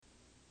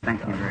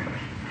Thank you very much.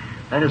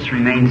 Let us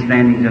remain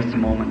standing just a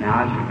moment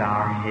now as we bow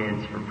our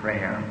heads for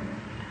prayer.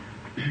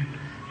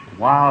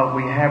 While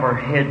we have our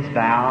heads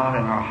bowed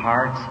and our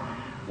hearts,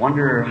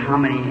 wonder how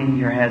many in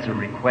here has a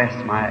request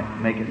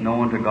might make it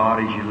known to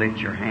God as you lift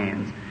your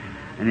hands.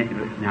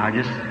 Now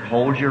just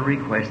hold your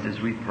request as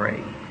we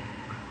pray.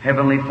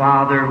 Heavenly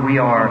Father, we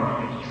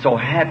are so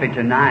happy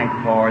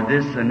tonight for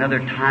this another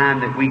time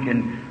that we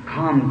can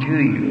come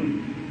to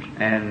you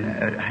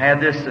and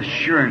have this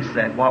assurance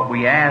that what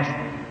we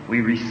ask we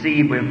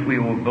receive if we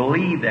will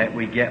believe that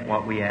we get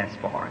what we ask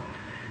for.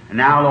 And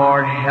now,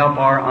 Lord, help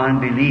our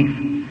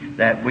unbelief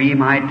that we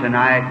might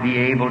tonight be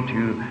able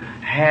to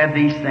have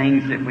these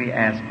things that we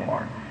ask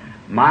for.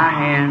 My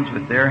hands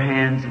with their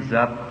hands is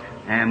up,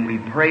 and we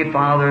pray,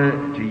 Father,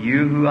 to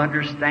you who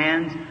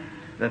understands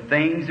the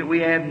things that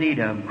we have need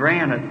of.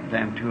 Grant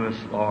them to us,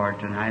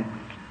 Lord, tonight.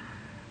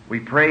 We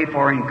pray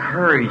for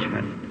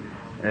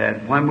encouragement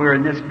that when we're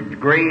in this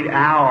great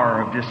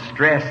hour of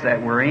distress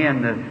that we're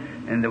in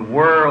the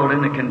world,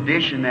 in the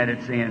condition that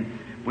it's in,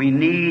 we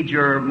need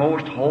your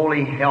most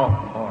holy help,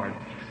 Lord.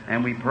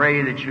 And we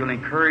pray that you'll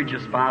encourage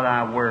us by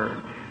thy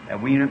word,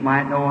 that we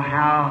might know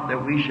how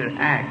that we should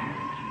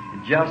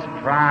act just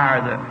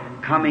prior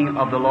the coming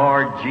of the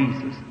Lord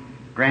Jesus.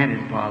 Grant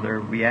it,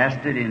 Father. We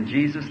asked it in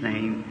Jesus'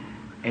 name.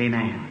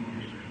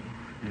 Amen.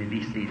 You may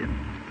be seated.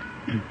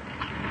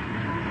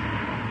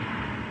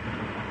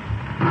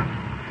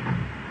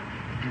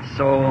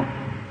 So,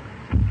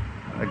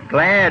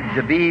 glad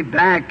to be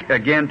back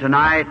again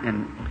tonight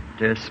and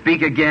to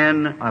speak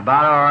again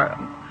about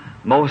our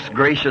most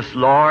gracious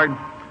Lord.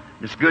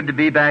 It's good to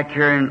be back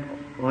here in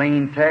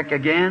Lane Tech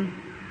again.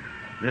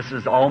 This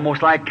is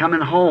almost like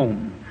coming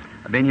home.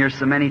 I've been here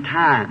so many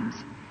times.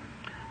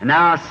 And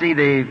now I see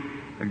they've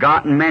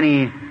gotten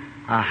many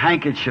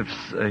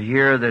handkerchiefs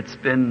here that's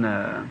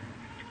been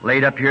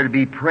laid up here to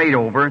be prayed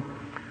over.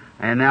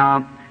 And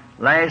now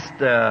last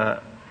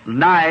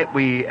night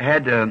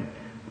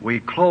we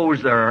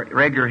closed our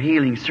regular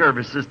healing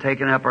services,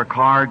 taking up our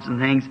cards and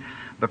things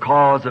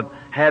because of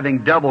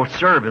having double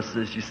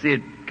services. You see,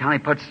 it kind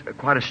of puts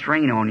quite a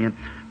strain on you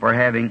for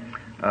having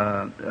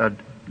a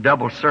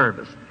double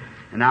service.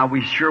 And now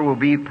we sure will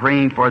be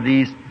praying for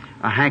these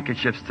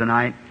handkerchiefs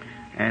tonight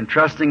and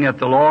trusting that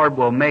the Lord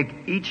will make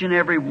each and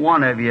every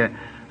one of you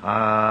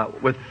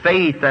with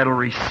faith that'll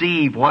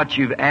receive what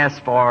you've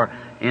asked for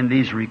in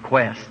these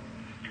requests.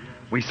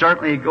 We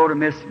certainly go to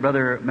miss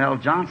Brother Mel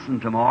Johnson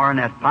tomorrow and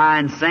that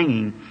fine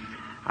singing.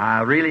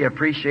 I really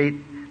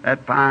appreciate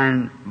that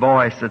fine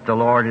voice that the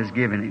Lord has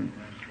given him.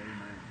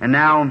 And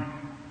now,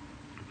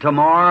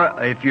 tomorrow,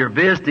 if you're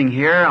visiting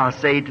here, I'll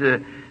say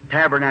to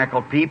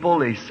Tabernacle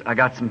people, I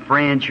got some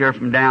friends here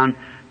from down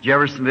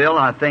Jeffersonville.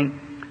 I think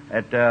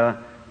at the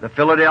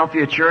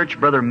Philadelphia Church,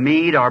 Brother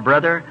Meade, our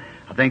brother,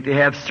 I think they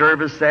have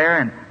service there.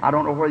 And I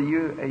don't know whether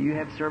you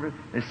have service.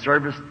 Is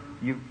service,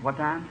 what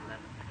time?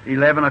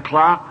 11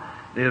 o'clock.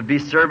 There'll be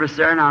service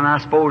there, and I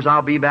suppose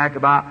I'll be back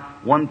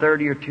about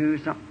 1:30 or 2,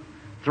 something.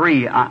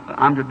 3.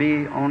 I'm to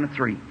be on at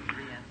 3.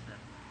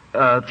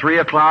 3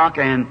 o'clock,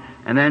 and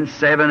then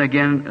 7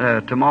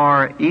 again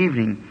tomorrow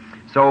evening.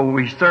 So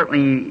we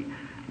certainly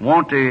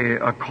want to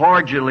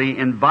cordially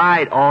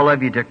invite all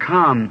of you to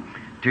come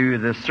to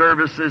the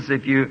services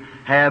if you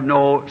have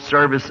no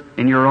service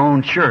in your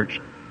own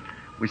church.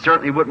 We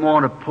certainly wouldn't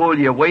want to pull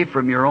you away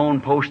from your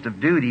own post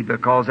of duty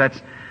because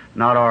that's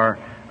not our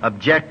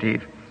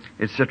objective.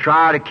 It's to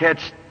try to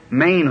catch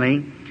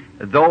mainly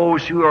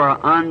those who are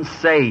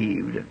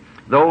unsaved,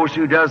 those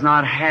who does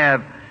not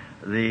have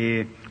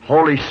the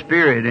Holy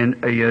Spirit,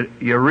 and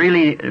you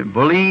really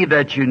believe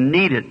that you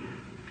need it.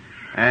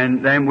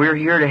 And then we're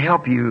here to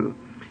help you.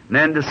 And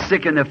then the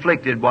sick and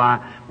afflicted, why,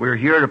 we're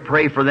here to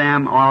pray for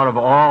them out of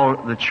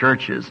all the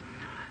churches.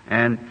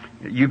 And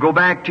you go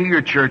back to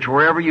your church,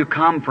 wherever you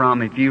come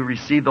from, if you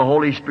receive the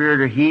Holy Spirit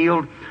or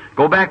healed,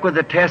 go back with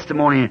a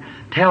testimony and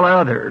tell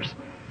others.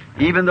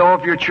 Even though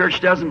if your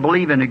church doesn't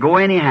believe in it, go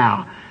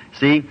anyhow.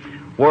 See,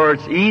 where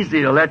it's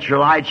easy to let your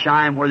light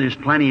shine where there's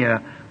plenty of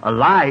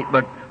light,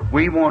 but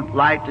we want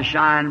light to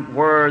shine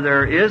where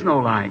there is no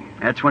light.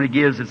 That's when it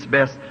gives its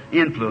best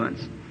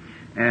influence.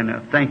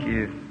 And thank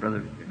you, Brother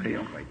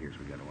Vail. Right here, so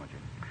we got to watch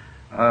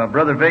it.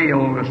 Brother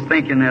Vail was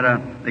thinking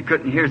that they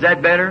couldn't hear. Is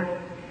that better?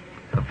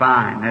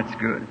 Fine, that's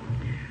good.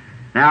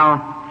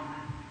 Now,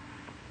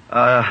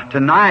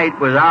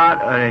 tonight,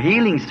 without a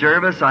healing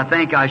service, I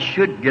think I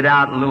should get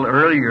out a little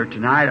earlier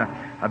tonight.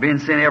 I've been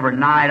saying every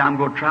night I'm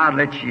going to try to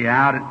let you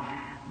out at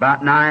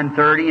about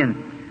 9:30, and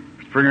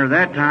it's pretty near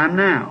that time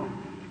now.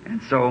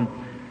 And so,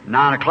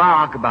 9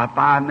 o'clock, about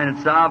 5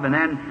 minutes of, and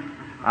then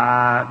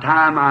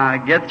time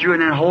I get through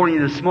and then holding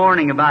you this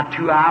morning, about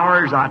 2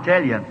 hours, I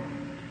tell you,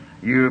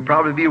 you'll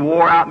probably be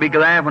wore out and be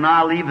glad when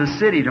I leave the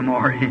city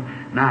tomorrow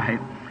night.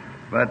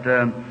 But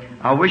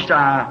I wished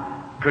I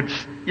could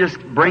just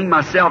bring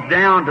myself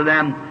down to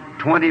them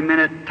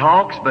 20-minute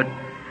talks, but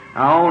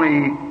I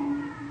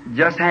only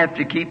just have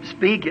to keep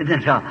speaking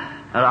until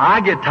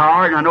I get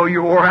tired, and I know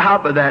you're wore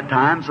out by that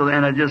time, so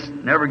then I just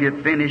never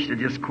get finished. I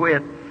just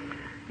quit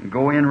and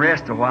go in and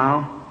rest a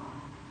while.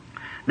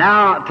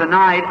 Now,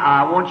 tonight,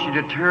 I want you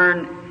to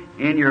turn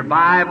in your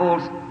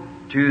Bibles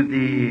to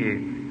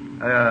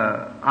the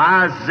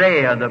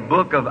Isaiah, the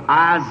book of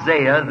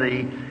Isaiah,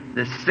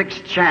 the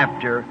 6th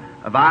chapter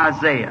of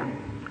Isaiah.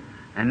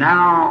 And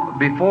now,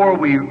 before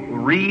we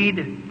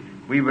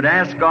read, we would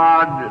ask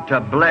God to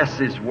bless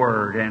His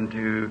Word and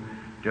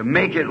to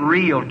make it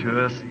real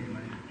to us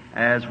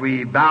as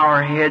we bow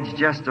our heads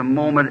just a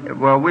moment.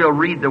 Well, we'll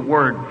read the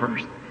Word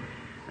first.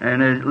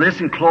 And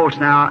listen close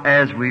now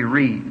as we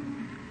read.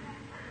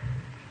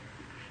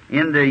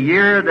 In the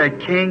year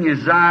that King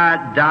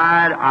Uzziah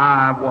died,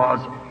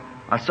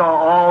 I saw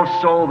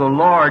also the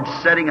Lord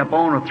sitting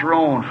upon a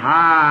throne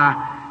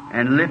high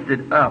and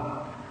lifted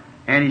up,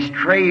 and His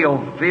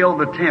trail filled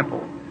the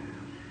temple.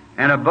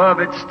 And above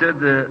it stood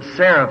the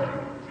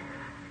seraphim.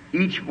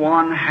 Each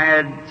one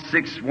had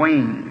 6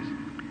 wings.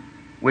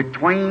 With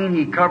twain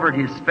He covered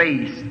His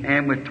face,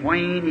 and with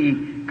twain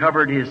He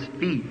covered His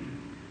feet,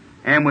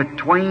 and with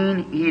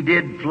twain He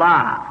did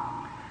fly.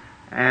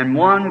 And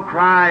one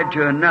cried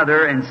to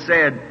another and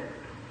said,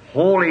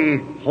 Holy,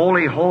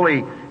 holy,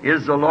 holy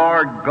is the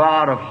Lord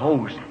God of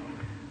hosts.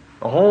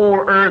 The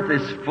whole earth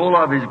is full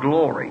of His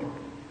glory.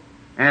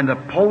 And the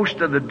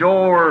post of the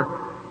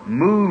door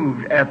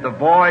moved at the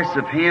voice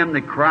of him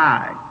that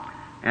cried,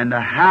 and the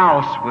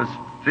house was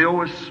filled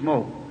with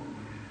smoke.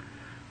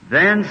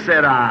 Then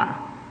said I,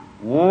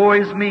 Woe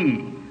is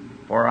me,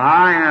 for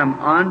I am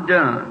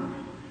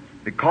undone,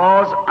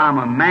 because I'm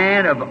a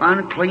man of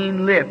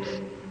unclean lips,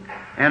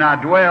 and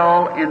I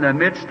dwell in the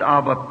midst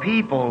of a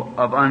people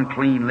of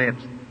unclean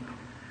lips.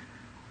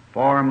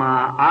 For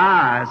my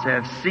eyes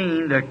have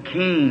seen the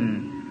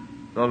King,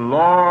 the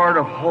Lord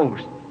of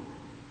hosts.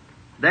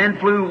 Then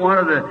flew one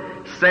of the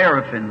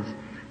seraphims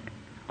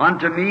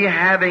unto me,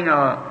 having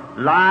a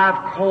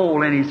live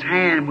coal in his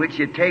hand, which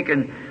he had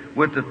taken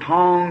with the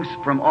tongs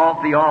from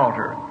off the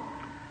altar.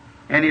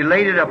 And he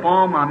laid it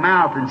upon my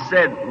mouth and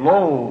said,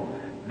 Lo,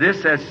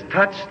 this has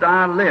touched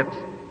thy lips,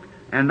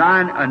 and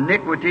thine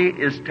iniquity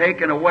is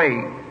taken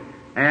away,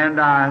 and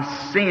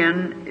thy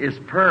sin is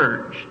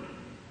purged.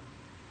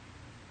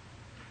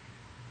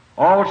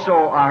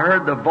 Also I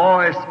heard the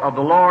voice of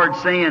the Lord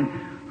saying,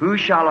 Who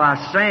shall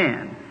I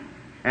send?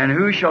 And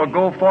who shall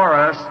go for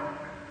us?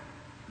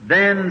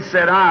 Then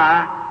said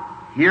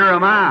I, Here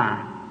am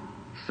I,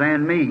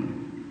 send me.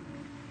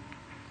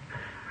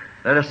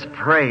 Let us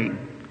pray.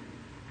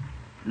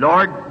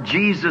 Lord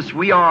Jesus,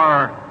 we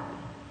are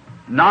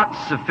not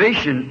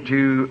sufficient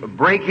to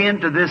break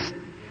into this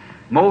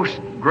most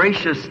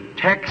gracious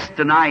text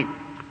tonight,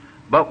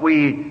 but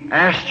we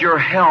ask your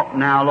help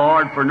now,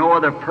 Lord, for no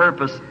other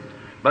purpose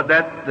but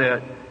that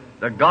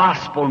the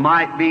gospel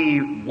might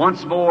be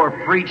once more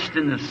preached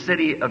in the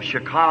city of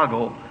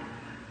Chicago.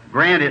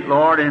 Grant it,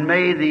 Lord, and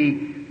may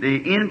the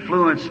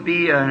influence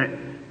be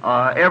an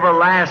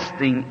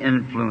everlasting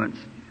influence.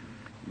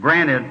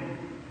 Grant it.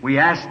 We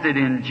asked it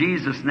in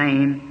Jesus'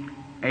 name.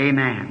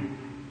 Amen.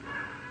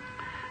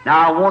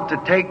 Now I want to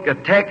take a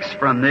text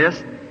from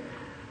this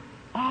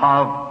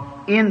of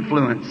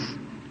influence.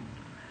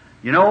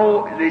 You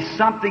know, there's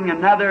something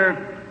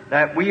another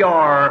that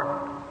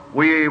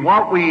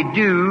what we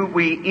do,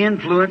 we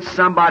influence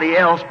somebody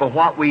else, but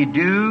what we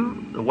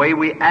do, the way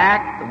we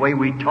act, the way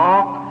we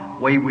talk,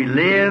 the way we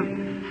live,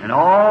 and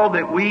all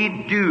that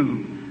we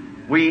do,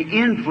 we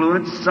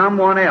influence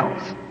someone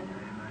else.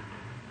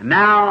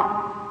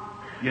 Now,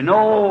 you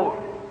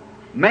know,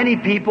 many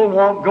people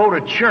won't go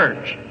to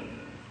church.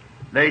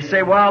 They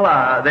say,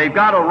 well, they've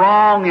got a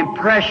wrong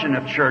impression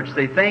of church.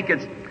 They think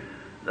it's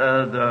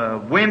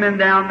the women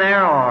down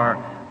there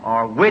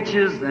are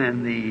witches,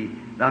 and the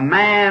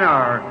man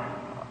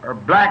are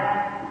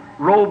black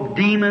robed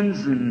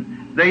demons,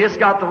 and they just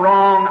got the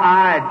wrong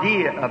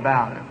idea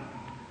about it.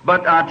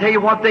 But I'll tell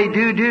you what they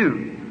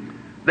do.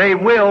 They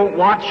will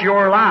watch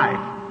your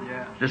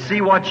life to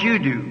see what you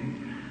do.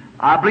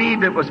 I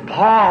believe it was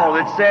Paul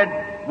that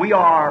said, we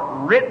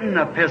are written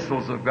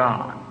epistles of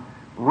God,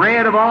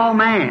 read of all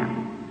man.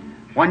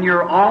 When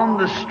you're on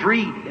the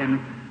street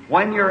and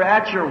when you're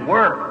at your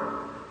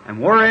work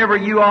and wherever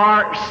you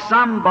are,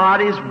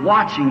 somebody's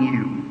watching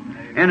you.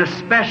 And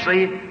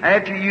especially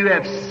after you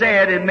have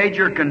said and made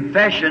your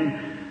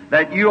confession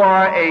that you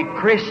are a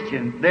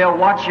Christian, they'll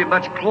watch you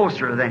much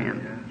closer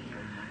then.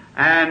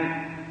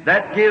 And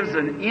that gives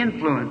an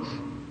influence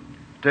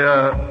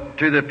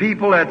to the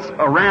people that's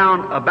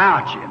around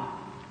about you.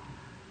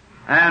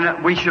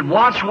 And we should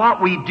watch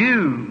what we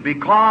do,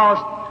 because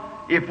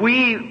if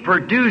we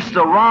produce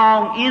the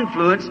wrong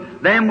influence,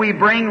 then we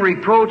bring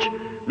reproach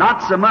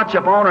not so much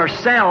upon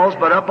ourselves,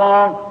 but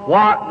upon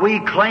what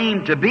we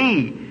claim to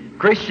be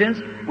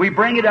Christians. We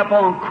bring it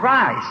upon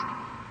Christ.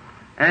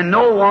 And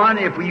no one,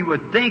 if we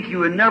would think, you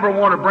would never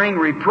want to bring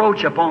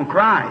reproach upon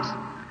Christ.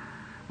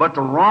 But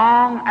the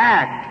wrong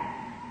act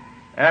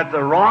at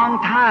the wrong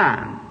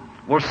time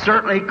will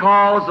certainly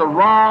cause the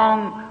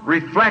wrong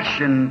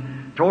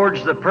reflection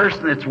towards the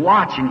person that's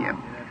watching you.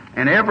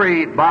 And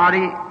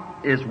everybody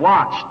is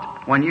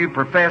watched when you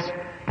profess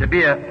to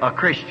be a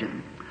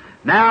Christian.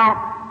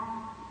 Now,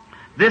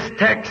 this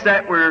text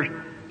that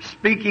we're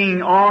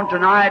speaking on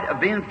tonight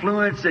of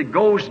influence that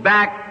goes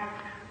back,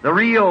 the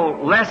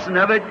real lesson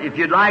of it, if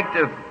you'd like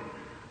to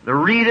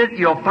read it,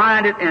 you'll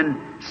find it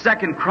in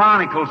 2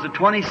 Chronicles, the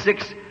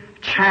 26th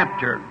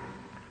chapter.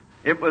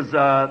 It was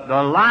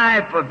the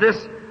life of this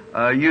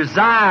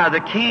Uzziah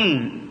the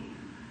king.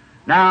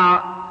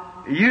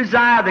 Now,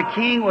 Uzziah the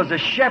king was a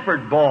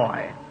shepherd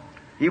boy.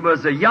 He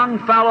was a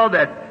young fellow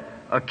that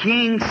a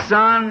king's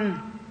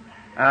son,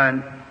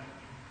 and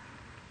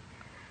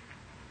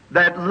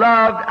that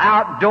loved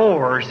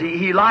outdoors.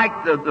 He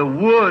liked the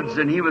woods,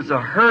 and he was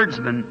a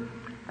herdsman.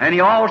 And he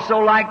also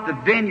liked the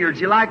vineyards.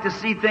 He liked to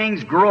see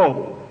things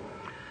grow.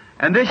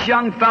 And this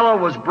young fellow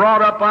was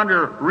brought up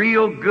under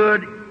real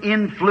good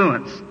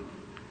influence.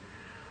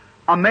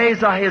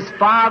 Amaziah, his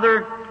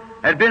father,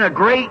 had been a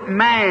great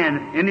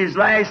man in his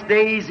last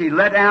days. He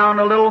let down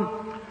a little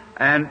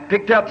and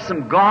picked up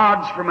some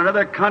gods from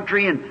another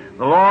country, and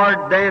the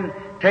Lord then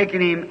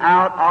taken him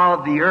out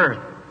of the earth.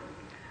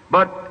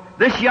 But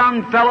this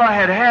young fellow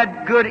had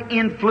had good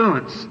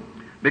influence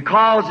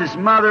because his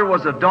mother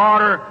was a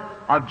daughter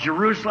of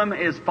Jerusalem,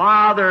 his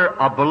father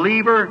a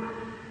believer,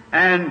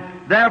 and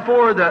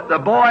therefore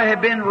the boy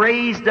had been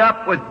raised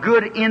up with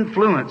good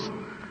influence.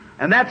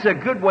 And that's a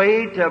good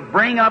way to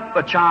bring up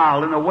a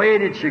child in the way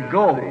that it should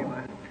go.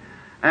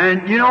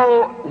 And you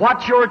know,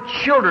 what your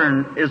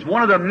children is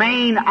one of the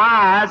main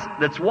eyes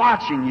that's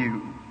watching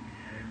you.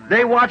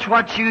 They watch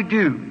what you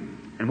do.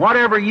 And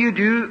whatever you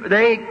do,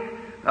 they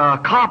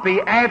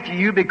copy after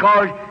you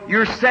because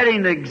you're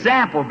setting the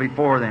example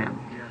before them.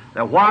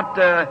 That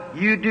what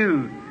you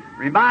do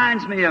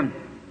reminds me of,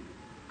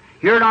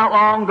 here not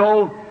long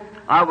ago,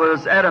 I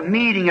was at a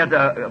meeting at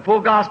the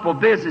Full Gospel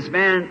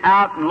Businessman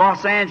out in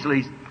Los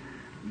Angeles.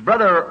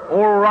 Brother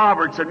Oral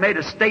Roberts had made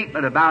a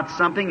statement about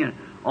something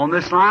on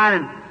this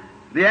line, and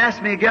they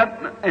asked me to get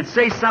up and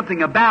say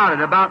something about it,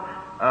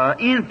 about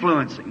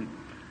influencing.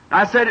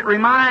 I said it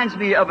reminds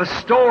me of a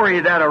story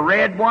that I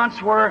read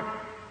once where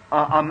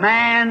a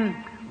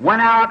man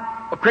went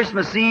out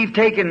Christmas Eve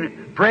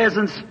taking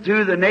presents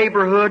to the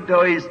neighborhood, to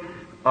his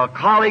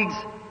colleagues,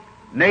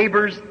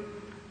 neighbors,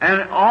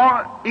 and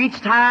each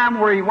time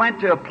where he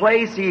went to a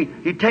place,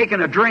 he'd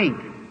taken a drink.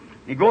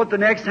 He'd go to the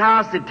next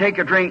house, he'd take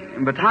a drink,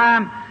 and by the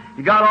time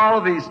he got all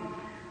of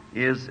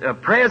his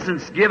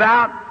presents give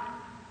out,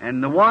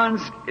 and the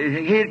ones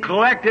he had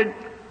collected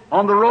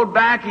on the road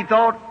back, he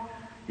thought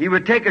he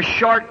would take a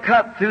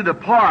shortcut through the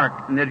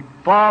park, and there'd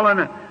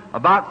fallen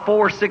about 4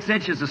 or 6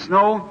 inches of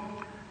snow,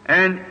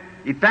 and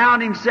he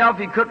found himself,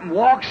 he couldn't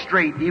walk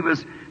straight. He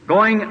was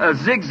going a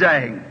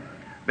zigzag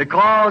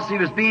because he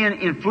was being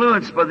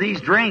influenced by these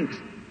drinks.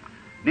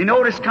 And he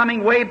noticed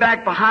coming way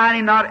back behind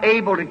him, not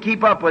able to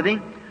keep up with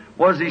him,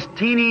 was this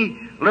teeny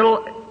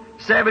little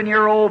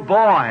 7-year-old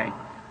boy.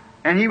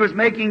 And he was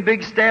making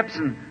big steps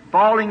and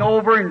falling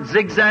over and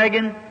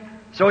zigzagging.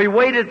 So he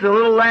waited till the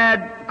little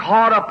lad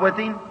caught up with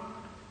him.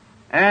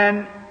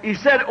 And he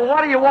said,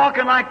 "What are you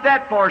walking like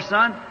that for,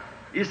 son?"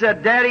 He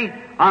said, "Daddy,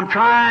 I'm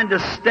trying to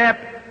step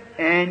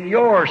in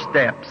your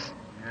steps."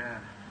 Yeah.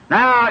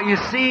 Now, you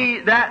see,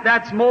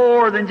 that's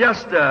more than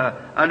just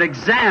an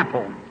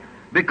example.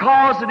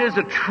 Because it is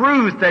a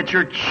truth that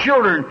your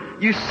children,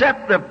 you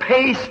set the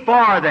pace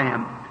for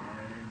them.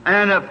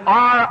 And if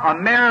our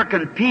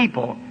American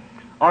people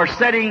are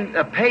setting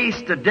a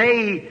pace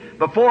today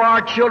before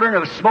our children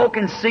of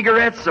smoking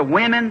cigarettes, of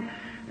women,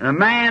 and a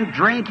man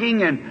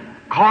drinking, and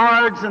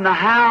cards in the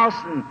house,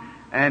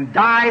 and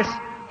dice,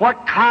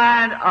 what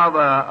kind of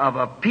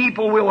a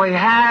people will we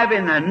have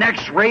in the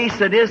next race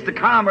that is to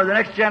come, or the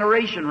next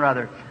generation,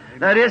 rather,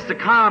 that is to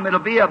come? It'll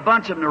be a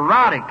bunch of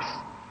neurotics,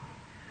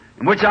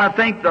 in which I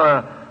think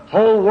the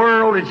whole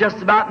world is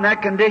just about in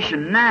that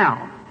condition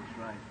now.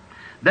 Right.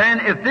 Then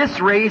if this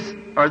race,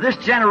 or this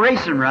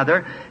generation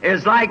rather,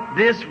 is like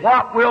this,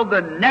 what will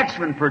the next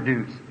one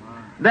produce?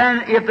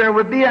 Then if there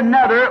would be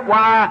another,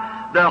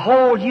 why, the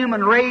whole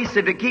human race,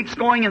 if it keeps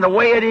going in the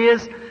way it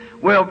is,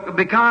 will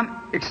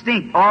become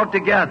extinct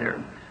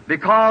altogether.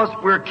 Because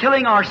we're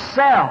killing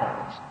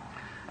ourselves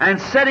and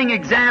setting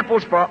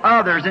examples for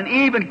others, and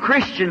even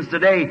Christians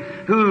today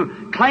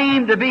who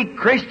claim to be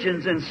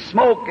Christians and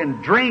smoke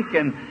and drink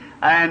and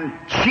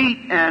cheat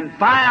and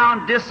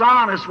found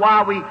dishonest.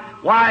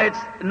 Why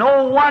it's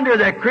no wonder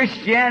that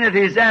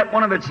Christianity is at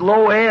one of its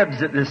low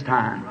ebbs at this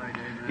time.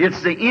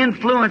 It's the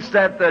influence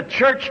that the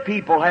church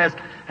people has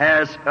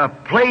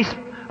placed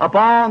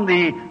upon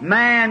the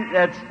man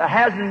that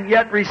hasn't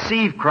yet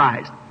received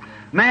Christ.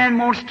 Man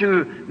wants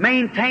to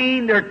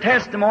maintain their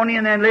testimony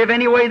and then live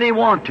any way they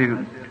want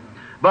to.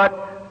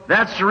 But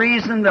that's the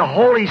reason the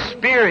Holy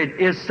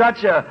Spirit is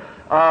such a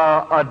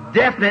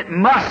definite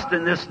must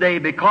in this day,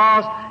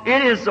 because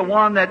it is the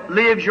one that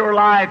lives your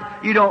life.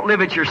 You don't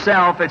live it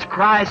yourself. It's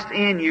Christ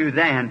in you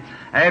then,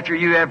 after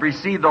you have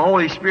received the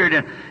Holy Spirit.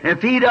 And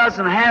if He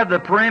doesn't have the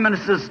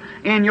preeminences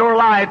in your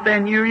life,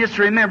 then you just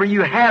remember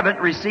you haven't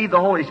received the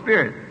Holy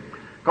Spirit.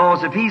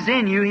 Because if He's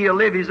in you, He'll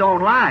live His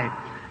own life.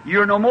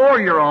 you're no more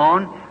your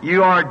own.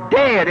 You are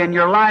dead, and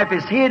your life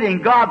is hid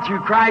in God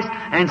through Christ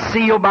and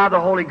sealed by the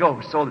Holy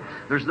Ghost. So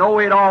there's no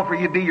way at all for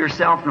you to be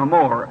yourself no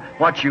more,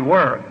 what you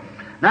were.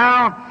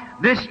 Now,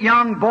 this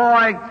young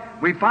boy,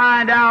 we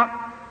find out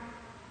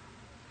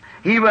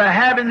he was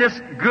having this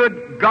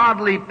good,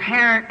 godly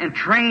parent and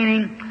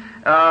training.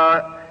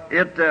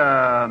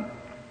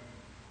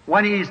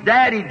 When his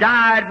daddy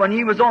died, when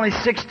he was only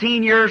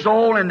 16 years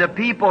old, and the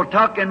people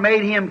took and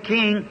made him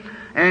king,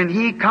 and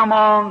he come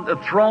on the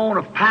throne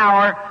of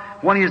power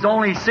when he was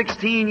only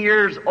 16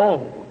 years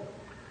old.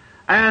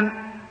 And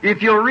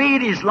if you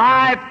read his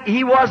life,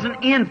 he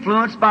wasn't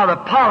influenced by the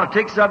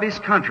politics of his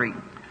country.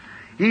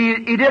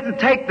 He didn't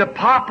take the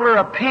popular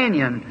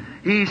opinion.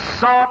 He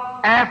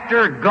sought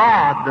after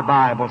God, the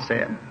Bible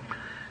said.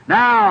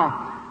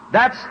 Now,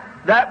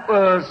 that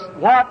was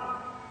what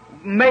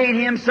made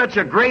him such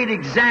a great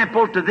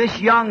example to this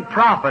young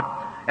prophet.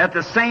 At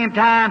the same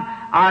time,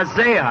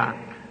 Isaiah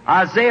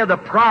the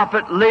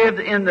prophet lived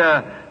in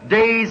the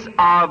days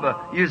of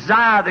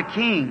Uzziah the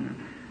king.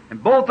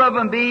 And both of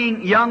them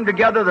being young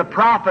together, the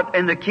prophet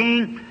and the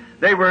king,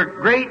 they were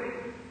great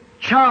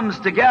chums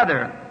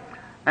together.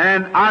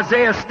 And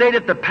Isaiah stayed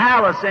at the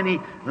palace, and he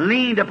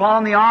leaned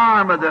upon the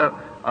arm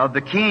of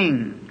the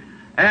king.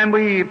 And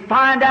we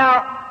find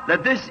out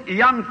that this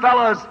young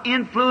fellow's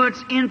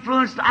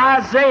influenced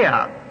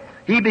Isaiah.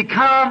 He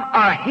become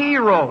a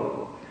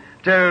hero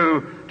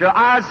to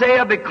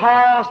Isaiah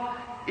because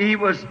he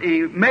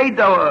made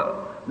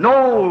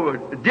no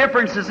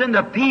differences in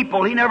the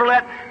people. He never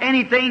let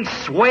anything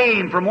sway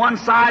him from one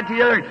side to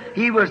the other.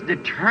 He was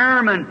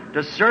determined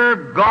to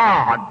serve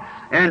God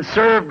and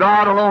serve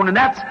God alone. And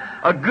that's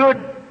a good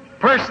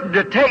person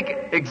to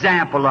take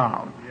example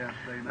of. Yes,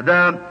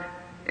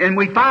 and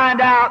we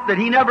find out that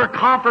he never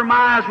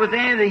compromised with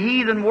any of the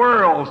heathen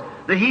worlds.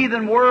 The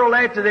heathen world,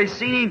 after they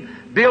seen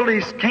him build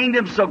his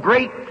kingdom so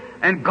great,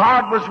 and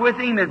God was with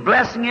him and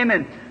blessing him,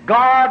 and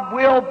God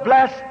will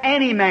bless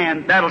any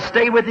man that'll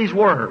stay with his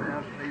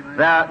word.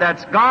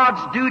 That's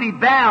God's duty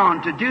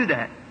bound to do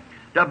that.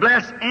 To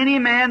bless any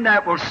man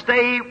that will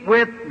stay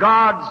with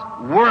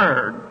God's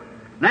word.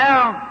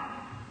 Now,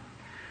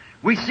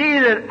 we see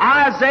that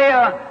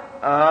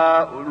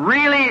Isaiah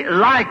really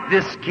liked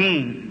this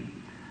king.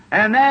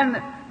 And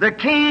then the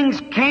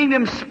king's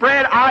kingdom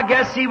spread. I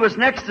guess he was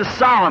next to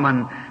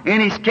Solomon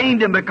in his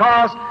kingdom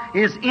because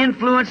his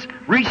influence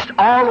reached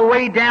all the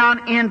way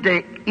down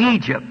into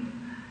Egypt.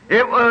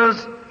 It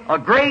was a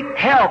great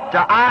help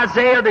to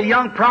Isaiah the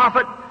young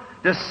prophet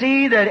to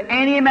see that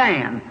any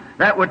man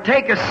that would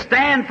take a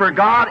stand for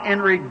God,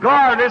 and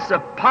regardless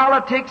of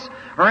politics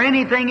or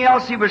anything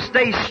else, he would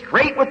stay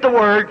straight with the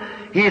Word.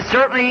 He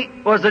certainly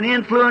was an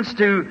influence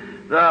to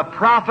the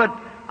prophet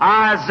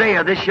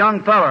Isaiah, this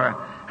young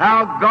fellow.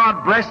 How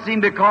God blessed him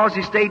because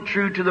he stayed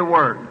true to the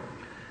Word.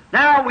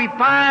 Now we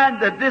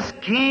find that this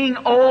king,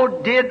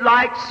 did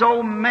like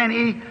so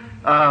many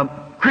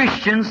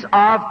Christians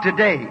of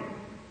today.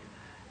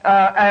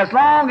 As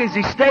long as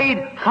he stayed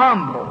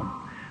humble,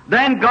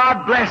 then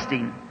God blessed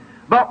him.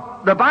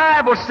 But the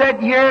Bible said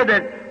here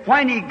that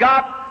when he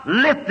got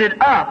lifted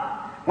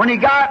up, when he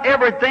got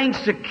everything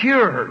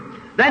secured,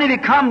 then he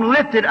become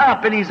lifted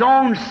up in his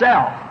own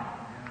self.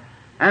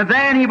 And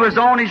then he was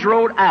on his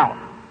road out.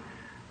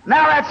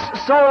 Now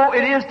that's so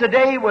it is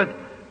today with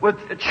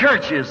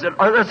churches.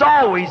 It's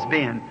always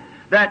been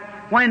that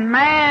when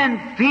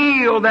man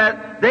feel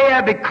that they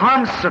have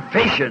become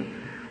sufficient,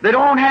 they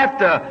don't have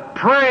to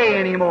pray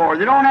anymore.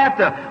 They don't have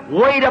to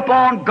wait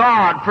upon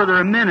God for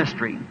their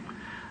ministry.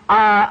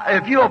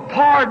 If you'll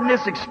pardon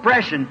this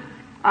expression,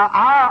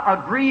 I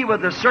agree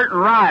with a certain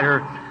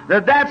writer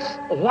that that's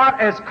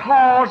what has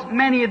caused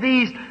many of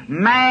these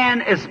man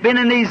has been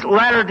in these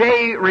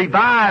latter-day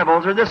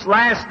revivals or this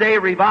last-day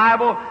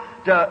revival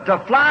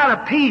to fly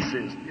to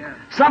pieces. Yes.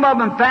 Some of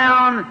them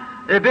found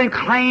they've been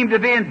claimed to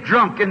being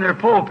drunk in their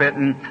pulpit,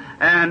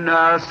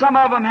 and some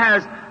of them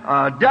has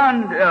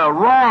done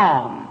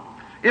wrong.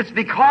 It's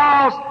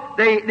because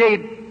they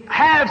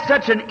have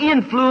such an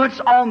influence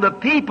on the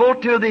people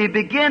till they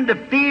begin to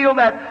feel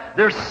that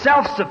they're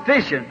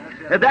self-sufficient.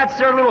 That's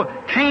their little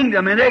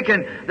kingdom, and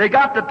they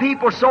got the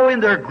people so in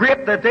their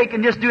grip that they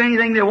can just do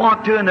anything they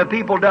want to, and the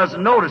people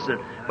doesn't notice it.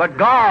 But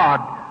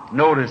God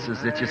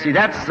notices it. You see,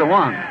 that's the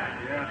one.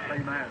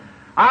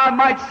 I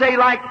might say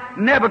like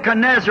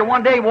Nebuchadnezzar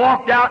one day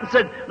walked out and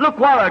said, "Look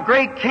what a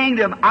great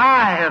kingdom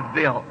I have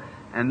built."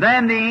 And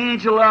then the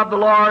angel of the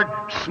Lord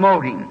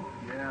smote him.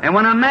 And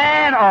when a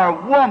man or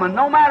a woman,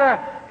 no matter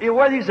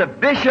whether he's a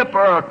bishop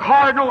or a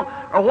cardinal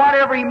or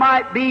whatever he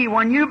might be,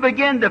 when you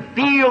begin to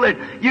feel that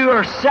you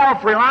are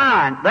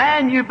self-reliant,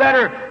 then you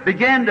better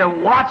begin to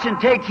watch and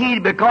take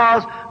heed,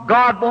 because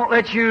God won't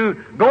let you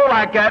go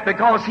like that,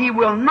 because He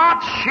will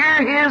not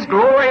share His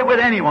glory with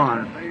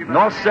anyone.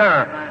 No,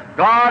 sir.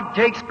 God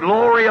takes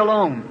glory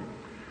alone.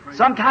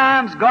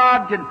 Sometimes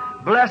God can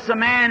bless a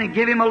man and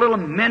give him a little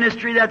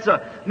ministry that's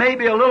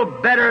maybe a little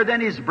better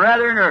than his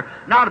brethren, or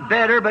not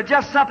better, but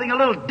just something a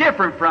little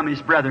different from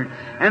his brethren.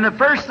 And the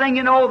first thing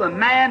you know, the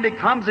man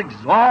becomes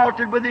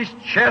exalted with his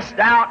chest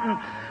out and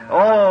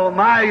Oh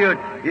my,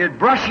 you'd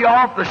brush you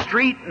off the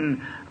street,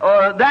 and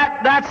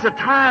that's the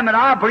time that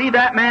I believe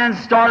that man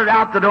started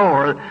out the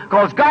door,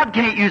 because God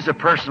can't use a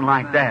person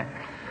like that.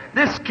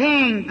 This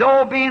king,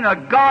 though being a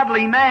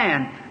godly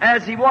man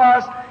as he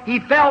was, he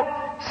felt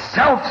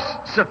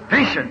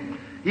self-sufficient.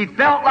 He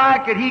felt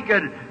like that he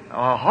could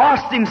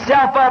hoist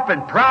himself up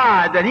in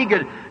pride, that he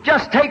could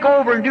just take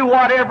over and do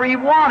whatever he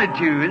wanted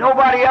to, and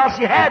nobody else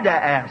he had to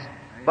ask.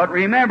 But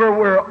remember,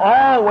 we're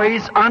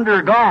always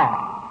under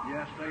God.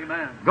 Yes,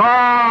 amen.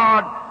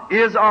 God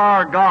is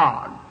our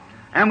God.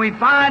 And we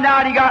find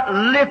out he got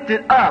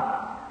lifted up.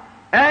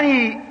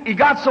 And he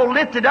got so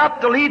lifted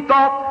up till he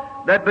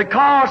thought that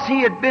because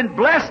he had been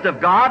blessed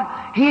of God,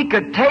 he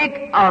could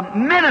take a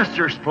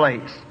minister's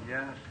place.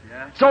 Yes,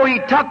 yes. So he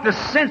took the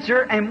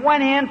censer and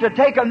went in to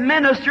take a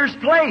minister's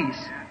place.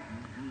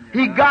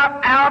 He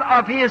got out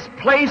of his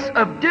place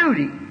of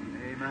duty.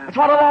 Amen. That's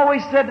what I've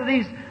always said to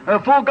these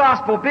full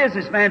gospel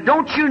businessmen.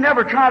 Don't you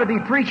never try to be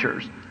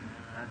preachers.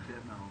 That's it,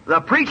 no.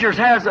 The preachers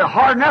has a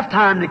hard enough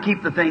time to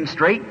keep the thing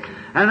straight.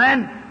 And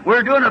then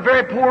we're doing a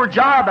very poor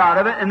job out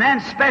of it. And then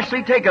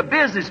especially take a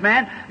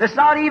businessman that's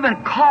not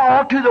even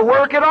called to the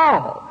work at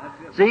all.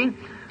 See?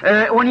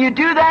 When you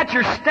do that,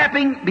 you're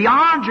stepping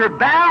beyond your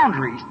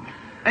boundaries.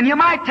 And you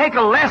might take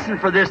a lesson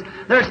for this.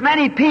 There's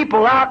many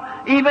people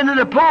out, even in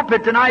the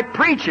pulpit tonight,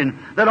 preaching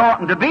that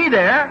oughtn't to be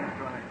there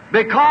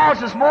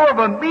because it's more of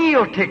a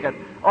meal ticket,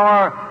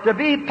 or to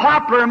be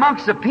popular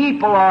amongst the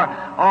people,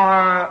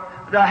 or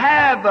to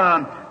have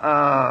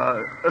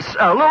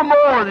a little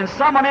more than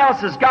someone else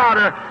has got,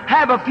 or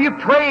have a few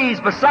praise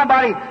by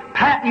somebody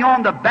patting you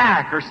on the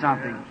back or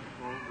something.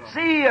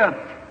 See,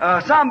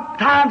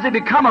 sometimes they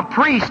become a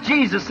priest.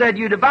 Jesus said,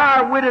 you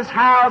devour widows'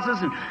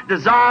 houses and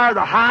desire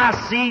the high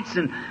seats,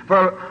 and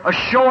for a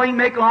showing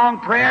make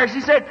long prayers.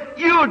 He said,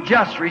 you'll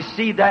just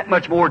receive that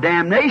much more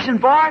damnation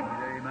for it.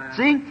 Amen.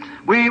 See,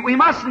 we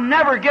must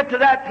never get to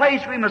that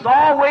place. We must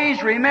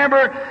always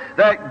remember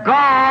that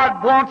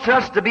God wants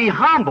us to be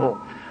humble.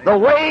 The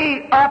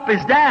way up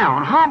is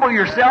down. Humble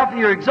yourself and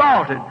you're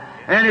exalted.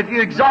 And if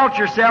you exalt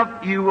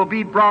yourself, you will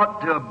be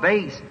brought to a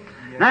base.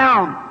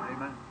 Now,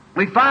 Amen.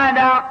 we find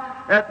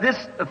out that this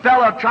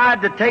fellow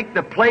tried to take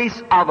the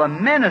place of a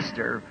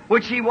minister,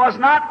 which he was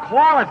not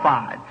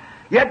qualified.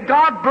 Yet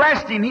God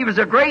blessed him. He was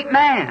a great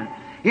man.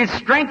 He had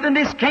strengthened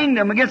his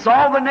kingdom against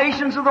all the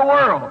nations of the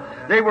world.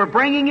 They were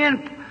bringing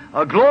in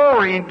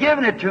glory and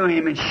giving it to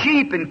him, and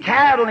sheep and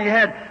cattle, and he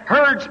had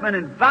herdsmen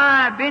and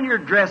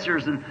vineyard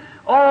dressers and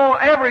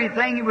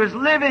everything. He was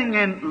living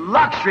in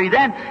luxury.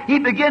 Then he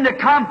began to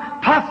come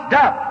puffed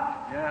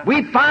up. Yeah.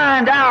 We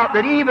find out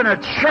that even a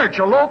church,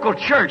 a local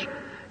church,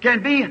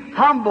 can be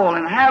humble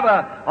and have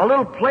a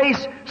little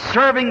place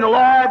serving the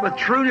Lord with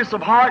trueness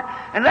of heart,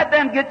 and let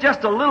them get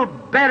just a little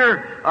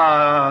better,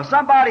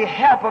 somebody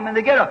help them, and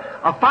they get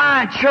a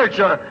fine church.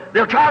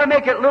 They'll try to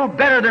make it a little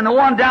better than the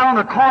one down on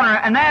the corner,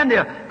 and then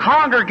the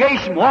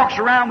congregation walks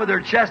around with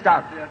their chest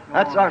out.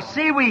 That's our,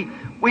 see,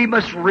 we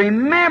must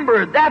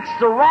remember that's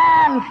the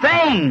wrong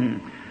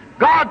thing.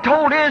 God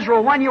told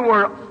Israel when you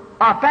were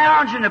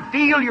found in the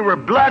field, you were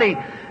bloody,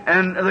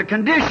 and the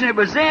condition it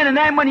was in, and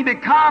then when you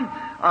become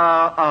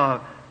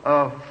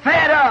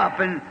fed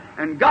up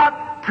and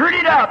got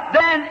prettied up,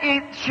 then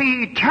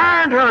she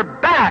turned her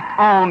back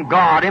on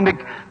God and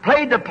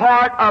played the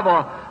part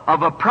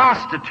of a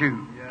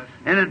prostitute,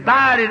 and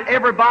invited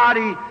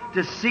everybody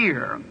to see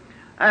her.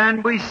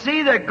 And we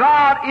see that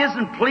God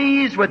isn't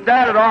pleased with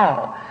that at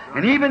all.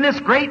 And even this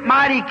great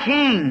mighty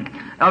king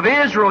of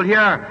Israel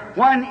here,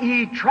 when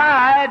he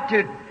tried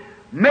to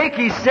make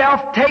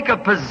himself take a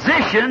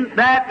position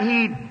that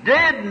he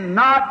did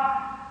not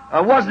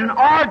wasn't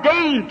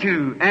ordained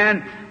to.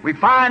 And we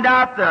find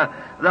out the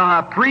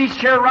priest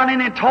here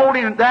running and told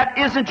him, that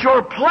isn't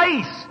your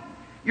place.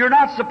 You're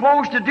not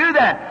supposed to do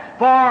that.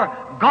 For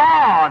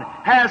God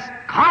has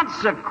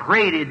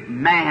consecrated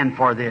man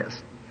for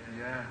this.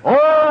 Yeah.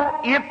 Oh,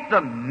 if the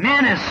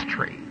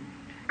ministry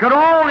could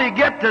only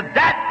get to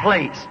that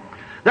place,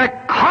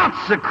 that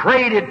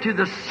consecrated to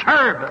the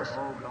service.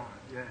 Oh, God.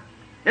 Yes.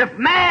 If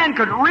man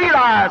could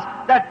realize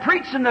that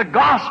preaching the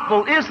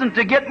gospel isn't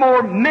to get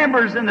more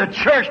members in the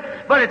church,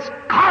 but it's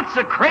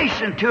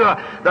consecration to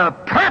the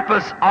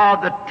purpose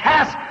of the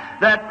task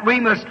that we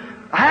must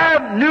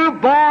have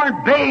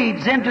newborn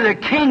babes into the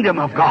kingdom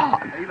of God.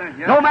 Amen.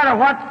 Yeah. No matter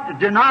what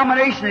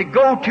denomination they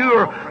go to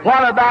or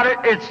what about it,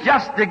 it's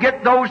just to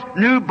get those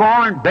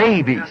newborn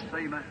babies. Yes,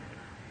 amen.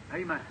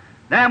 Amen.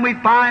 Then we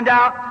find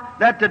out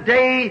that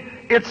today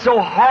it's so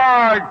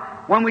hard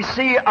when we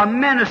see a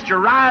minister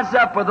rise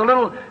up with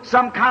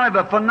some kind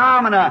of a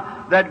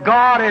phenomena that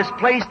God has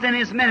placed in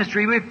his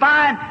ministry. We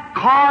find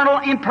carnal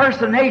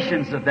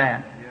impersonations of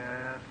that.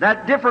 Yes.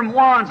 That different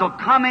ones will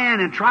come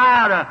in and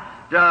try to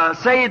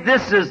say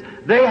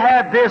they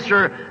have this,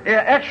 or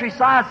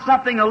exercise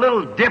something a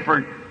little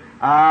different.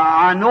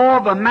 I know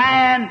of a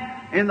man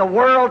in the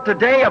world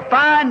today, a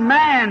fine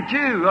man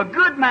too, a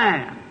good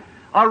man,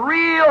 a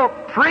real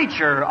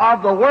preacher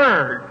of the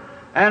Word,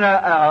 and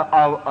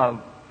I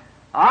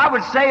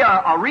would say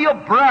a real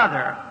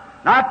brother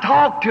I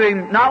talked to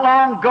him not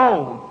long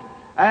ago,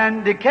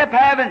 and they kept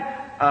having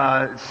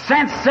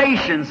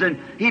sensations, and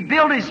he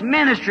built his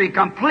ministry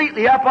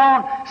completely up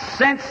on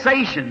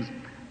sensations.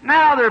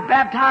 Now they're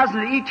baptized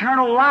in the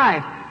eternal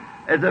life.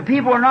 The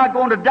people are not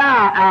going to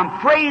die. I'm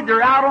afraid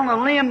they're out on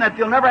a limb that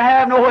they'll never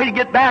have no way to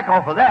get back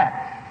off of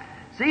that.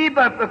 See,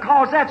 but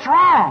because that's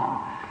wrong.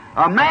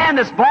 A man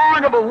that's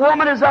born of a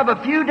woman is of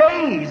a few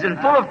days and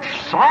full of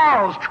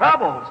sorrows,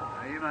 troubles.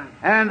 Amen.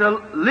 And the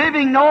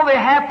living know they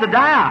have to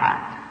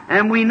die.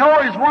 And we know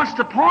it is once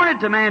appointed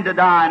to man to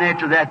die, and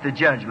after that the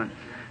judgment.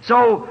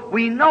 So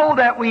we know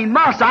that we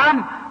must.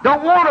 I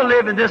don't want to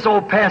live in this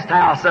old pest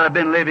house that I've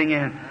been living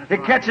in.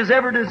 It catches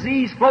every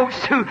disease floats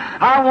to.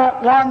 I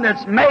want one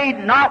that's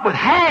made not with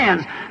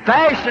hands,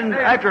 fashioned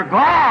after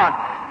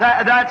God.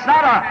 That's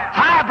not a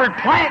hybrid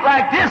plant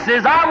like this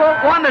is. I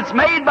want one that's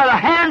made by the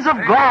hands of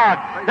God.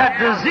 That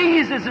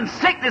diseases and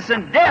sickness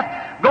and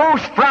death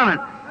goes from it.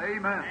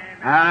 Amen.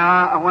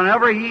 And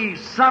whenever He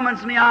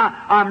summons me,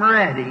 I'm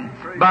ready.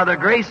 By the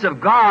grace of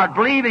God,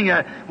 believing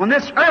when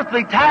this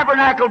earthly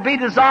tabernacle be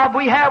dissolved,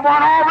 we have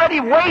one already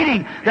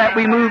waiting that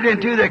we moved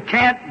into that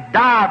can't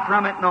die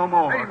from it no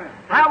more. Amen.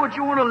 How would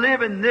you want to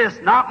live in this?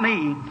 Not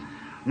me.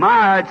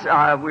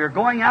 We're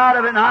going out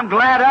of it, and I'm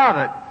glad of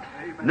it.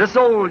 Amen. This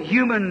old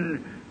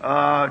human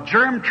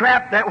germ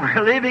trap that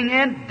we're living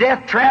in,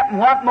 death trap, and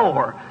what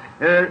more?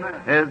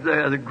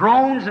 The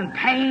groans and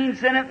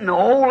pains in it, and the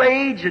old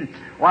age, and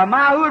why,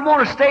 who would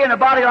want to stay in a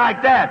body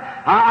like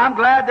that? I'm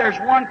glad there's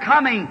one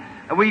coming.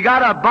 We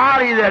got a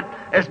body that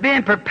is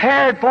being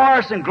prepared for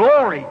us in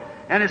glory.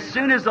 And as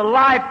soon as the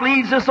life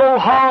leaves this old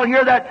hull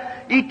here,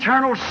 that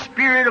eternal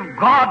Spirit of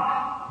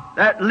God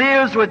that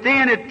lives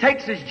within, it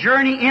takes its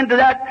journey into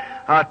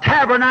that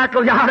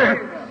tabernacle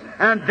yonder,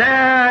 and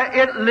there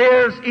it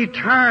lives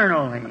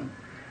eternally.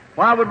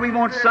 Why would we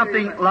want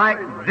something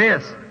like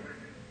this?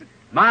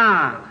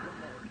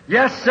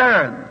 Yes,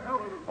 sir.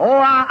 Oh,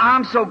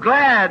 I'm so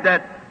glad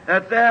that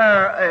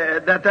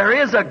there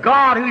is a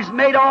God who's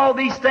made all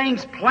these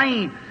things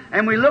plain.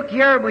 And we look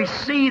here and we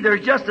see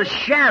there's just a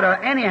shadow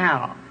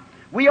anyhow.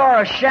 We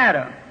are a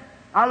shadow.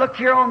 I look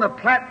here on the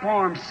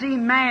platform, see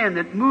man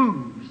that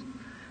moves.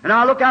 And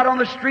I look out on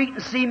the street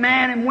and see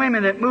man and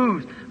women that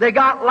moves. They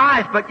got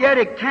life, but yet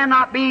it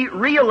cannot be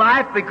real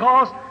life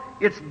because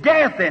it's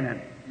death in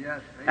it.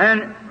 Yes.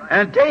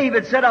 And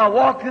David said, I'll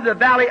walk through the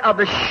valley of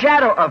the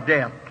shadow of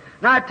death.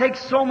 Now it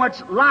takes so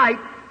much light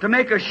to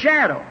make a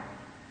shadow.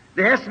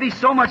 There has to be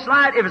so much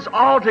light. If it's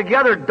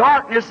altogether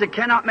darkness, it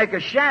cannot make a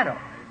shadow.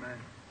 Amen.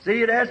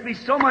 See, it has to be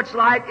so much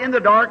light in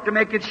the dark to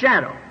make it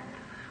shadow.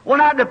 Well,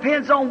 now it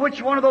depends on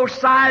which one of those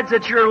sides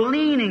that you're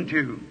leaning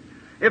to.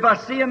 If I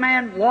see a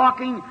man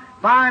walking,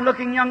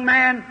 fine-looking young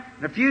man,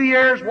 in a few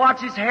years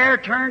watch his hair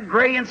turn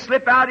gray and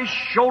slip out, his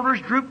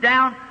shoulders droop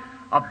down,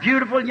 a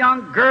beautiful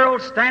young girl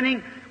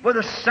standing with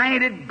a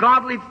sainted,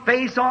 godly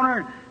face on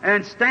her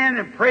and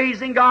standing and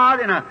praising God,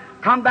 and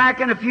come back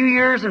in a few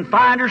years and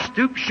find her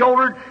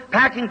stoop-shouldered,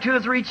 packing 2 or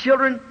 3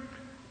 children.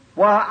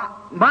 Well,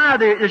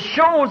 it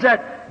shows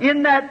that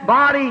in that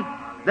body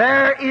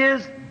there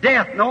is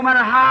death. No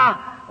matter how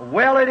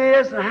well it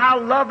is and how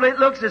lovely it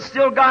looks, it's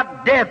still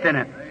got death in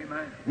it.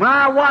 Amen. When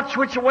I watch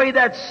which way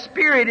that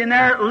spirit in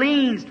there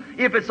leans,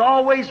 if it's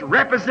always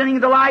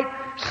representing the light,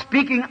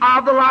 speaking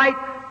of the light,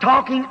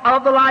 talking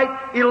of the light,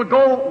 it'll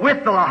go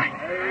with the light.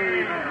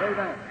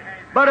 Amen.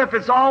 But if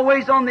it's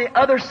always on the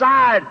other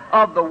side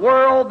of the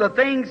world, the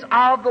things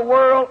of the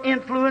world,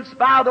 influenced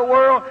by the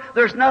world,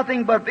 there's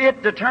nothing but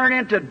it to turn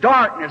into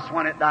darkness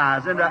when it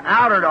dies, into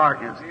outer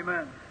darkness.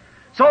 Amen.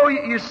 So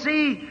you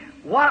see,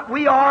 what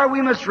we are,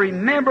 we must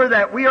remember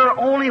that we are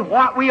only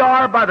what we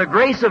are by the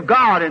grace of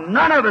God, and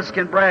none of us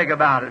can brag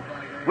about it.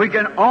 We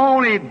can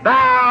only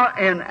bow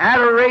in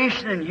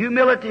adoration and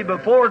humility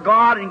before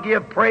God and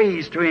give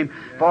praise to Him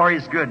for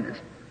His goodness.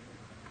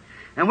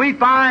 And we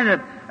find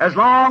that as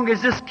long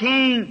as this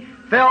king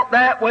felt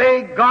that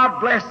way, God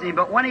blessed him.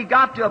 But when he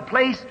got to a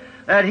place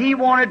that he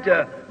wanted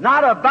to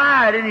not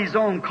abide in his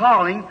own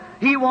calling,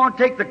 he wanted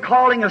to take the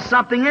calling of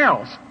something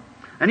else.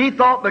 And he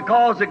thought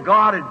because that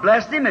God had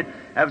blessed him, it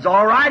was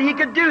all right, he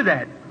could do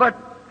that. But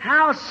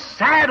how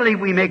sadly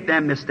we make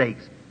them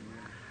mistakes.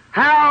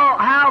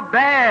 How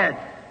bad.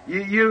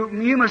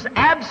 You must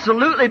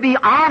absolutely be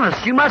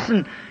honest. You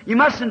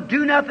mustn't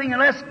do nothing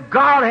unless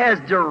God has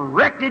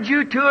directed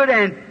you to it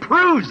and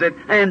proves it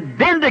and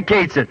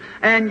vindicates it.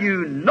 And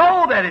you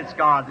know that it's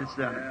God that's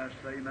done it.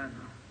 Yes, amen.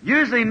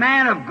 Usually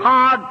man of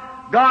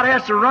God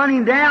has to run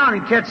him down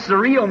and catch the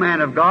real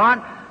man of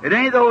God. It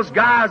ain't those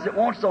guys that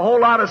wants a whole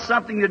lot of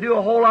something to do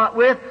a whole lot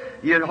with.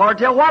 You'd hard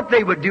tell what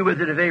they would do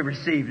with it if they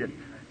received it.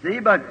 See,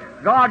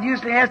 but God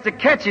usually has to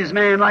catch his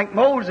man like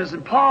Moses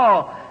and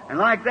Paul and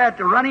like that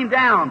to run him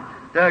down,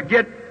 to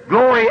get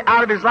glory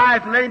out of his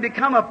life and let him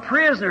become a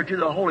prisoner to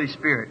the Holy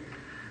Spirit.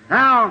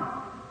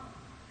 Now,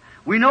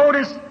 we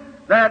notice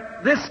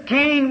that this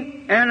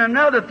king, and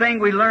another thing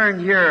we learn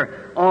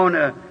here on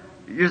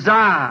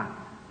Uzziah,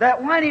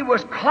 that when he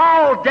was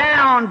called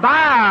down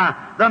by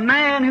the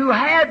man who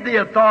had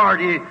the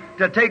authority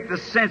to take the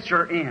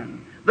censer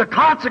in. The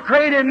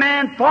consecrated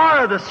man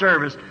for the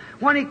service.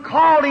 When he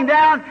called him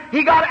down,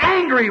 he got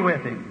angry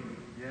with him.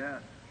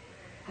 Yes.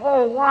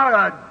 Oh,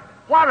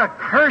 what a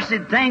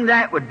cursed thing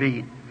that would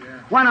be.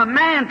 When a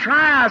man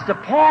tries to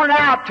point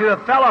out to a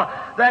fellow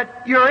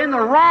that you're in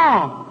the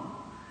wrong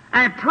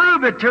and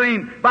prove it to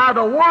him by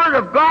the Word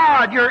of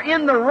God, you're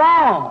in the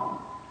wrong.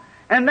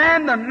 And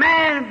then the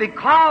man,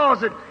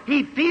 because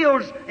he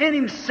feels in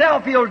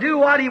himself he'll do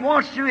what he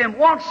wants to and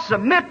won't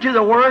submit to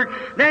the Word,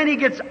 then he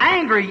gets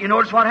angry. You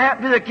notice what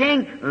happened to the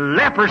king?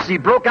 Leprosy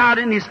broke out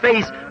in his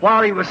face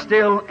while he was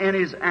still in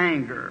his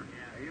anger.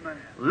 Amen.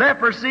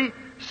 Leprosy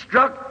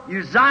struck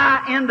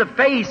Uzziah in the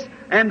face,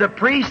 and the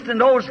priest and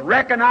those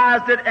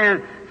recognized it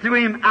and threw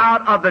him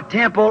out of the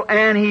temple,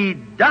 and he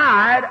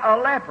died a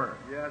leper.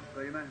 Yes,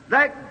 amen.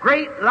 That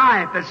great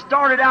life that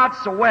started out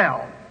so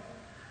well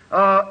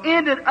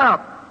ended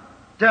up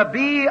to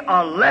be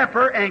a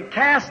leper and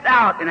cast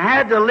out and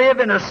had to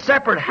live in a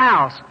separate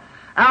house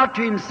out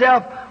to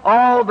himself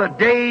all the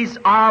days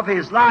of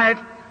his life.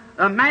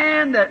 The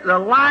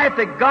life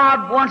that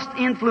God wants to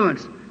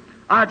influence.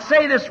 I'd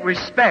say this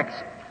respects.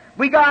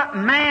 We got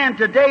man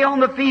today on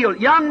the field,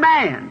 young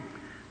man,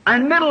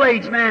 and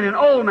middle-aged man and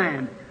old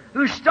man,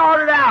 who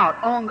started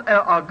out on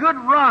a good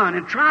run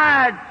and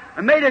tried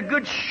and made a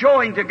good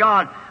showing to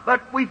God.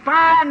 But we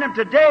find them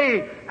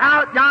today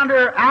out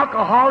yonder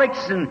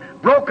alcoholics and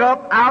broke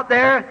up out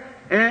there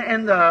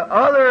in the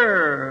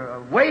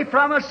other way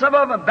from us. Some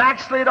of them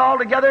backslid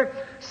altogether.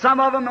 Some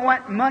of them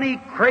went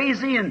money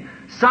crazy, and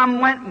some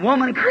went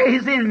woman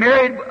crazy and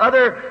married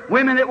other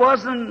women that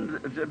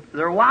wasn't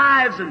their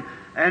wives,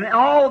 and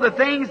all the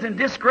things and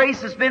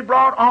disgrace that's been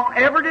brought on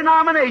every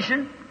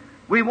denomination.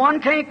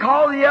 One can't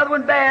call the other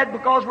one bad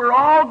because we're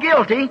all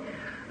guilty.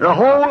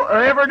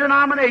 Every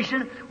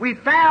denomination, we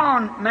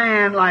found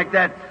man like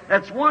that,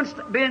 that's once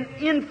been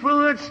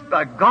influenced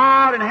by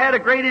God and had a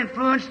great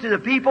influence to the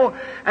people,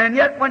 and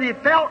yet when he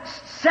felt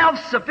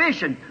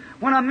self-sufficient,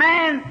 when a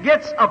man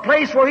gets a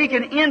place where he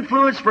can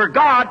influence for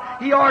God,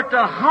 he ought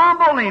to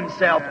humble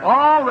himself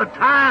all the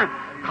time,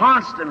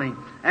 constantly.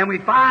 And we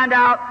find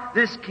out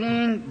this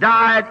king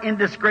died in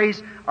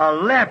disgrace, a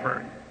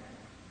leper.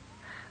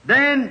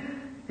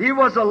 Then he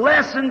was a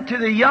lesson to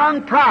the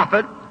young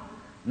prophet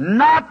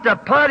not to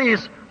put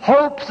his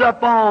hopes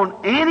upon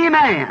any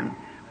man,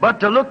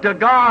 but to look to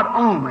God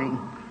only.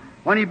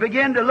 When he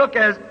began to look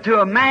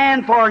to a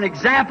man for an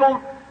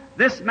example,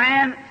 this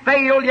man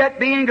failed, yet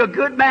being a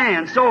good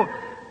man. So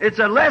it's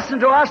a lesson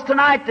to us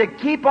tonight to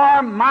keep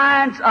our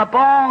minds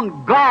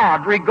upon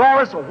God,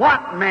 regardless of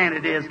what man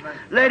it is.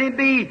 Let him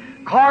be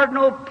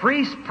cardinal,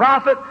 priest,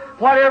 prophet,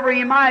 whatever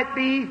he might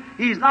be.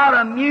 He's not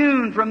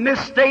immune from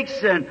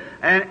mistakes and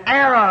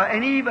error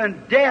and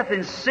even death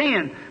and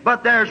sin.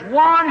 But there's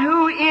one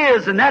who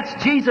is, and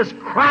that's Jesus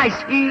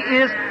Christ. He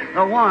is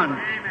the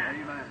one.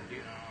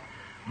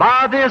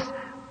 By this,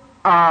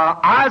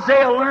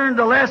 Isaiah learned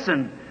the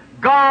lesson.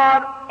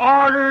 God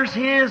orders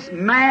His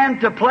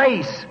man to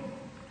place.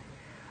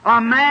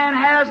 A man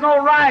has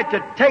no right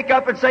to take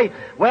up and say,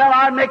 well,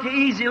 I'd make an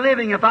easy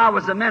living if I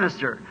was a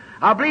minister.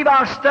 I believe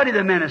I'll study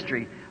the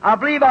ministry. I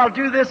believe I'll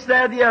do this,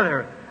 that, the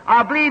other.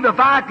 I believe if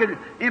I could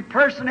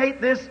impersonate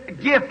this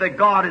gift that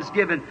God has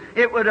given,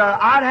 it would,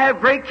 I'd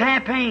have great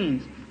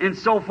campaigns and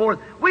so forth.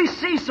 We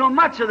see so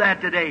much of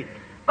that today.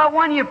 But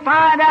when you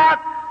find out,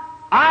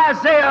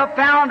 Isaiah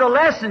found a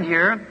lesson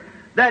here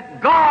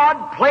that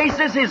God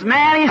places His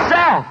man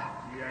Himself.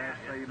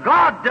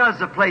 God does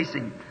the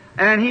placing.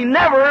 And He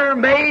never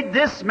made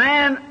this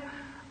man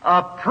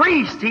a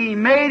priest. He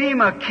made him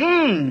a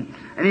king.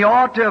 And he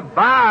ought to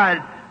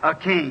abide a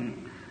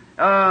king.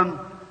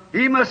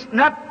 He must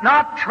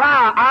not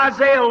try.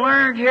 Isaiah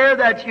learned here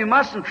that you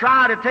mustn't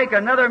try to take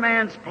another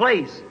man's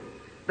place.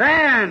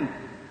 Then,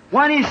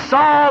 when he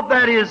saw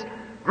that his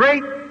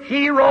great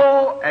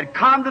hero had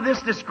come to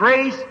this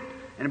disgrace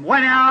and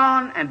went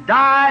on and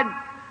died,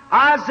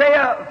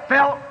 Isaiah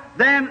felt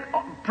then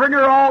pretty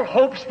near all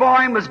hopes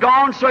for him was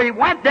gone, so he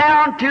went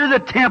down to the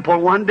temple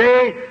one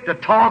day to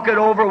talk it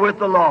over with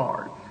the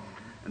Lord.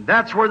 And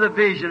that's where the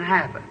vision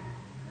happened.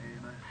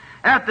 Amen.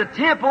 At the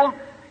temple,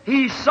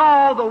 he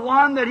saw the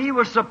one that he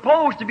was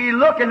supposed to be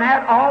looking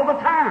at all the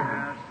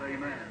time. Yes,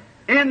 amen.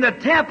 In the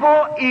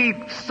temple, he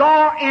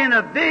saw in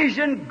a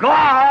vision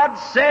God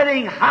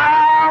sitting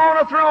high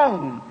on a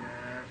throne,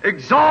 yes,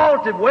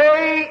 exalted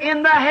way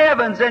in the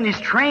heavens, and His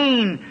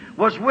train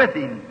was with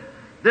Him.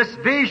 This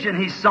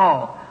vision he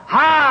saw,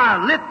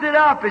 high, lifted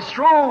up, His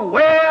throne,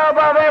 way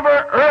above every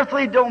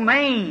earthly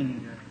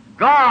domain.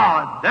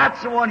 God,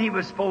 that's the one he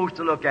was supposed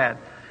to look at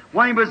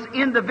when he was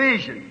in the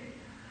vision.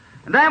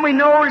 And then we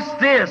notice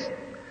this,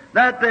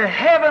 that the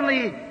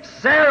heavenly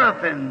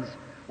seraphims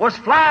was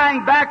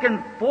flying back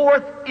and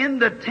forth in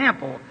the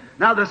temple.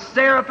 Now the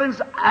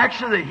seraphims,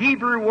 actually the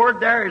Hebrew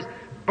word there is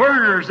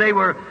burners. They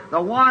were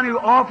the one who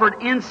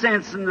offered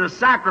incense and the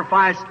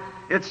sacrifice.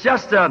 It's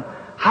just a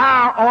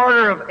high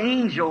order of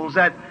angels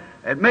that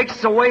it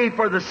makes the way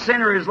for the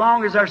sinner as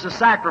long as there's a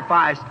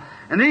sacrifice.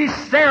 And these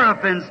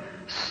seraphims,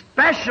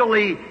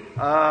 especially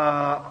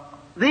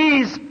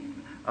these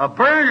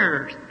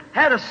burners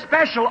had a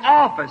special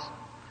office.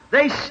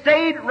 They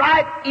stayed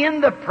right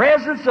in the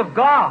presence of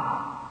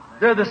God.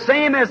 They're the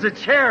same as the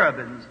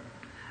cherubims.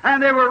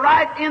 And they were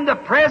right in the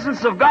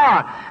presence of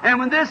God. And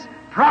when this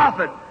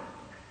prophet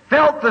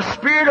felt the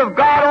Spirit of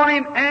God on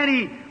him and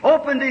he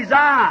opened his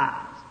eyes,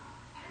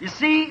 you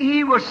see,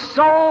 he was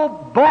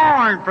so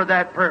born for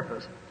that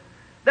purpose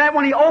that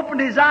when he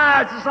opened his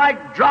eyes, it's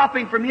like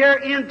dropping from here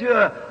into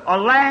a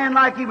land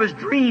like he was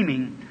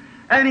dreaming.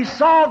 And he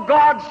saw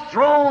God's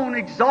throne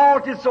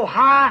exalted so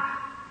high.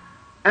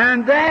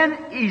 And then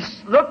he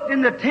looked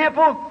in the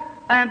temple,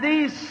 and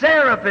these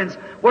seraphims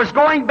was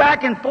going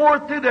back and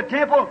forth through the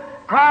temple,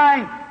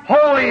 crying,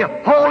 "Holy,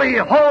 holy,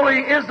 holy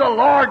is the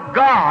Lord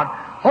God.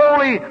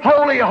 Holy,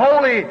 holy,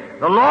 holy,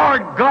 the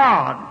Lord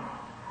God."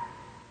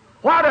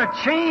 What a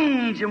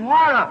change and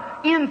what an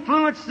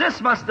influence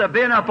this must have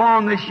been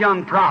upon this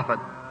young prophet.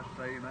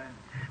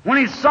 When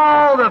he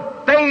saw the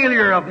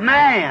failure of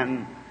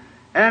man,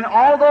 and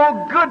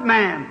although good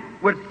man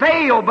would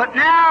fail, but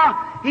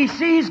now he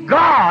sees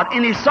God,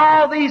 and he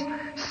saw these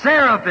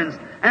seraphims,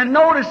 and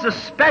notice the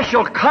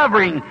special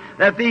covering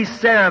that these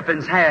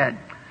seraphims had.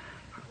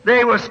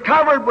 They was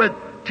covered with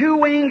 2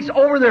 wings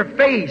over their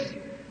face,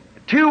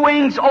 2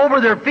 wings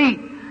over their feet,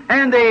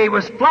 and they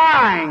was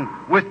flying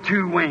with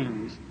 2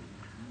 wings.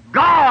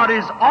 God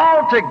is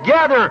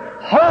altogether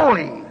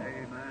holy.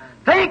 Amen.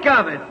 Think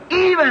of it.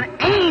 Even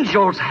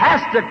angels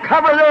has to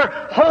cover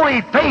their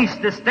holy face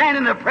to stand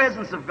in the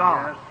presence of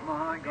God. Yes,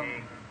 my God.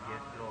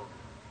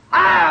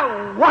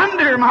 I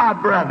wonder, my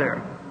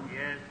brother.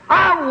 Yes.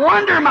 I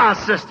wonder, my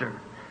sister.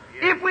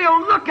 Yes. If we'll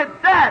look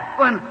at that,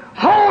 when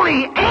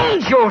holy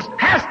angels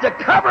has to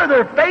cover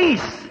their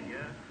face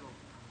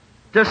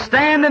to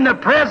stand in the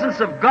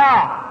presence of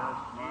God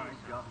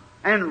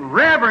and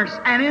reverence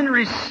and in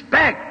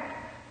respect.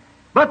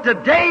 But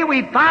today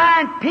we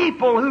find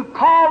people who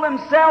call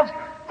themselves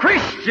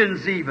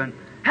Christians even,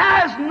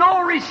 has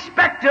no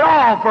respect at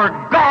all for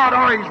God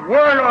or His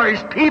Word or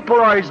His people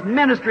or His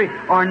ministry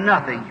or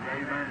nothing.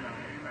 Amen.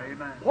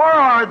 Amen. Where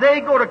are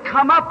they going to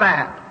come up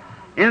at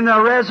in the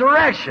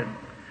resurrection?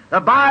 The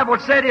Bible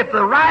said, if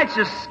the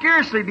righteous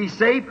scarcely be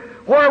saved,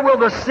 where will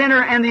the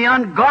sinner and the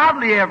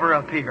ungodly ever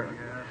appear?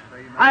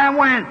 Yes, and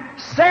when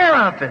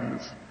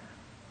seraphims,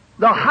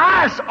 the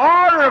highest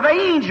order of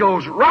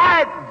angels,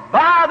 right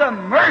by the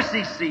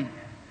mercy seat,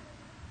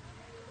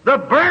 the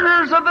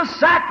burners of the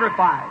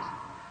sacrifice,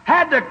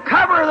 had to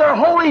cover their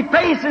holy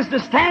faces to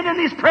stand in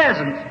His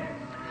presence.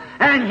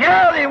 And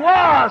here they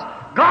was,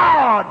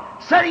 God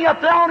sitting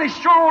up there on His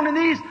throne, and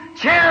these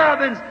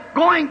cherubims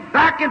going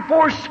back and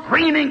forth,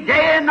 screaming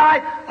day and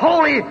night,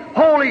 "Holy,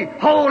 holy,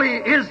 holy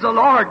is the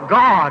Lord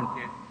God."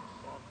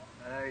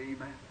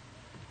 Amen.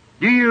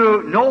 Do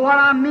you know what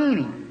I'm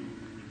meaning?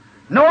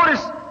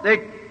 Notice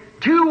the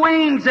 2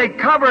 wings, they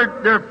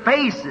covered their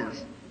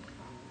faces.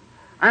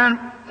 And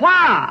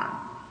why?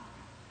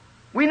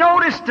 We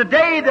notice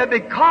today that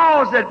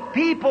because that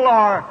people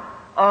are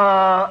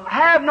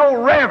have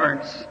no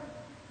reverence,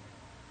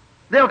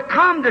 they'll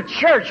come to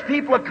church.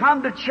 People will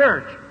come to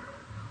church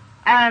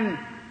and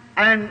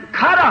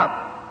cut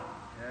up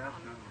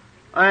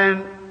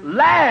and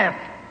laugh,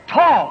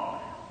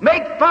 talk,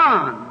 make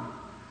fun,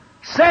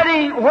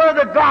 sitting where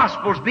the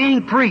gospel's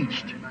being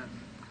preached.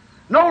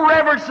 No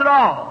reverence at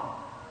all.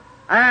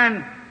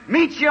 And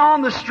meet you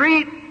on the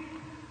street,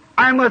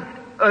 and with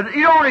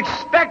you don't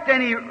expect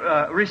any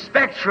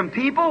respect from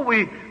people.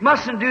 We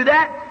mustn't do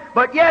that.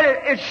 But yet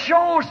it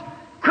shows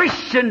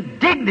Christian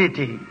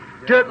dignity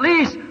to at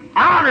least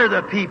honor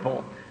the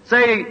people.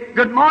 Say,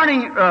 "Good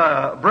morning,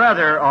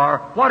 brother," or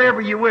whatever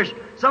you wish.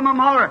 Some of them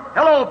holler,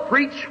 "Hello,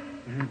 preach."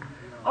 Mm-hmm.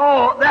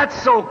 Oh, that's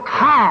so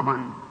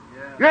common.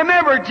 Yeah.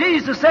 Remember,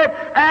 Jesus said,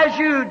 "As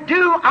you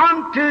do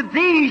unto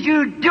these,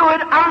 you do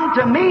it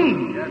unto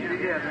me." Yes,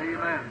 yes.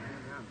 Amen.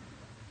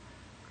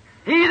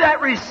 He that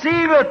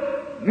receiveth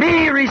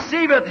me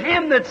receiveth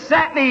Him that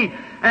sent me,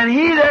 and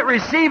he that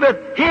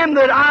receiveth Him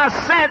that I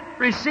sent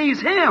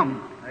receives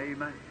Him.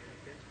 Amen.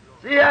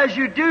 See, as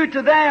you do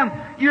to them,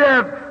 you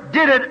have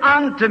did it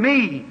unto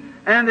me.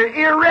 And the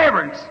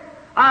irreverence,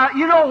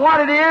 you know what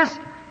it is?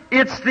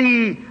 It's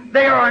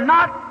they are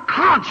not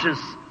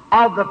conscious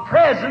of the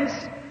presence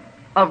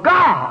of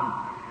God.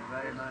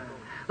 Amen.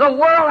 The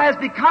world has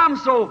become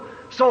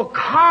so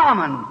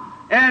common,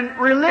 and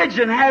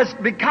religion has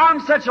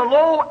become such a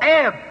low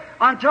ebb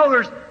until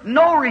there's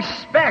no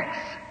respect,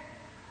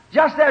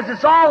 just as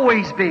it's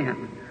always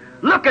been.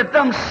 Look at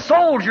them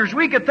soldiers.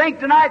 We could think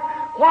tonight,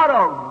 what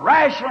a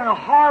rational and a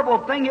horrible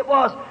thing it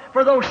was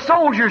for those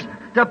soldiers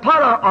to put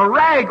a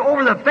rag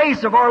over the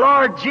face of our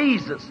Lord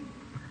Jesus,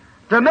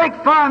 to make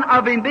fun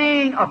of Him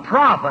being a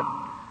prophet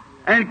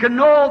and can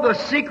know the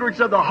secrets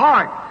of the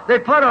heart. They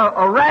put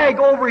a rag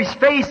over His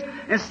face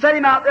and set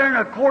Him out there in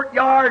a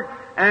courtyard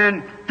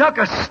and took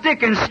a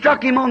stick and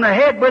struck Him on the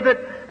head with it,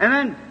 and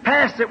then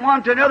passed it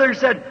one to another and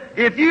said,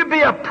 "If you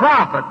be a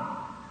prophet,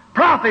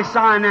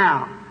 prophesy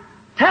now.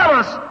 Tell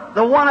us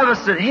the one of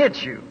us that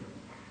hit you."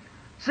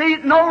 See,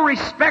 no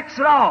respects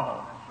at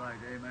all. That's right,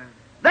 amen.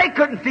 They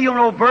couldn't feel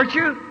no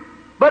virtue.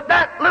 But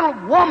that little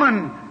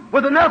woman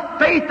with enough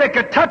faith that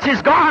could touch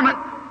his garment,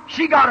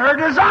 she got her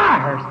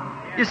desires.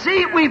 You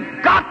see,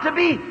 we've got to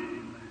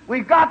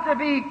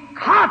be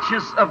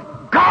conscious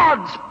of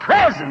God's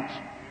presence.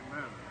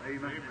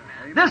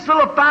 This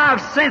little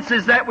five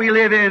senses that we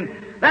live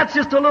in, that's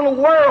just a little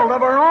world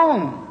of our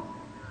own.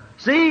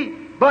 See?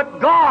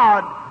 But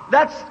God,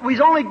 He's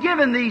only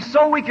given these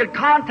so we could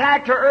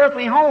contact our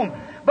earthly home.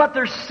 But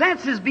there's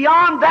senses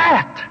beyond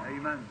that.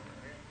 Amen.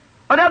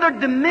 And other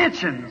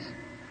dimensions.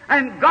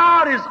 And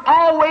God is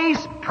always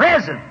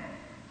present.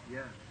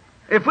 Yes.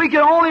 If we can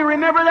only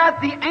remember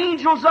that, the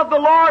angels of the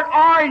Lord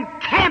are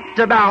encamped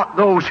about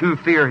those who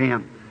fear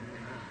Him.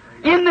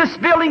 In this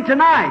building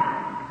tonight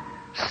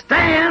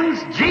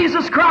stands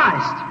Jesus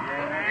Christ.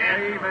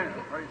 Amen.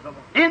 Praise the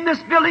Lord. In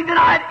this building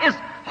tonight is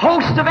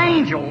hosts of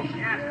angels.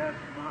 Yes,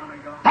 my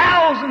God.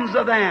 Thousands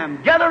of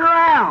them gathered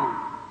around.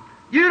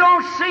 You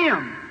don't see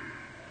them,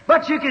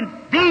 but you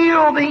can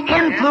feel the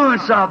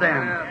influence of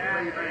them,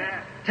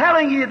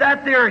 telling you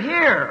that they're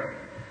here.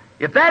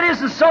 If that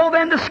isn't so,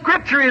 then the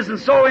Scripture isn't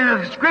so.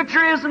 And if the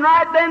Scripture isn't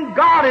right, then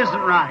God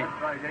isn't right.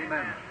 Right.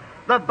 Amen.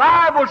 The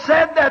Bible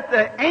said that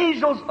the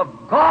angels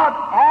of God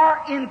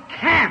are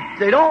encamped.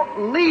 They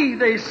don't leave.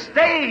 They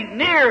stay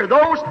near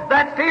those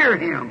that fear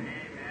Him.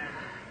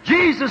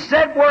 Jesus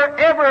said,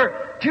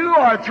 wherever 2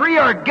 or 3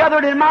 are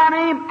gathered in my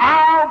name,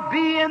 I'll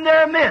be in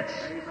their midst.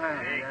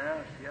 Amen.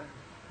 Yes, yes.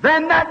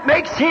 Then that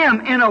makes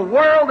Him in a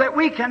world that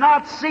we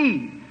cannot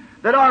see,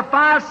 that our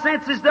five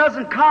senses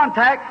doesn't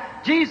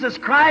contact. Jesus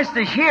Christ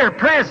is here,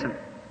 present.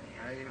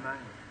 Amen.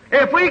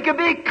 If we could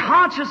be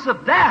conscious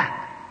of that,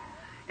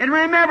 and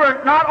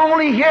remember, not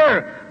only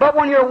here, but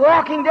when you're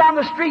walking down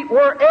the street,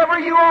 wherever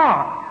you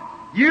are,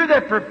 you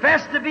that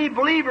profess to be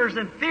believers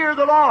and fear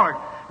the Lord,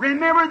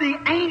 remember the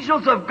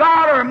angels of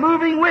God are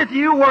moving with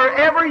you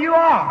wherever you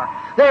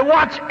are. They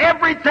watch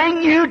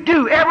everything you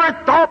do, every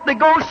thought that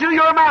goes through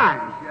your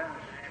mind. Yes.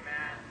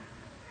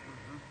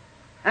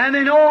 And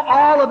they know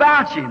all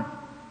about you.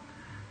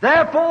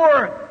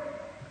 Therefore,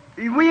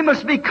 we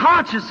must be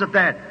conscious of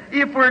that.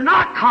 If we're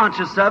not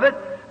conscious of it,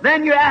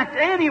 then you act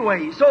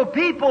anyway. So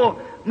people,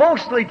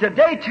 mostly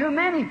today, too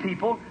many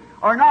people,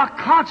 are not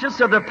conscious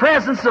of the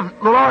presence of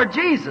the Lord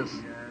Jesus.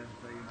 Yes.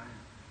 Amen.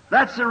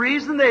 That's the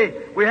reason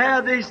we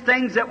have these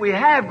things that we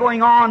have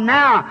going on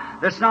now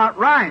that's not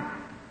right.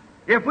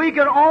 If we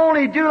could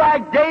only do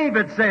like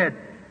David said,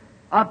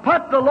 I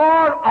put the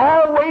Lord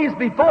always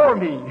before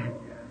me.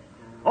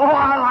 Oh,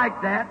 I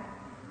like that.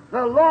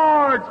 The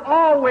Lord's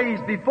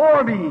always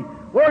before me.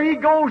 Where He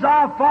goes,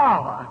 I'll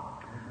follow.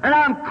 And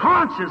I'm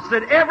conscious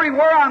that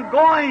everywhere I'm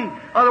going, in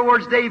other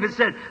words, David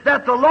said,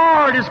 that the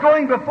Lord is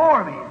going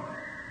before me.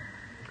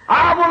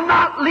 I will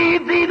not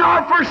leave thee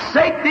nor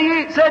forsake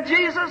thee, said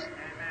Jesus.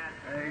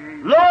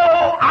 Amen.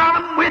 Lo,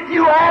 I'm with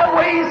you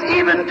always,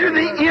 even to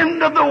the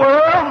end of the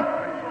world.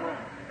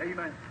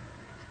 Amen.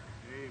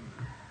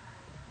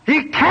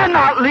 He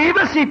cannot leave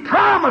us. He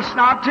promised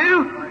not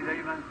to. Right.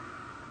 Amen.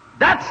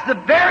 That's the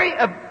very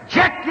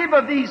objective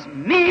of these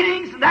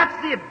meetings.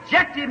 That's the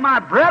objective, my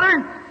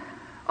brethren,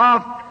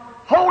 of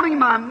holding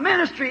my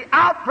ministry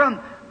out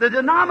from the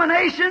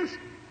denominations,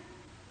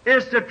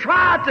 is to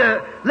try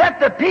to let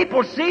the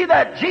people see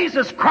that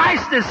Jesus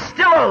Christ is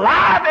still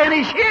alive and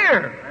He's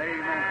here.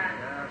 Amen.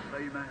 Yes.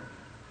 Amen.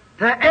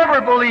 To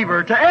every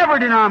believer, to every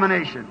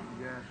denomination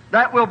Yes.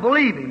 that will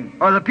believe Him,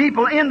 or the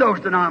people in those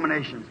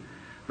denominations.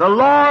 The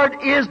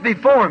Lord is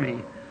before me.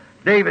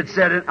 David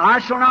said it, I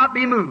shall not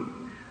be moved.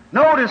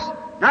 Notice,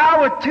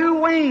 now with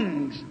 2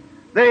 wings,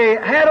 they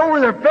had over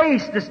their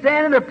face to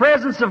stand in the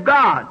presence of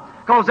God,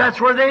 because that's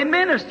where they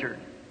ministered.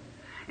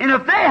 And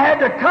if they had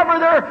to cover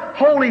their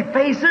holy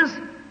faces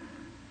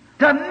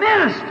to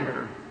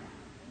minister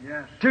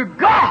Yes. to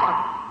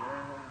God,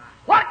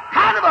 what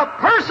kind of a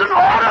person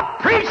ought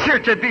a preacher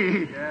to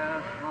be?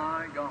 Yes,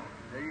 my God.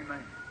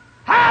 Amen.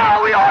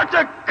 How we ought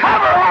to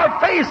cover our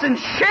face in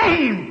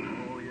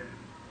shame. Oh, yes.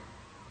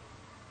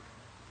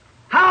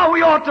 How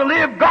we ought to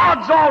live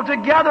God's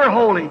altogether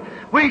holy.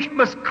 We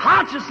must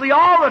consciously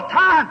all the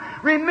time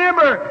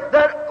remember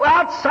that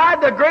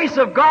outside the grace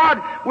of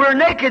God, we're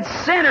naked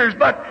sinners,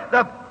 but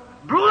the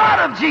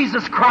blood of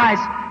Jesus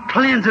Christ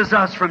cleanses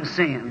us from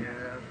sin.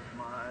 Yes,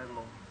 my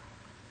Lord.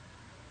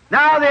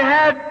 Now they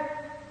had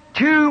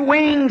 2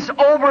 wings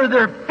over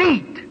their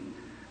feet.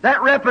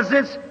 That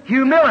represents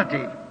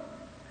humility.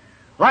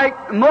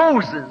 Like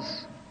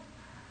Moses.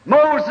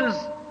 Moses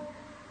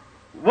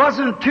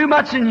wasn't too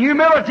much in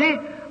humility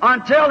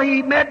until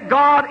he met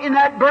God in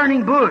that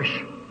burning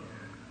bush.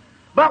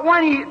 But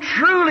when he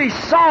truly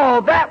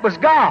saw that was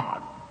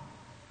God,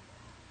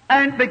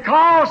 and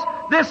because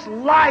this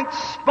light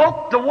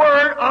spoke the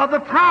word of the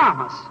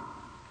promise.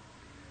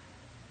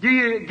 Do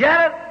you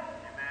get it?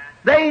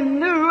 They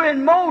knew,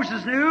 and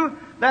Moses knew,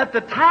 that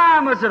the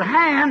time was at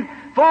hand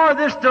for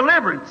this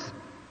deliverance.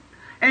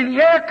 And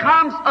here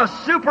comes a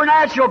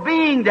supernatural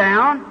being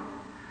down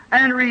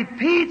and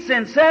repeats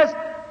and says,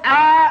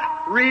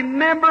 I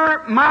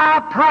remember my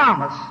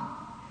promise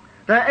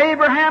to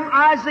Abraham,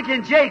 Isaac,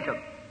 and Jacob.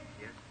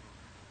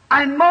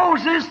 And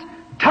Moses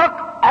took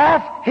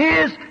off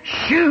his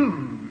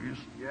shoes.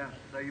 Yes,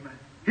 amen.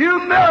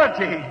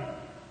 Humility.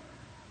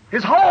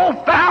 His whole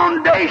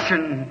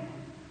foundation.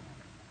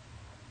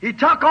 He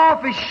took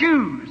off his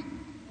shoes.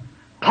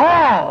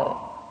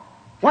 Paul,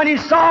 when he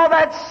saw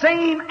that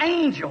same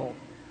angel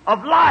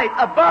of light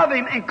above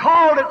him and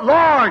called it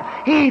Lord,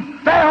 he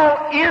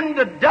fell in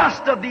the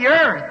dust of the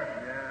earth.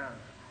 Yes.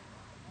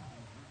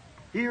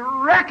 He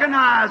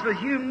recognized with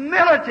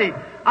humility,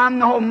 I'm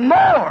no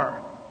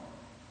more.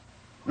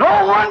 No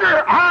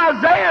wonder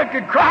Isaiah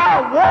could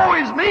cry, woe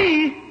is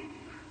me,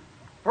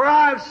 for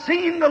I have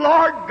seen the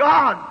Lord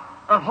God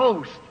of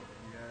hosts.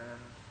 Yes,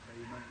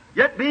 amen.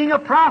 Yet being a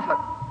prophet,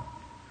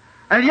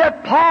 and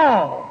yet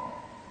Paul,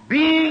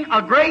 being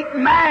a great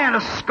man,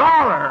 a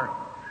scholar,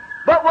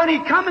 but when he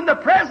come in the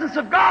presence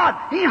of God,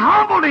 he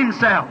humbled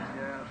himself.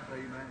 Yes,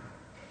 amen.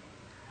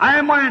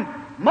 And when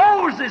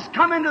Moses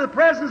come into the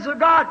presence of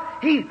God,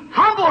 he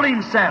humbled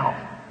himself.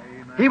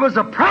 Amen. He was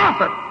a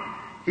prophet.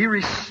 He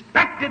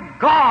respected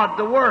God,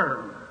 the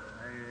Word.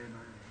 Amen.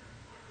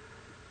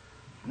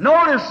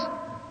 Notice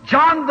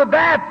John the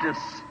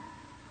Baptist.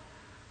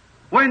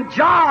 When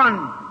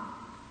John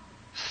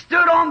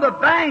stood on the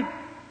bank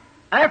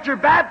after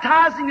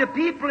baptizing the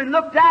people and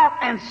looked out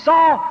and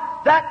saw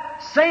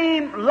that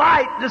same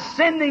light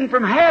descending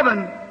from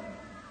heaven,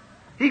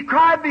 he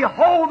cried,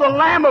 behold the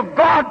Lamb of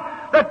God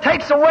that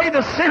takes away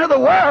the sin of the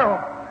world.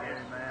 Amen.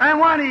 And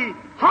when he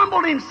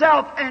humbled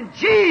himself and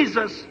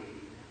Jesus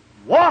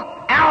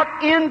walked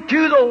out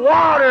into the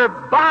water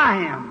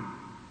by him.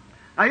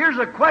 Now here's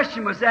a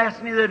question was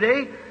asked me the other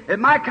day. It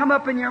might come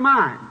up in your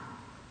mind.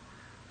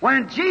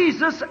 When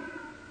Jesus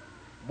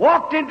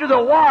walked into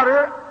the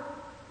water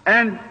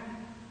and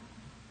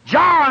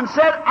John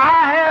said,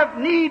 I have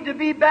need to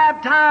be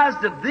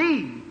baptized of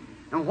thee,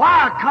 and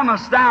why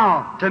comest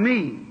thou to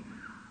me?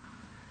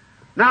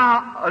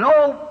 Now, an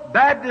old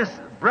Baptist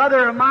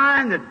brother of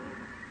mine,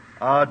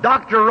 that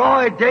Dr.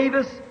 Roy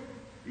Davis,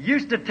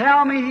 used to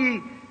tell me,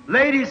 he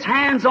laid his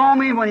hands on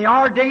me when he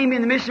ordained me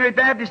in the Missionary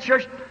Baptist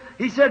Church.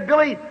 He said,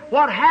 Billy,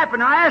 what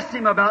happened? I asked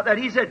him about that.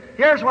 He said,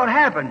 here's what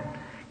happened.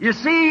 You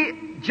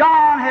see,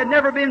 John had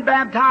never been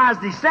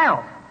baptized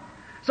himself.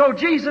 So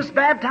Jesus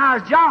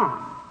baptized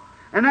John.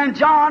 And then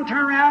John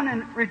turned around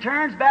and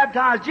returns,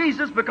 baptized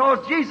Jesus,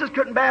 because Jesus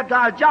couldn't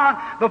baptize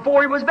John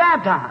before he was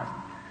baptized.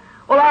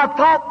 Well, I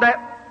thought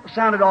that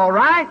sounded all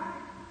right.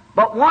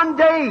 But one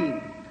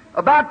day,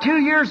 about 2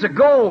 years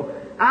ago,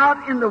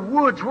 out in the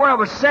woods where I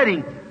was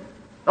sitting,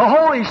 the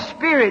Holy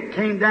Spirit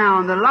came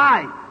down, the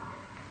light.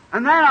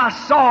 And then I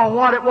saw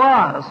what it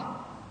was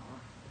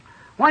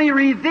when He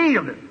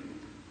revealed it.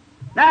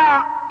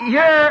 Now,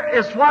 here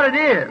is what it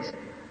is.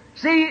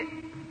 See,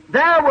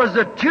 there was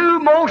the two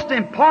most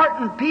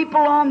important people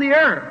on the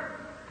earth.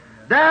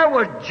 There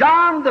was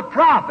John the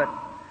prophet.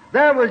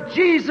 There was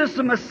Jesus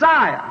the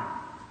Messiah.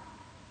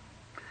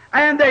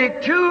 And they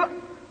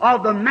two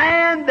of the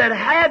man that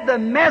had the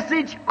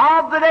message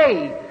of the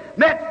day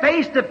met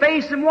face to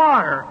face in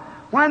water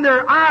when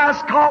their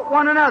eyes caught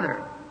one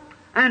another.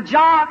 And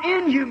John,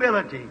 in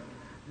humility,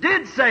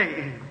 did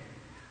say,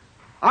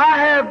 I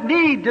have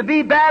need to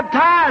be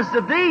baptized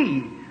of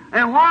thee,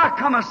 and why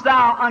comest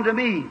thou unto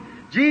me?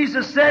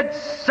 Jesus said,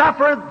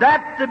 suffer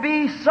that to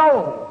be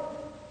so.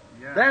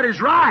 Yeah. That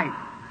is right.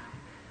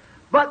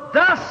 But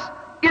thus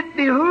it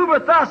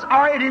behooveth us,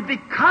 or it is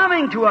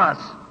becoming to us.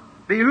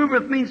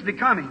 Behooveth means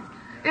becoming.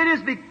 It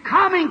is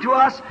becoming to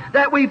us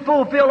that we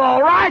fulfill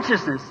all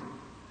righteousness.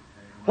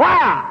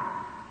 Why?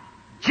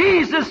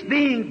 Jesus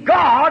being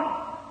God,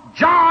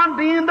 John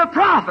being the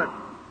prophet.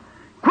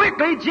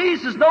 Quickly,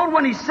 Jesus knowed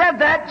when He said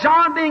that,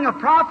 John being a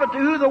prophet to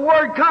who the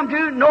Word come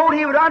to, knowed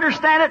he would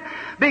understand it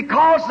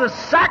because the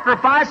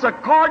sacrifice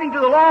according to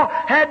the law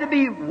had to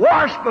be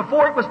washed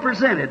before it was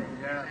presented.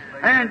 Yes,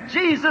 And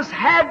Jesus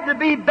had to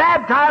be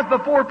baptized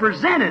before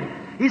presented.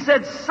 He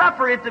said,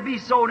 suffer it to be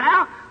so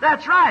now.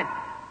 That's right.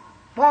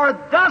 For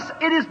thus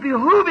it is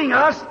behooving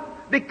us,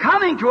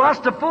 becoming to us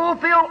to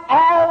fulfill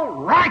all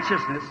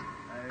righteousness.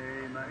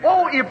 amen.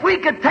 Oh, if we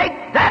could take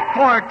that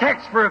for a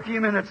text for a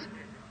few minutes,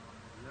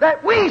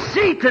 that we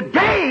see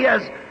today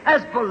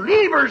as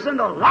believers in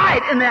the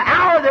light in the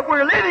hour that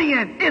we're living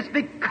in, it's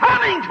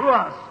becoming to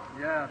us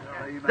Yes,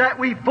 amen. that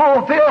we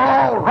fulfill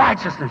all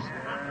righteousness.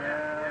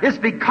 It's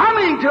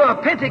becoming to a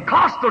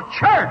Pentecostal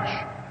church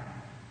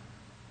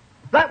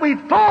that we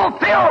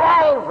fulfill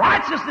all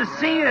righteousness,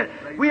 seeing that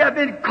we have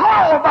been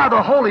called by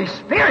the Holy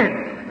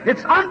Spirit.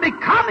 It's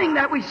unbecoming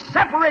that we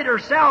separate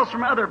ourselves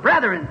from other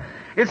brethren.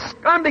 It's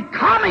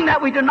unbecoming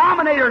that we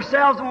denominate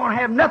ourselves and won't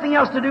have nothing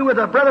else to do with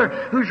a brother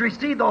who's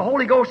received the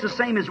Holy Ghost the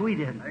same as we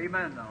did.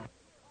 Amen, though.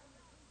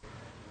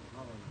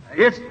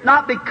 It's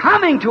not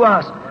becoming to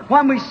us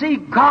when we see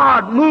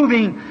God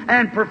moving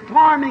and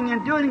performing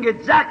and doing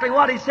exactly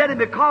what He said, and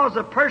because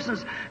the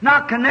person's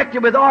not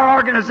connected with our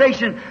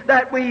organization,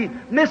 that we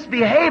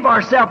misbehave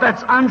ourselves.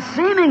 That's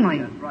unseemingly.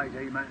 That's right,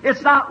 amen.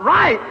 It's not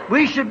right.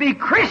 We should be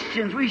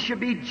Christians. We should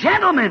be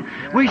gentlemen.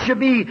 We should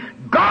be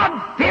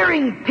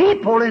God-fearing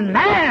people in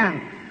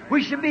man.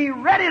 We should be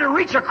ready to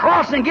reach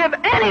across and give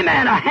any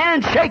man a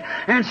handshake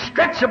and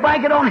stretch a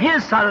blanket on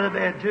his side of the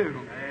bed too.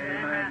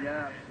 Amen.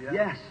 Yes. Yes.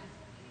 Yes.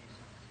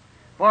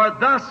 For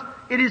thus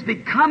it is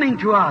becoming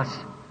to us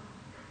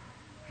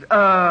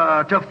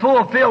to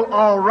fulfill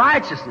all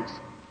righteousness.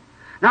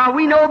 Now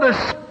we know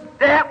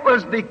that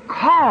was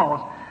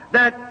because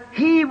that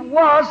He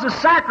was the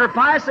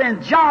sacrifice,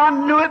 and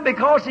John knew it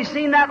because he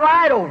seen that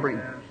light over him.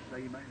 Yes.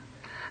 Amen.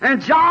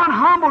 And John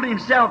humbled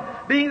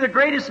himself, being the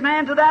greatest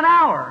man to that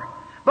hour.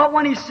 But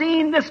when he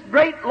seen this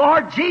great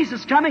Lord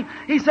Jesus coming,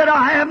 he said,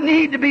 I have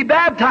need to be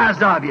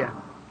baptized of you.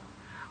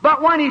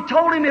 But when he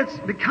told him it's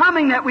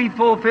becoming that we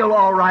fulfill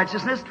all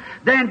righteousness,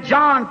 then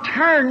John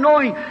turned,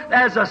 knowing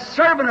as a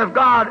servant of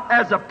God,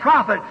 as a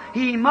prophet,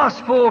 he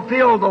must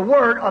fulfill the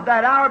word of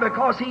that hour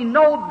because he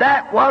knew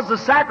that was the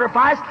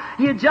sacrifice.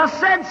 He had just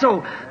said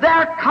so.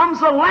 There comes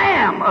the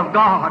Lamb of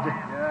God.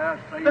 Yes.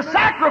 Amen. The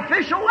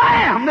sacrificial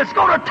Lamb that's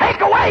going to take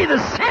away the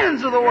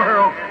sins of the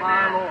world.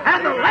 My Lord.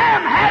 And the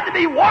Lamb had to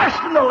be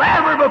washed in the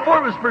laver before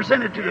it was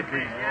presented to the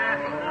priest.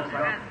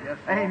 Yes.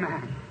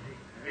 Amen.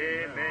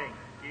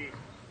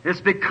 It's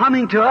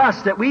becoming to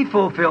us that we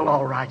fulfill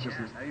all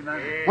righteousness.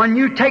 Amen. When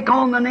you take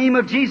on the name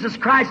of Jesus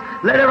Christ,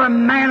 let every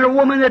man or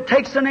woman that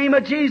takes the name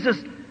of Jesus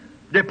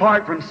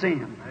depart from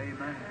sin.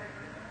 Amen.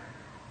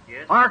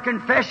 Our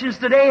confessions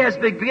today has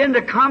begun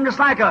to come just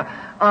like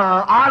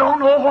I don't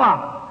know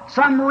what,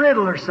 some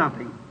riddle or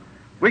something.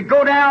 We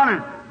go down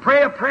and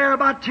pray a prayer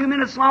about 2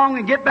 minutes long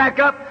and get back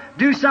up,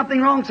 do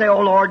something wrong, say,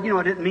 oh Lord,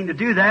 I didn't mean to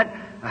do that.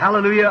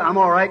 Hallelujah, I'm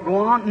all right, go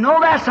on.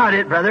 No, that's not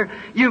it, brother.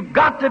 You've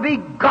got to be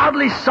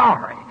godly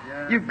sorry.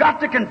 You've got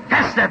to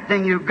confess that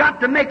thing. You've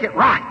got to make it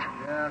right.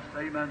 Yes.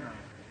 Amen.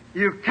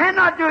 You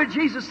cannot do it.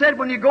 Jesus said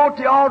when you go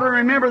to the altar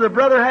and remember the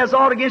brother has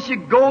aught against you,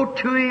 go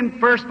to him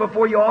first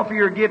before you offer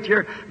your gift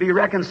here. Be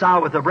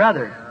reconciled with the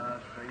brother.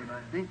 Yes.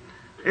 Amen.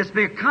 It's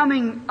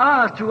becoming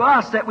to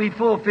us that we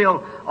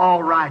fulfill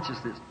all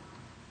righteousness.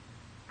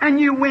 And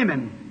you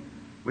women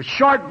with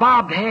short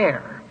bobbed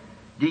hair,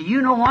 do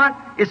you know what?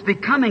 It's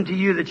becoming to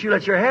you that you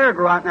let your hair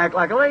grow out and act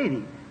like a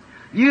lady.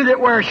 You that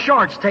wear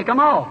shorts, take them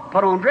off,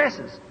 put on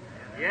dresses.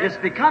 It's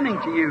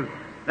becoming to you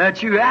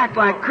that you act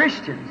like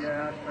Christians.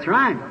 That's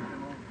right.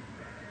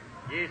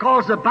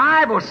 Because the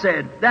Bible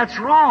said that's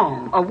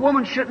wrong. A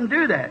woman shouldn't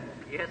do that.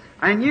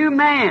 And you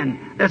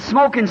man that's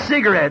smoking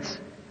cigarettes,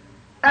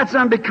 that's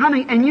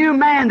unbecoming. And you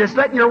man that's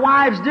letting your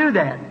wives do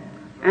that.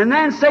 And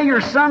then say you're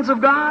sons of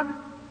God.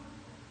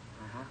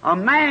 A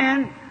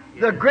man,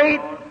 the great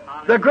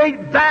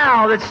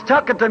vow that's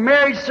stuck at the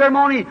marriage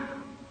ceremony,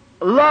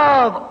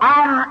 love,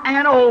 honor,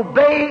 and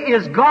obey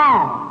is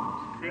gone.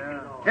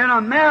 In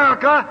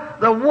America,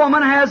 the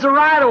woman has the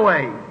right of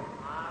way.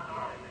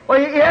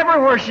 Well,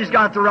 everywhere she's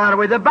got the right of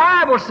way. The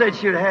Bible said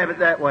she'd have it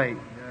that way.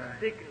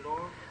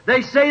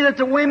 They say that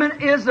the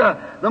women is the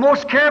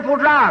most careful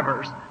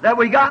drivers that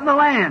we got in the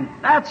land.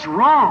 That's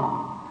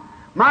wrong.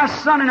 My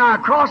son and I,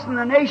 crossing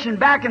the nation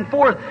back and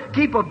forth,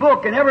 keep a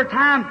book, and every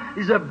time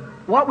there's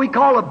what we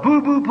call a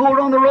boo-boo pulled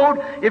on the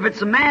road, if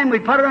it's a man, we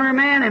put it under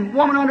man, and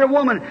woman under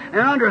woman. And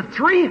under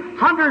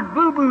 300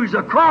 boo-boos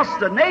across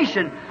the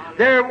nation,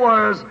 there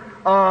was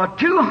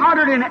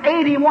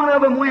 281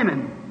 of them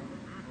women.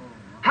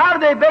 How do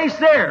they base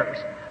theirs?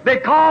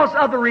 Because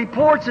of the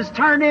reports that's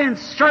turned in.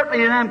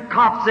 Certainly them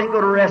cops ain't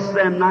going to arrest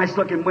them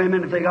nice-looking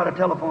women if they got a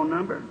telephone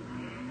number.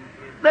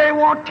 They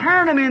won't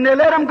turn them in. They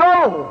let them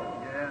go.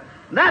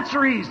 That's the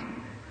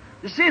reason.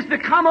 You see, it's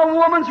become a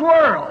woman's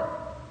world.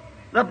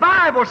 The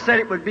Bible said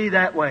it would be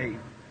that way.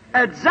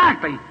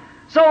 Exactly.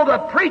 So the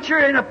preacher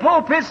in the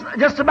pulpit's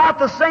just about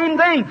the same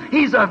thing.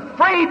 He's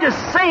afraid to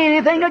say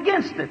anything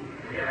against it.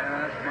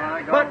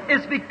 But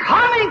it's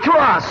becoming to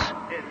us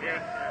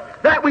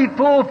that we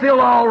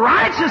fulfill all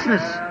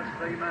righteousness.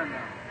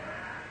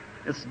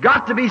 It's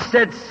got to be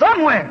said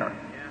somewhere.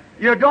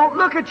 You don't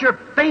look at your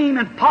fame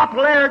and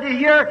popularity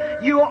here.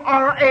 You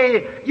are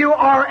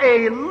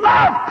a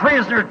love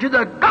prisoner to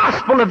the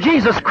gospel of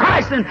Jesus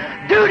Christ, and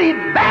duty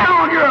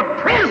bound. You're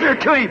a prisoner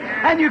to Him,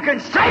 and you can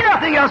say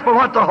nothing else but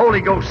what the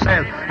Holy Ghost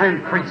says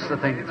and preach the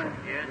thing.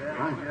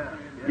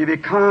 You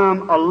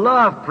become a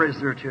love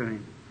prisoner to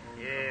Him.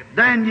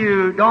 Then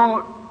you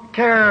don't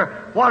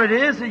care what it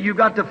is that you've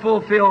got to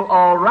fulfill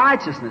all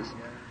righteousness.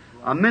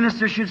 A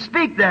minister should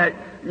speak that.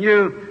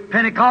 You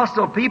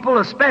Pentecostal people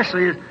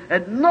especially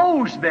that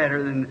knows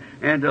better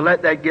than to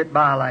let that get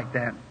by like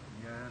that.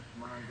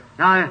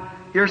 Now,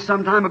 here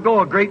some time ago,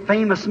 a great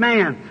famous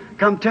man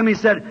come to me and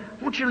said,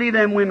 won't you leave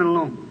them women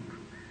alone?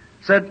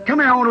 Said, come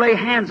here, I want to lay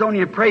hands on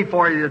you and pray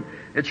for you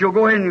that you'll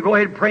go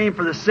ahead praying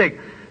for the sick.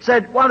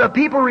 Said, well, the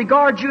people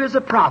regard you as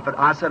a prophet.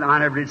 I said, I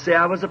never did say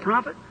I was a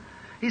prophet.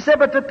 He said,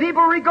 but the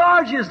people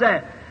regard you as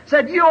that.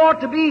 Said, you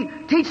ought to be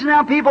teaching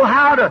our people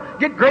how to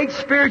get great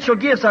spiritual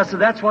gifts. I said,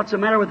 that's what's the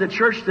matter with the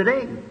church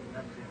today.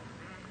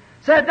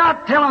 Said,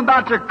 not tell them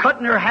about their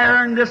cutting their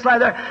hair and this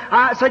like that.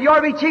 I said, you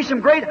ought to be teaching them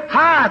great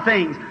high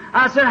things.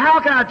 I said, how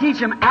can I teach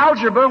them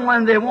algebra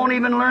when they won't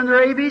even learn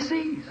their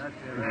ABCs?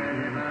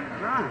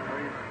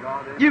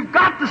 Right. You've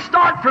got to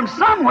start from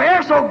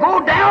somewhere, so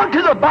go down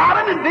to the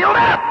bottom and build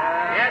up.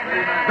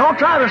 Don't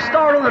try to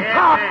start on the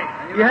top.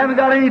 You haven't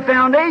got any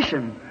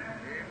foundation.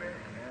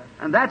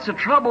 And that's the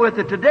trouble with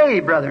it today,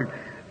 brethren.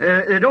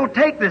 It don't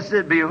take this,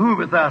 it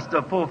behooveth us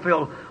to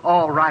fulfill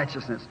all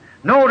righteousness.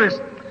 Notice,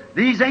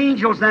 these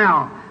angels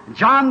now,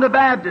 John the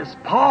Baptist,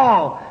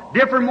 Paul,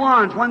 different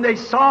ones, when they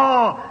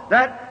saw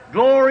that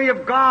glory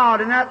of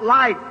God and that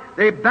light,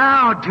 they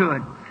bowed to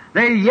it.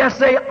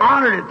 They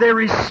honored it. They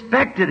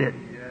respected it.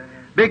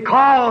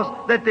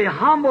 Because that they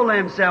humble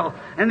themselves.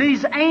 And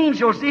these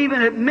angels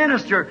even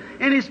administer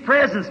in His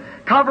presence,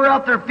 cover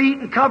up their feet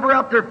and cover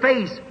up their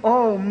face.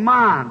 Oh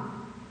my.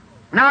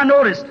 Now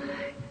notice,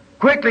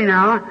 quickly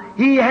now,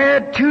 He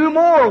had 2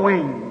 more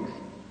wings.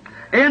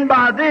 And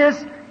by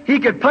this, He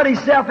could put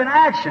Himself in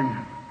action.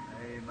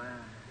 Amen.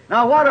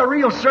 Now what a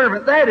real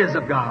servant that is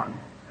of God.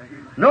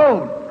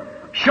 No.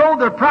 Showed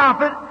the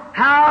prophet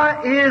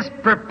how His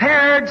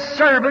prepared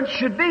servant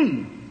should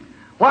be.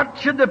 What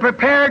should the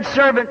prepared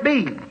servant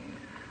be?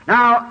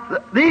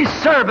 Now, these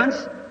servants,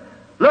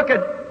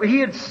 he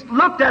had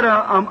looked at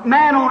a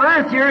man on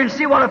earth here and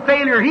see what a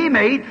failure he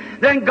made.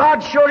 Then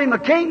God showed him a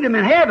kingdom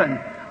in heaven,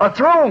 a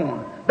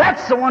throne.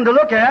 That's the one to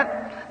look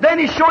at. Then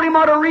He showed him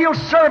what a real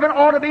servant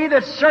ought to be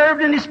that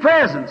served in His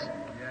presence.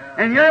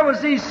 And here was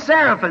these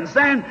seraphims,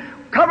 then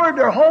covered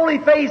their holy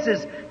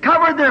faces,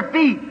 covered their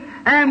feet,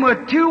 and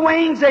with 2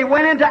 wings they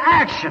went into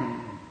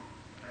action.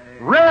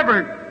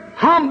 Reverent,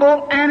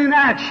 humble, and in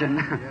action.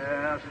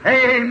 Yes.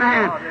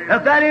 Amen.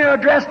 If that ain't a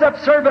dressed-up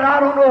servant, I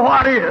don't know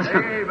what is.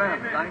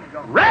 Amen. Thank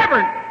God.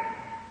 Reverent,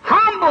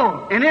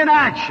 humble, and in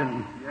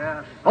action.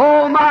 Yes.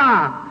 Oh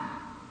my!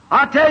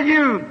 I tell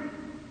you,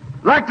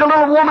 like the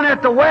little woman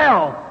at the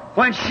well,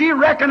 when she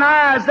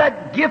recognized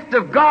that gift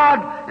of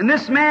God and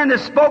this man that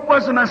spoke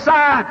was the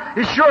Messiah,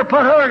 it sure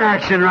put her in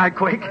action right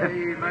quick.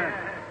 Amen.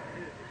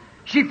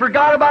 She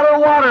forgot about her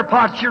water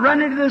pot. She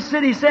ran into the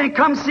city saying,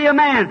 "Come see a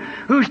man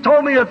who's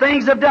told me the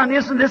things I've done.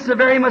 This and this is the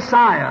very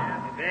Messiah."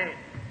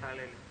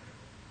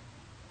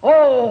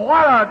 Oh,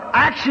 what an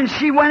action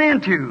she went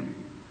into.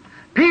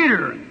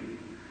 Peter,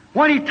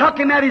 when he took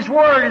Him at His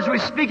word, as we were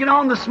speaking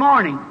on this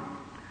morning,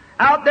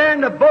 out there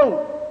in the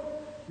boat,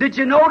 did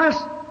you notice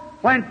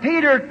when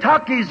Peter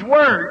took His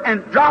word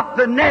and dropped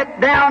the net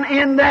down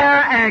in there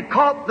and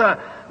caught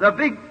the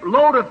big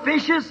load of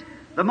fishes,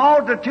 the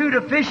multitude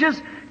of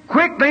fishes?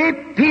 Quickly,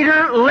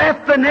 Peter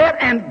left the net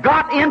and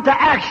got into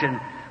action.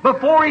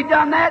 Before he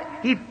done that,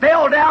 he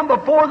fell down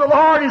before the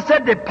Lord and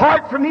said,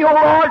 "Depart from me, O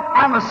Lord,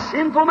 I'm a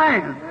sinful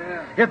man."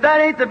 Yeah. If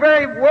that ain't the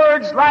very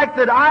words like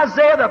that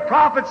Isaiah the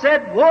prophet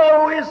said,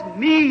 "Woe is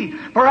me,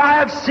 for I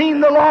have seen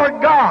the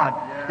Lord God,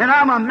 and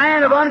I'm a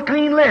man of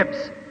unclean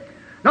lips."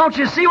 Don't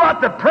you see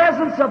what the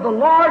presence of the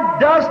Lord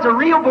does to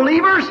real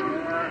believers?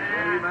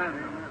 Amen.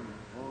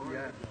 Oh,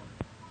 yes.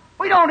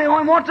 We don't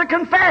even want to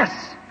confess.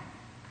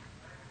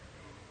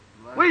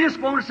 We just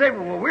want to say,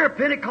 well, we're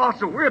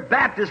Pentecostal, we're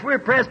Baptists, we're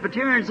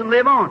Presbyterians, and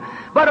live on.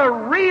 But a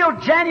real,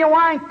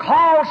 genuine,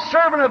 called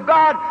servant of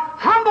God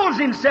humbles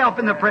himself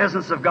in the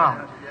presence of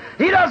God.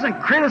 He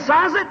doesn't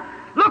criticize it.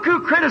 Look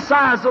who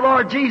criticized the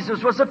Lord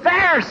Jesus was the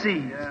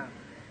Pharisees. Yeah.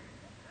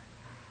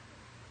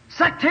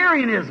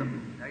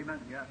 Sectarianism. Amen.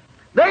 Yes.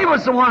 They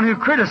was the one who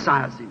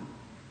criticized Him.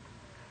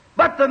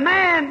 But the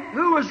man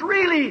who was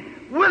really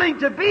willing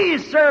to be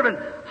His servant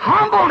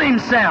humbled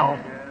himself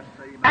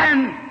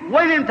and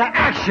went into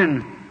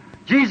action.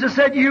 Jesus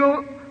said,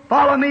 "You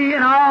follow me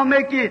and I'll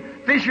make you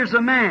fishers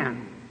of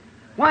men."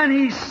 When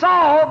he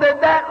saw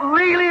that that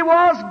really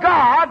was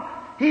God,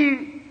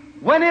 he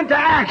went into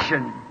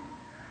action.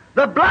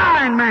 The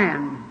blind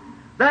man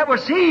that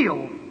was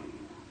healed,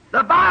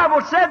 the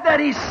Bible said that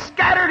he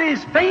scattered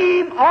his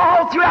fame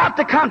all throughout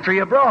the country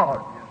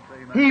abroad.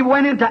 He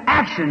went into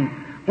action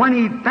when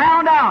he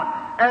found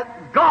out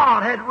that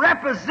God had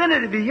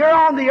representative here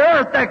on the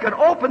earth that could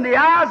open the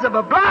eyes of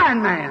a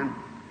blind man.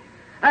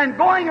 And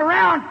going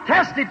around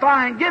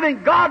testifying,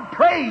 giving God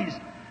praise.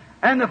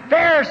 And the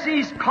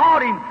Pharisees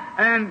caught him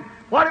and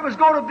what it was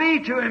going to be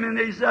to him. And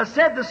he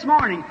said this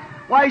morning,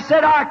 he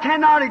said, "I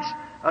cannot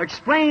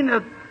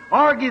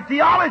argue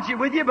theology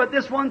with you, but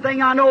this one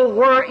thing I know,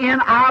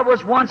 wherein I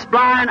was once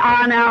blind,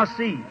 I now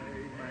see."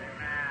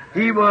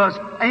 He was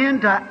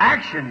into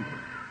action,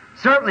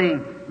 certainly,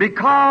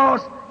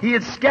 because he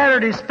had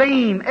scattered his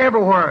fame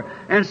everywhere.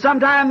 And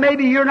sometime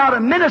maybe you're not a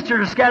minister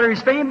to scatter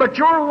his fame, but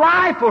your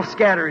life will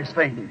scatter his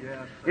fame.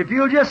 Yes. If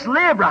you'll just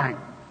live right.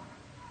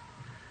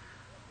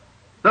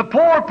 The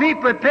poor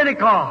people at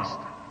Pentecost,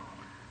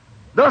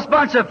 those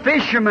bunch of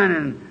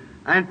fishermen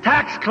and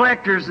tax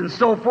collectors and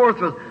so forth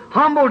with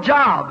humble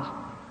jobs,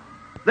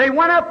 they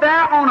went up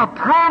there on a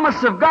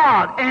promise of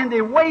God and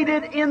they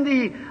waited in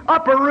the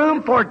upper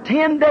room for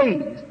 10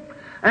 days.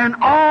 And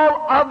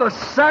all of a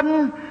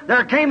sudden,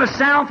 there came a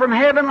sound from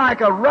heaven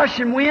like a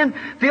rushing wind,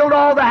 filled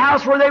all the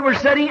house where they were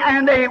sitting,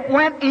 and they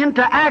went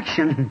into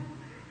action.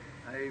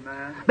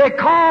 Amen.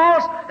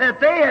 Because that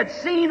they had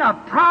seen a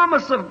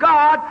promise of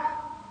God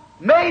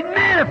made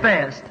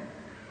manifest.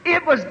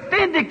 It was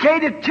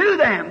vindicated to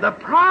them, the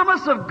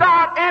promise of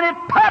God, and it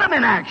put them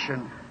in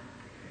action.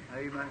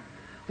 Amen.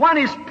 When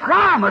His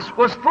promise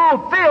was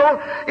fulfilled,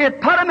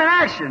 it put Him in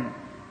action.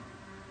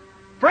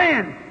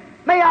 Friend,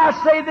 may I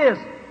say this?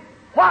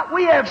 What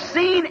we have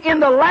seen in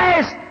the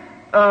last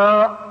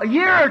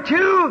year or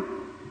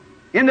two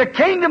in the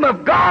kingdom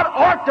of God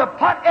ought to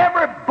put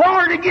every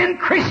born-again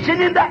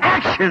Christian into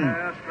action.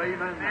 Yes,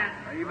 amen.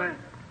 Amen.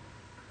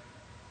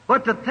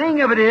 But the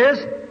thing of it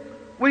is,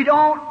 we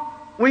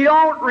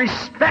don't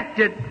respect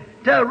it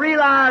to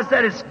realize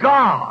that it's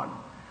God.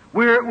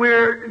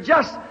 We're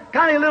just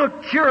kind of a little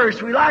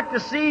curious. We like to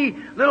see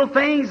little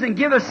things and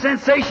give us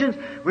sensations.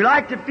 We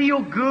like to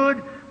feel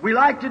good. We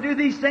like to do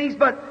these things.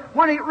 But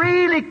when it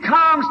really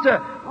comes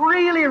to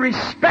really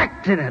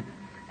respecting it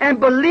and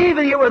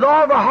believing it with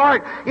all of our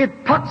heart,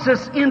 it puts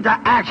us into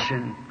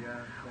action.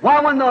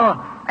 Why, when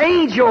the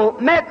angel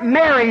met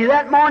Mary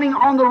that morning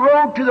on the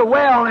road to the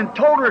well and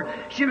told her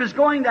she was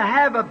going to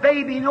have a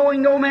baby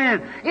knowing no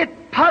man,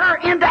 it put her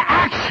into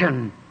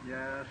action.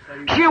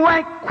 She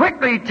went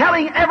quickly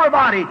telling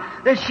everybody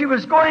that she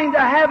was going to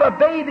have a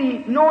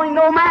baby knowing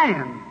no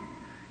man.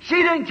 She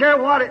didn't care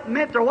what it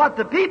meant or what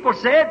the people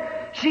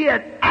said. She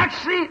had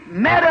actually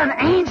met an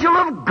angel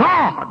of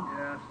God.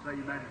 Yes,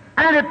 amen.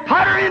 And it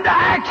put her into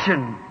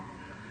action.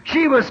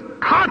 She was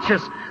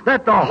conscious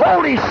that the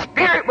Holy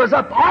Spirit was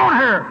upon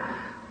her,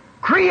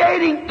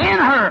 creating in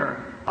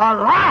her a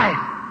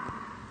life.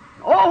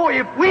 Oh,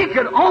 if we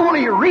could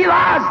only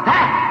realize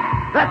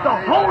that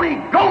the Holy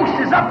Ghost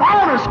is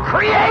upon us,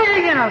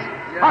 creating in us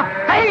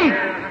a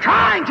faith,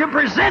 trying to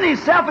present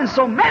Himself in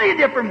so many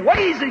different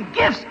ways and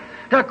gifts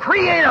to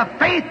create a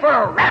faith for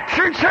a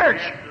raptured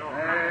church.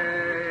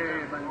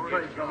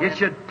 It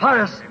should put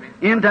us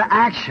into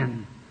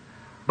action.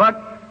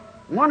 But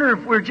wonder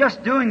if we're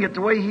just doing it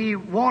the way He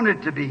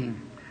wanted to be,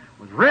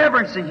 with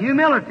reverence and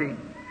humility.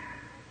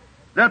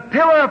 The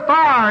pillar of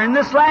fire in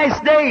this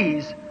last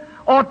days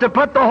ought to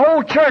put the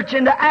whole church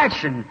into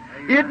action.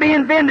 It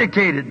being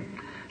vindicated.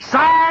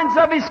 Signs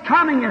of His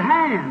coming at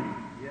hand.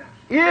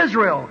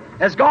 Israel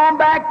has gone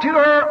back to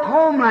her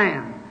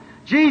homeland.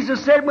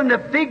 Jesus said, when the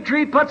fig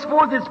tree puts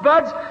forth its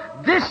buds,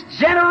 this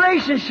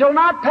generation shall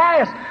not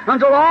pass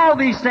until all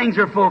these things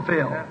are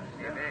fulfilled.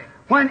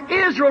 When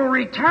Israel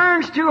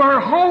returns to her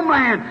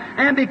homeland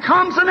and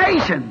becomes a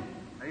nation,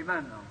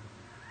 Amen.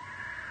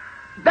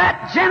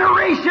 that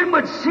generation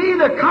would see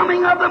the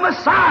coming of the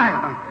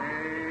Messiah.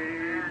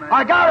 Amen.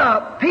 I got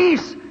a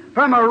piece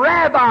from a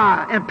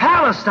rabbi in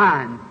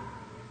Palestine.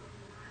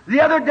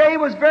 The other day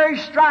was very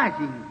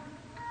striking.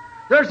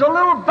 There's a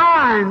little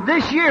vine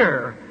this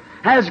year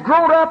has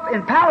grown up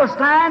in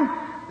Palestine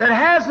that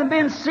hasn't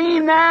been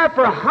seen there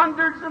for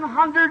hundreds and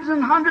hundreds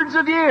and hundreds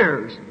of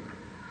years.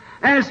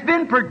 And it's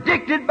been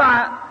predicted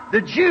by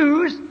the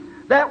Jews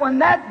that when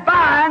that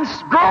vine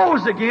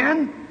grows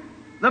again,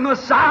 the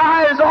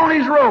Messiah is on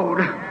His road.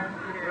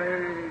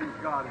 Praise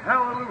God.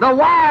 Hallelujah. The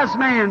wise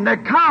men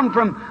that come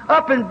from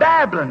up in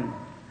Babylon,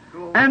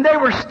 and they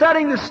were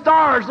studying the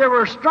stars, they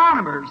were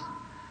astronomers.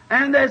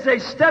 And as they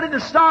studied the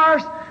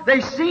stars,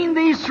 they seen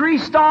these three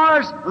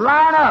stars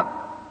line up.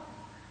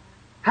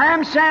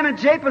 Ham, Shem, and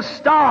Japheth's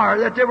star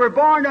that they were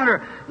born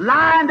under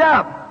lined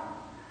up.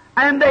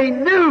 And they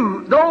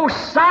knew, those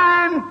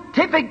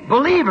scientific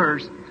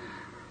believers,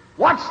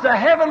 what's the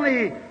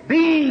heavenly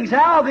beings,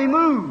 how they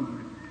moved.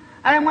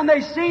 And when they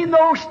seen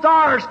those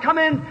stars come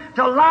in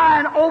to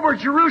line over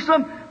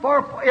Jerusalem,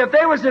 for if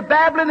they was at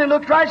Babylon, they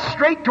looked right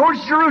straight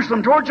towards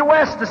Jerusalem, towards the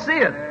west to see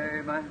it.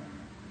 Amen.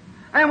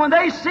 And when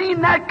they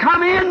seen that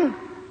come in,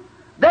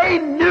 they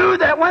knew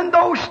that when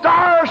those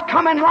stars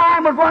come in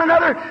line with one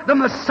another, the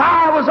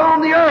Messiah was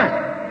on the earth.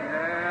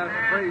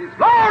 Yes, praise God.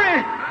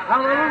 Glory!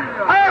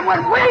 Hallelujah. And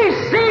when we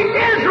see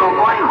Israel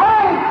going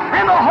home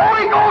and the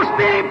Holy Ghost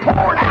being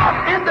poured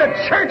out in the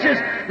churches,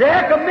 the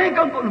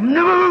ecumenical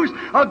news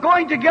are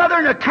going together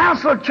in a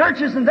council of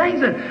churches and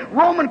things, and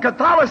Roman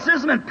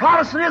Catholicism and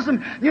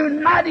Protestantism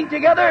uniting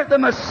together, the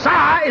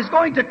Messiah is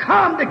going to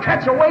come to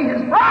catch away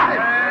His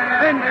bride.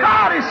 And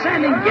God is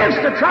sending gifts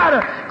to try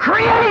to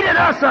create in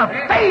us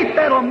a faith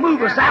that'll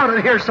move us out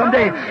of here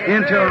someday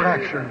into a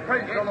rapture.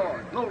 Praise the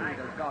Lord. Glory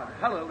to God.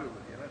 Hallelujah.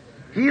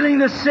 Healing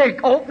the sick,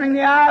 opening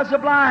the eyes of the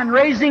blind,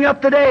 raising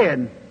up the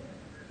dead.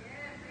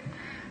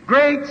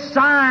 Great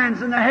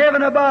signs in the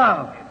heaven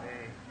above.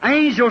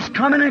 Angels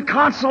coming in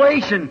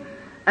consolation,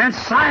 and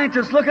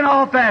scientists looking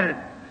off at it.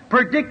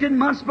 Predicted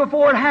months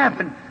before it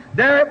happened.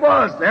 There it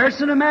was.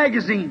 There's in a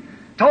magazine.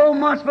 Told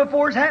months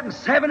before it happened.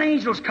 7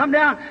 angels come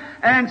down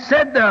and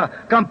said the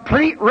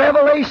complete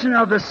revelation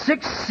of the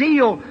sixth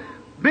seal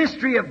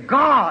mystery of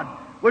God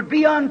would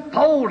be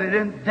unfolded.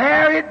 And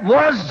there it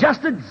was,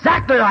 just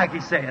exactly like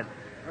He said.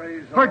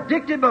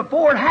 Predicted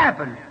before it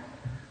happened.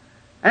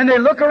 And they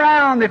look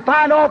around, they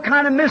find all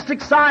kind of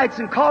mystic sights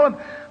and call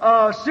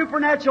them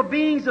supernatural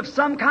beings of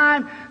some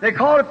kind. They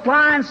call it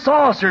flying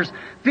saucers,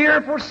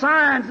 fearful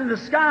signs in the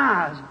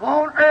skies,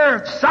 on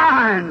earth,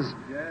 signs.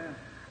 Yes.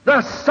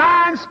 The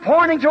signs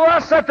pointing to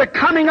us that the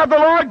coming of the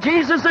Lord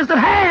Jesus is at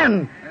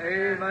hand.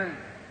 Amen.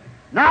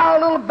 Now a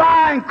little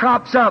vine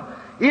crops up.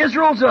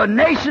 Israel's a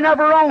nation of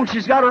her own.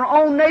 She's got her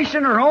own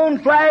nation, her own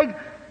flag.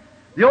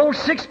 The old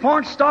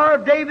 6-point Star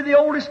of David, the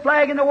oldest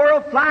flag in the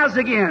world, flies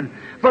again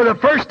for the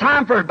first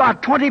time for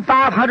about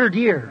 2,500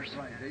 years.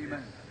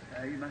 Amen.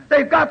 Amen.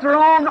 They've got their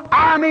own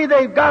army.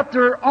 They've got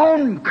their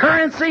own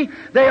currency.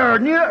 They are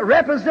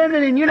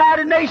represented in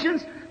United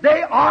Nations.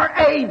 They are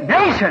a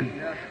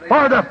nation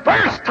for the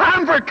first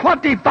time for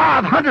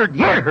 2,500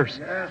 years.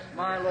 Yes,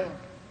 my Lord.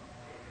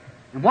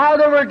 And while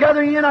they were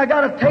gathering in, I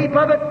got a tape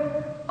of it,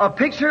 a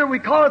picture. We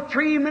call it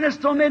 3 minutes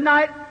till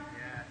midnight.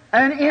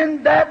 And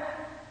in that,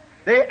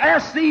 they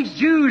asked these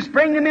Jews,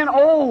 bring them in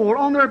old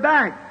on their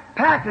back,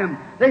 pack them.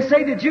 They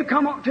say, did you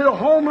come to the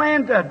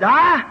homeland to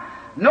die?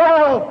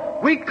 No,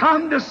 we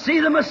come to see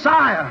the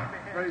Messiah.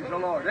 Praise the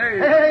Lord.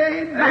 Amen.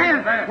 Amen.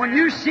 Amen. When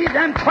you see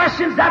them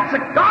questions, that's a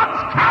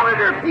God's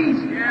calendar piece.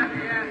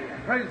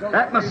 Praise the Lord.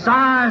 That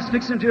Messiah is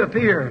fixing to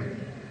appear.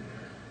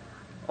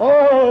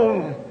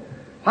 Oh,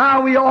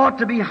 how we ought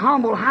to be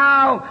humble,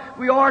 how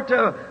we ought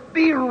to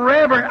be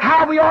reverent,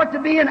 how we ought to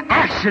be in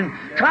action,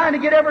 trying to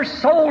get every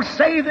soul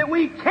saved that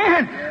we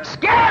can,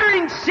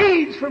 scattering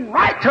seeds from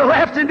right to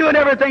left and doing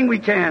everything we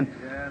can.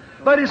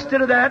 But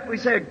instead of that, we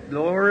say,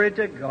 glory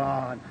to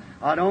God.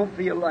 I don't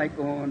feel like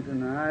going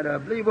tonight. I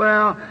believe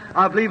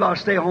I'll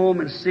stay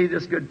home and see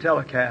this good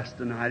telecast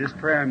tonight, this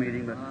prayer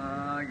meeting. But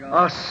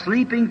a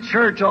sleeping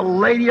church, a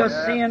lady of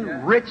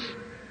sin, rich.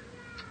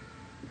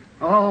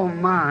 Oh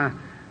my.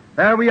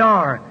 There we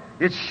are.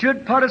 It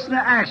should put us into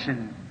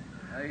action.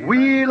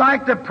 We,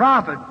 like the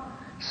prophet,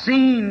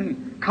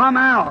 seen come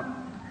out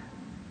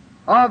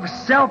of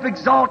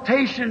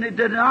self-exaltation in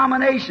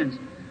denominations.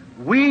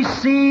 We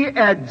see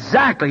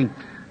exactly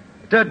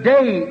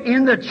today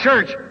in the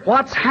church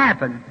what's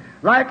happened.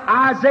 Like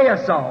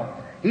Isaiah saw.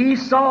 He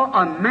saw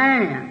a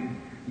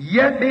man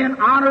yet being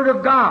honored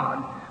of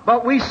God.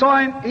 But he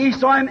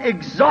saw him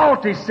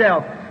exalt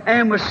himself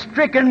and was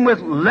stricken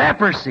with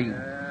leprosy.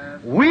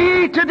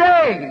 We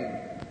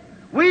today,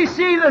 we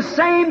see the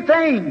same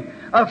thing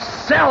of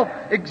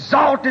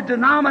self-exalted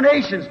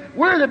denominations.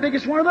 We're the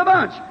biggest one of the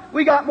bunch.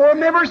 We got more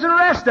members than the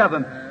rest of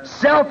them.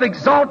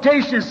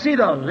 Self-exaltation, see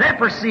the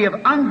leprosy of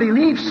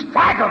unbelief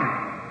strike them.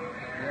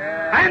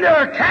 And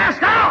they're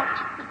cast out.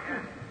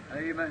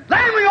 Amen.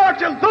 Then we ought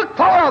to look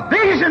for a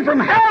vision from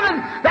heaven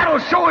that'll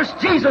show us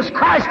Jesus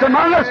Christ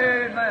among us.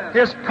 Amen.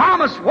 His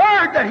promised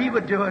word that He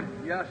would do it.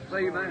 Yes,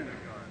 amen.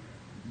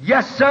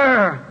 Yes,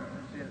 sir.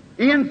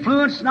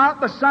 Influenced not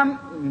by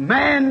some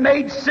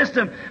man-made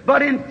system,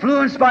 but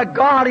influenced by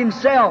God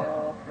Himself.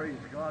 Oh, praise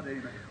God,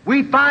 amen.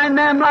 We find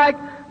them like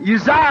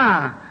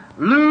Uzziah,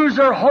 lose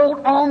their hold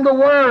on the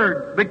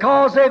Word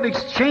because they've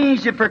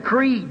exchanged it for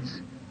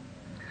creeds.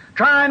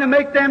 Trying to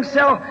make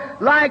themselves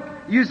like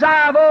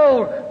Uzziah of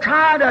old,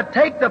 try to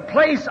take the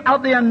place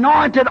of the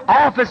anointed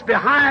office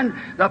behind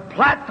the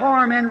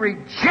platform and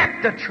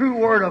reject the true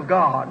Word of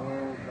God.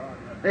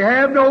 They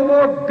have no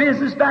more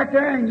business back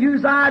there, and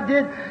Uzziah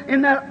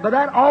did by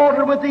that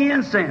altar with the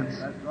incense.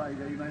 That's right,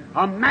 amen.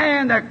 A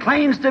man that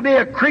claims to be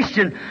a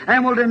Christian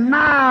and will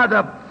deny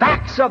the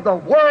facts of the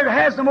Word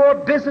has no more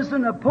business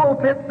in the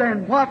pulpit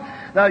than what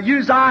the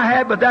Uzziah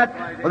had with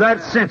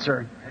that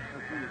censer.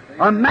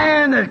 A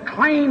man that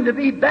claimed to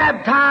be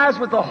baptized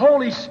with the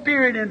Holy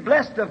Spirit and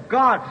blessed of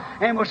God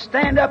and will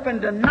stand up and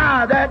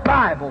deny that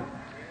Bible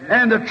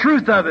and the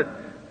truth of it,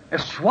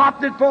 has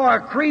swapped it for a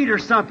creed or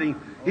something.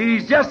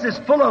 He's just as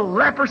full of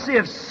leprosy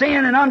of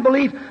sin and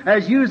unbelief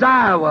as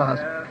Uzziah was.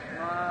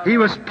 He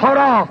was put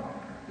off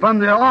from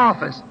the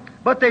office.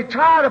 But they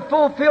try to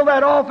fulfill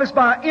that office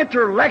by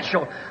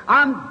intellectual.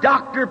 I'm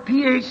Dr.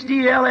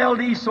 Ph.D.,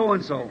 LLD,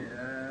 so-and-so.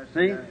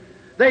 See?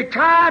 They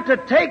try to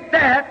take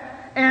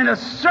that and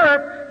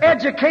assert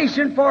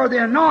education for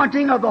the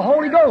anointing of the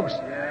Holy Ghost.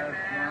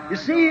 You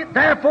see,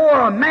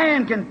 therefore, a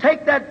man can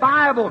take that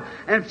Bible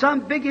and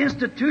some big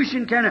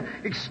institution can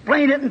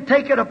explain it and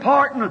take it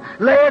apart and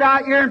lay it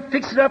out here and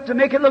fix it up to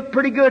make it look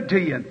pretty good to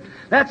you.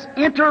 That's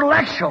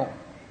intellectual.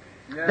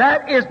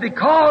 That is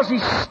because he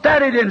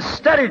studied and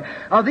studied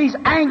of these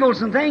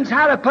angles and things,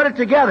 how to put it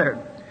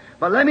together.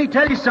 But let me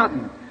tell you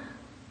something.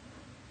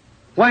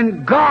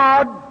 When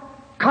God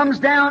comes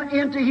down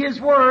into His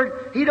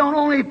Word, He don't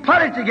only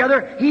put it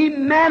together, He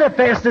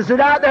manifests it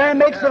out there and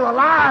makes it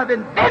alive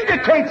and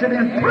vindicates it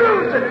and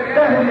proves it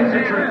that it is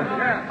the truth.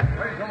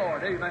 Praise the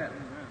Lord, amen.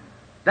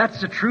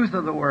 That's the truth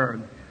of the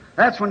Word.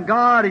 That's when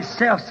God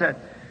Himself said,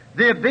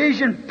 the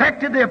vision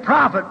affected the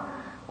prophet.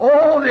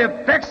 Oh,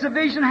 the effects the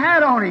vision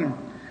had on him.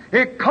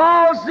 It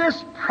caused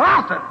this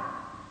prophet.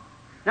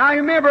 Now you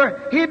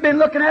remember, he'd been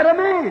looking at a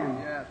man.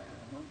 Yes.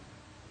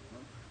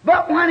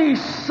 But when he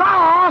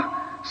saw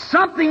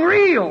something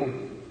real,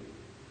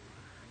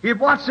 he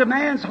watched a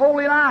man's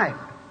holy life.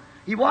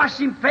 He watched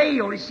him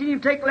fail. He seen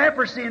him take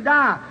leprosy and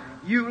die.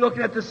 You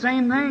looking at the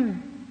same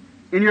thing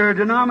in your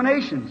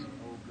denominations.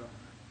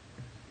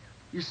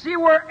 You see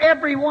where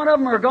every one of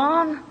them are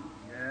gone?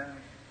 Yes.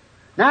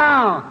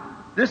 Now,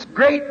 this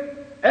great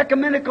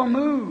ecumenical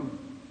move,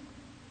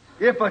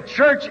 if a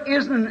church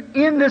isn't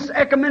in this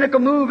ecumenical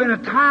move in a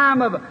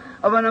time of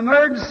an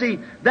emergency,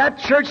 that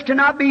church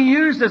cannot be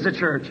used as a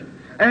church.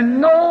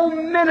 And no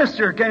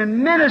minister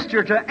can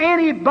minister to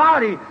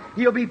anybody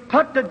he'll be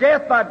put to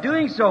death by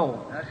doing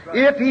so. That's right.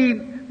 If he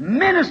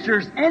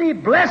ministers any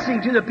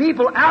blessing to the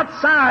people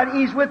outside,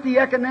 he's with the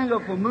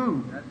ecumenical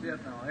move. That's it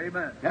now.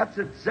 Amen. That's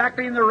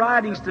exactly in the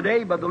writings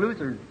today by the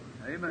Lutheran.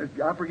 Amen.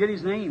 I forget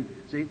his name.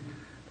 See?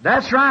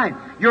 That's right.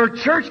 Your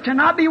church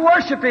cannot be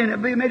worshiping. It'll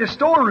be made a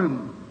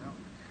storeroom.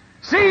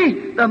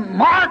 See, the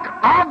mark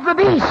of the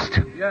beast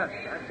Yes,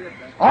 that's it.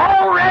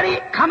 already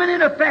coming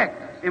in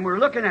effect. And we're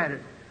looking at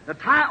it. The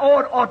time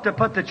ought to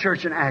put the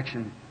church in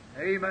action.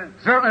 Amen.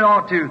 Certainly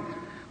ought to.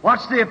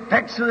 Watch the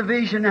effects of the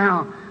vision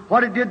now.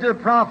 What it did to the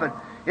prophet.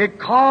 It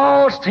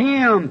caused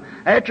him,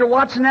 after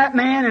watching that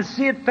man and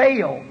see it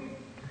fail,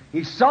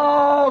 he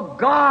saw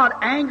God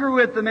angry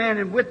with the man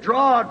and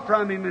withdraw it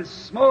from him and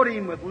smote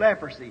him with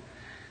leprosy.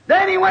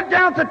 Then he went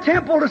down to the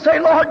temple to say,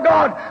 Lord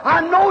God,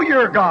 I know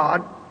you're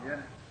God, Yeah.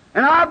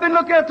 and I've been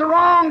looking at the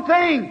wrong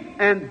thing.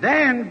 And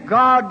then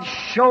God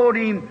showed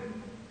him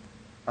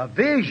a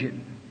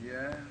vision.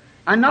 Yeah.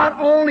 And not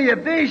only a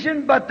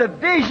vision, but the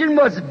vision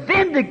was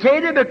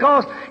vindicated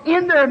because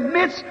in their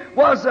midst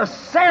was the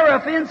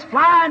seraphims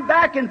flying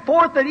back and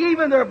forth, that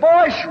even their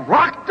voice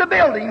rocked the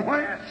building when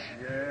it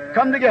Yeah.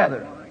 come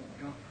together.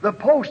 The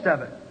post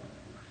of it.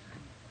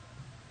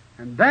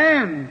 And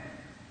then,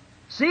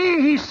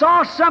 see, he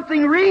saw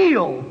something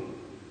real.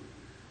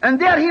 And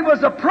that he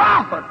was a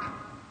prophet.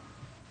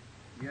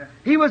 Yeah.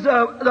 He was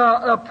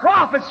the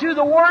prophets who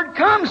the Word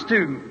comes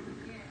to.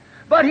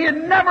 But he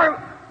had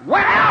never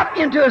went out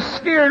into a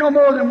sphere no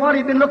more than what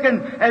he'd been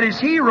looking at his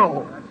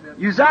hero,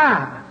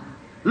 Uzziah.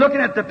 Looking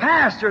at the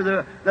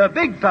pastor, the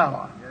big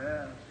fella.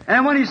 Yeah.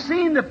 And when he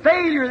seen the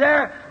failure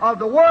there of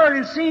the Word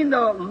and seen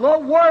the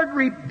Word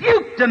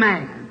rebuke the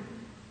man,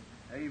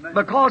 Amen.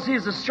 because he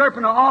is a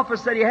serpent of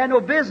office that he had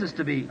no business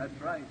to be.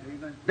 That's right.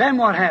 Amen. Then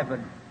what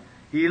happened?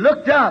 He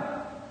looked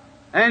up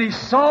and he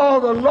saw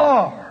the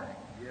Lord.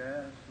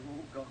 Yes.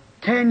 Oh God.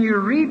 Can you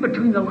read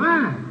between the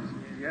lines?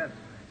 Yes.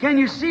 Can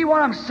you see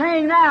what I'm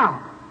saying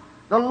now?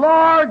 The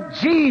Lord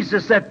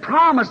Jesus that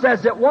promised,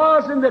 as it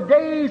was in the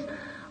days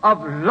of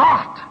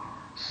Lot,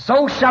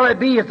 so shall it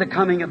be at the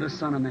coming of the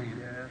Son of Man.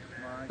 Yes.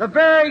 My. The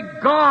very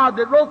God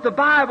that wrote the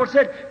Bible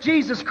said,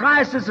 Jesus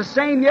Christ is the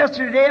same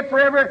yesterday and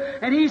forever.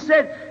 And He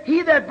said,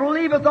 He that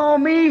believeth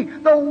on me,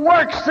 the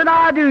works that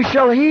I do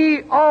shall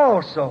he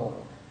also.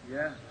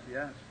 Yes.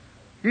 Yes.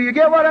 Do you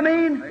get what I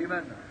mean?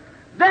 Amen.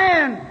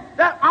 Then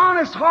that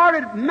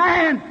honest-hearted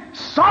man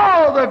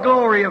saw the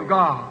glory of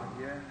God.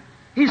 Yeah.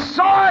 He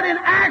saw it in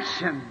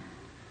action.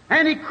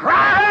 And he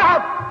cried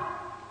out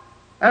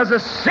as a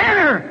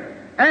sinner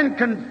and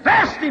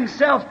confessed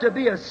himself to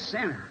be a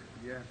sinner.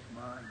 Yes.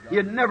 My God. He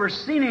had never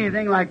seen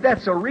anything like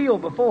that so real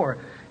before.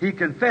 He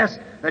confessed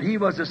that he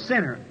was a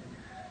sinner.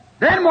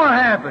 Then what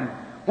happened?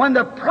 When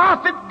the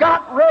prophet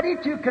got ready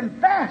to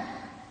confess,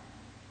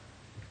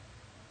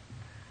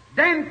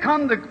 then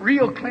come the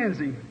real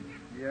cleansing.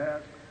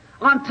 Yes.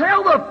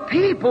 Until the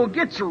people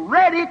gets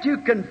ready to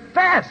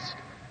confess,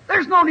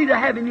 there's no need of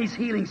having these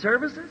healing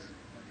services.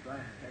 That's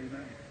right.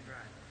 Amen.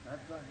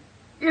 That's right.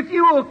 If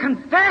you will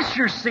confess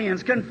your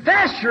sins,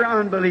 confess your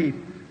unbelief,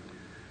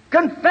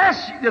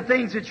 confess the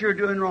things that you're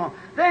doing wrong,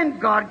 then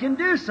God can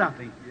do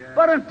something. Yeah.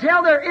 But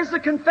until there is a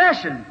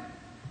confession,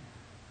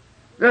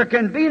 there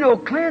can be no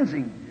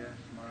cleansing. Yes.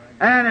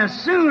 My. And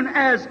as soon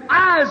as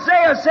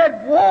Isaiah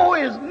said, woe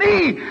is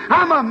me,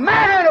 I'm a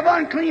man of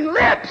unclean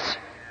lips,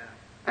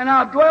 and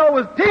I dwell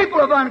with people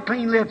of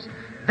unclean lips,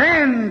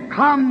 then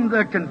come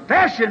the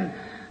confession,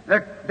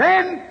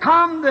 then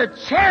come the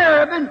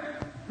cherubim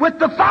with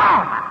the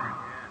fire.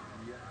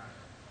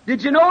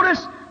 Did you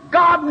notice?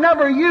 God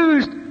never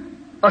used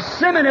a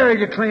seminary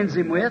to cleanse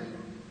him with.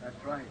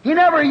 That's right. He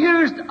never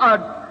used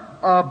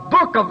a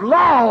book of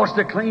laws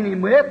to clean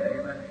him with.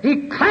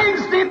 He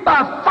cleansed him by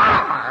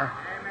fire.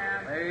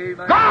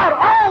 Amen. God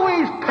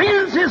always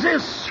cleanses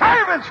His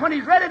servants when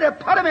He's ready to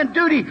put them in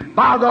duty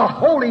by the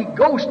Holy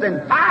Ghost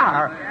and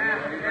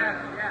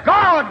fire.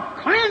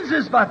 God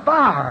cleanses by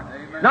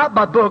fire, not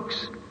by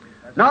books,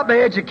 not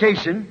by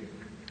education,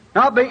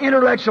 not by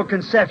intellectual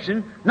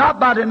conception, not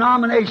by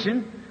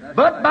denomination,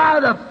 but by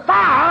the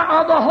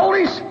fire of the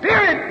Holy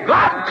Spirit.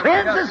 God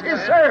cleanses His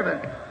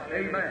servant.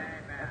 Amen.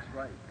 That's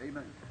right.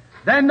 Amen.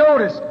 Then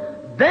notice,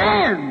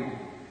 then,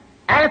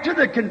 after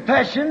the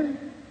confession,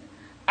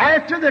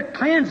 after the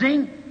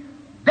cleansing,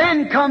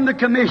 then come the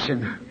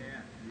commission.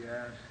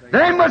 Yes.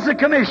 Then was the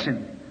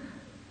commission.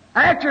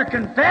 After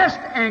confessed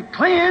and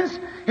cleansed,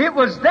 it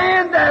was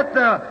then that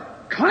the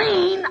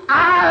clean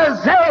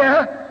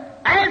Isaiah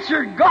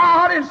answered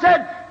God and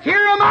said, here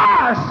am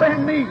I,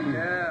 send me.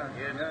 Yes.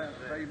 Yes.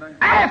 Amen.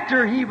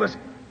 After he was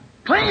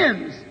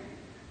cleansed,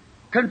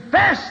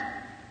 confessed,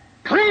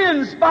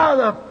 cleansed by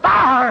the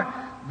fire,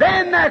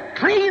 then that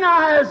clean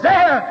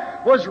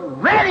Isaiah was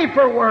ready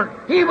for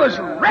work. He was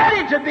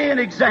ready to be an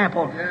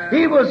example.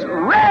 He was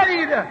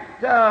ready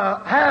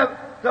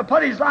to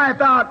put his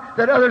life out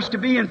that others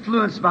could be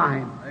influenced by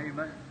him.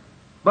 Amen.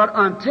 But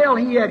until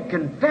he had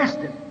confessed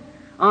it,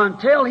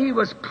 until he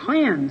was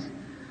cleansed,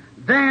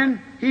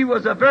 then he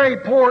was a very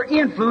poor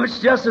influence,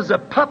 just as a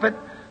puppet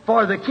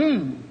for the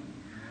king.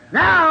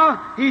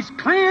 Now he's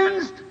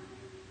cleansed.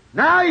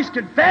 Now he's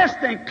confessed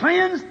and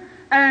cleansed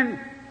and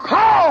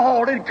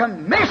called and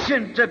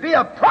commissioned to be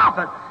a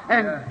prophet.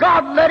 And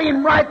God let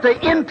him write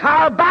the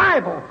entire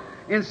Bible.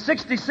 In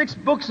 66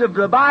 books of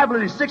the Bible,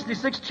 in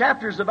 66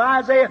 chapters of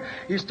Isaiah,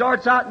 he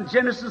starts out in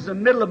Genesis, the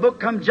middle of the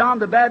book comes John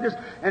the Baptist,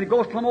 and it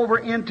goes plumb over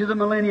into the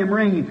millennium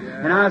reign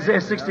in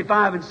Isaiah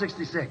 65 and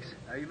 66.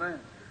 Amen.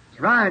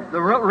 That's right.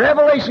 The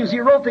Revelations,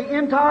 he wrote the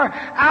entire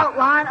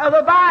outline of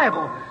the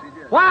Bible.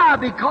 Why?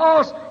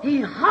 Because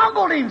he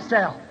humbled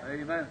himself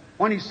Amen.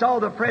 when he saw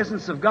the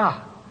presence of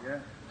God. Yeah.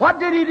 What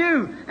did he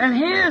do? And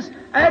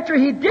after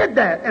he did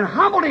that and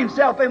humbled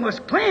himself and was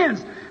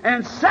cleansed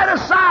and set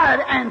aside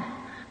and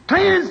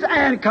cleansed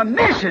and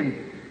commissioned,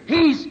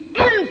 he's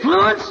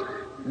influenced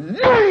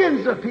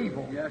millions of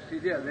people. Yes, he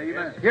did.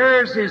 Amen.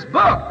 Here's his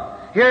book.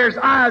 Here's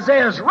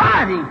Isaiah's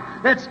writing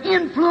that's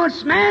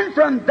influenced man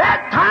from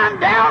that time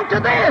down to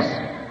this.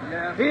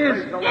 Yes, His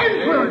praise the Lord.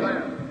 influence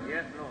Amen.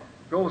 Yes, Lord.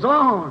 goes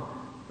on.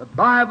 The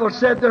Bible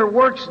said their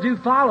works do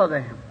follow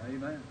them.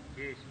 Amen.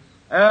 Jesus.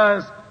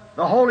 As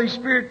the Holy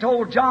Spirit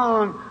told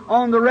John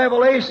on the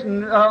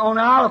Revelation, on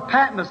the Isle of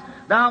Patmos,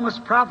 thou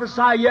must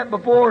prophesy yet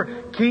before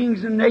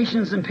kings and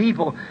nations and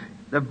people.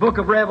 The book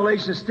of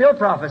Revelation is still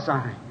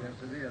prophesying. Yes,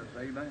 it is.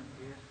 Amen.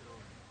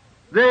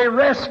 They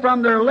rest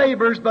from their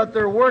labors, but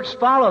their works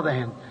follow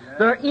them.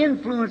 Their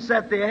influence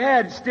that they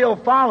had still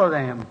follow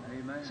them.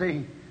 Amen.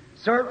 See,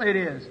 certainly it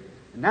is.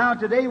 Now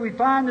today we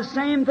find the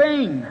same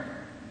thing.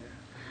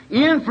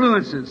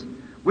 Influences.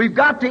 We've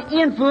got to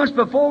influence.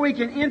 Before we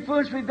can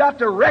influence, we've got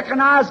to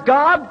recognize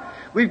God.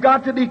 We've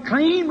got to be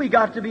clean. We've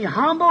got to be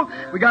humble.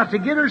 We've got to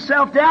get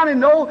ourselves down and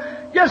know,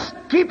 just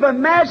keep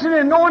imagining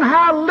and knowing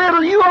how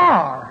little you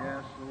are.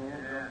 Yes,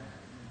 Lord.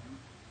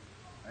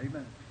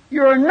 Amen.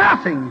 You're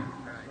nothing.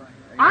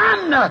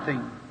 I'm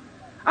nothing.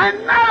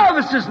 And none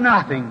of us is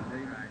nothing.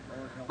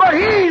 But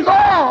He's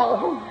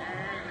all.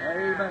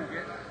 Amen.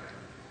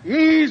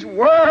 He's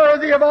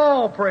worthy of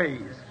all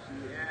praise.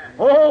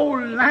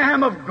 Oh,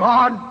 Lamb of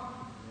God.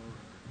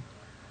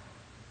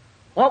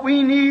 What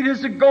we need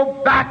is to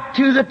go back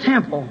to the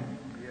temple.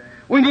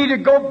 We need to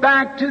go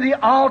back to the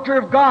altar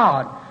of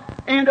God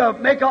and to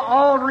make an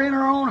altar in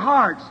our own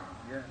hearts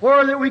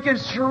where that we can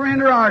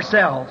surrender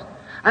ourselves.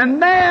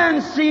 And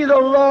then see the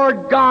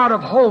Lord God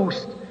of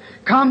hosts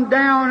come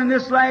down in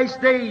this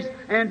last days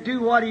and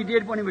do what He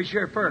did when He was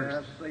here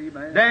first. Yes,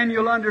 amen. Then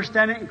you'll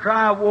understand it and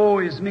cry, woe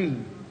is me.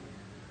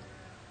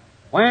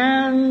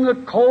 When the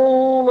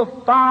coal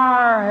of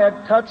fire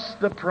had touched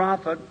the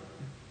prophet,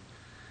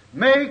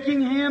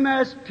 making him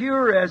as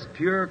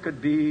pure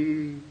could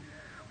be,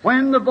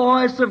 when the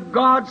voice of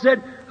God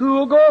said, who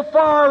will go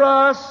for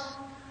us?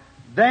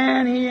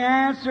 Then he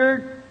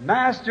answered,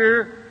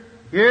 Master,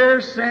 here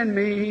send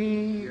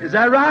me. Is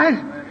that right?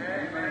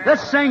 Amen.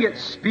 Let's sing it.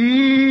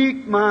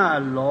 Speak, my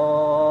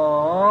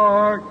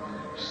Lord.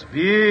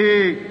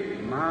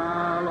 Speak,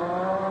 my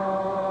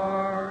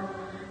Lord.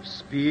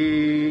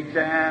 Speak,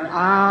 and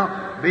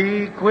I'll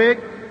be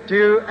quick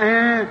to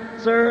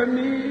answer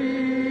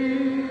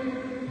me.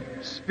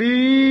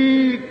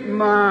 Speak,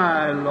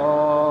 my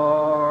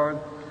Lord.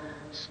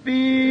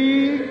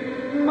 Speak,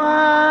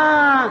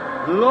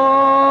 my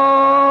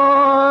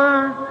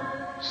Lord.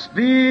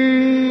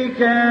 Speak,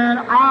 and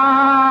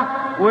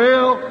I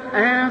will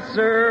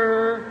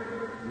answer.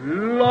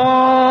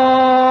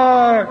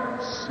 Lord,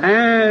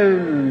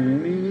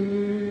 send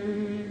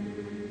me.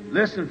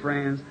 Listen,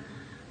 friends.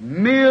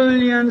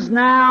 Millions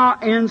now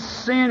in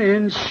sin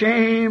and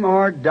shame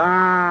are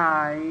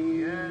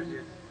dying.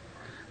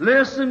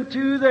 Listen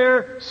to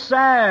their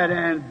sad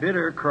and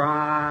bitter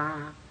cry.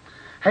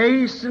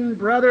 Hasten,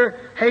 brother,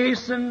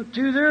 hasten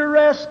to their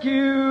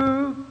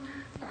rescue.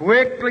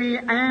 Quickly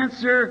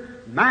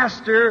answer,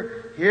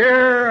 Master,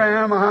 here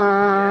am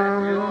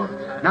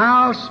I.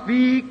 Now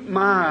speak,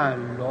 my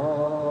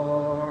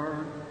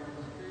Lord.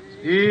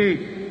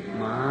 Speak,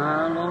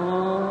 my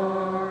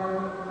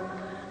Lord.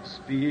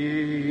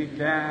 Speak,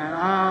 and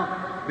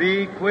I'll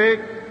be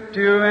quick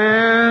to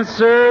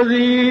answer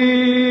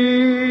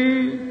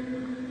thee.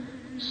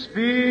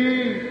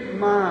 Speak,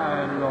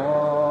 my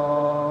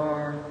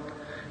Lord.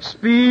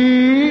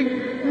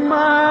 Speak,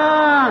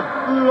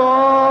 my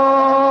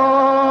Lord.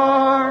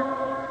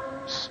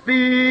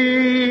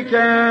 Speak,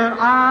 and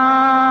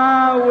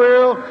I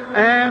will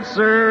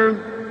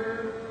answer.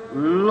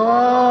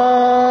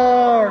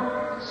 Lord,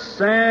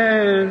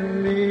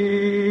 send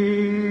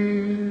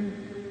me.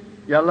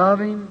 You love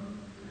Him?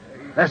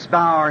 Let's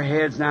bow our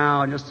heads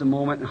now just a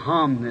moment and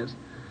hum this.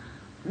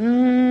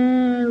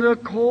 The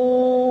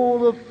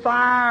coal of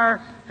fire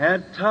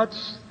had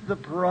touched the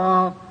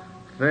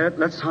prophet.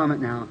 Let's hum it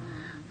now.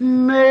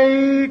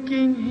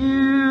 Making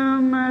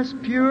him as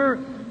pure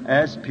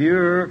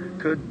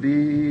could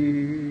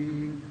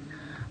be.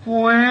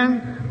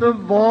 When the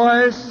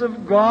voice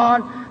of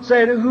God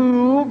said,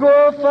 who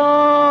go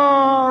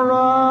for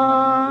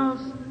us?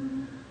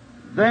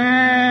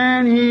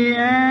 Then he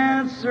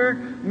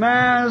answered,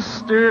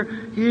 Master,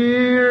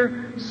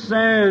 here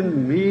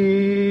send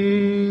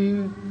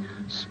me.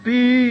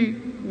 Speak,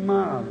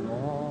 my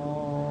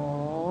Lord.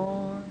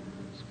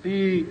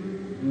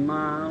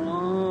 my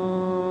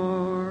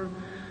Lord.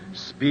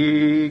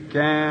 Speak,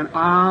 and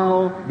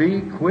I'll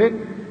be quick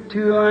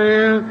to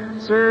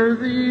answer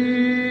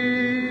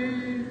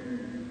Thee.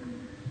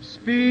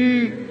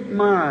 Speak,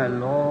 my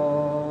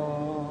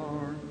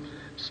Lord.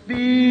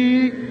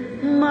 Speak,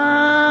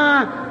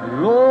 my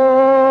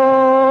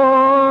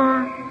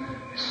Lord.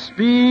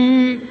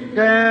 Speak,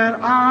 and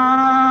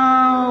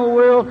I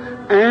will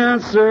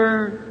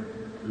answer.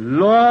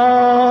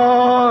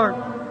 Lord,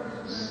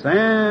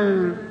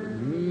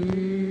 send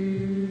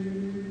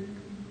me.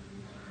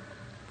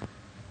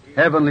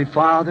 Heavenly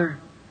Father,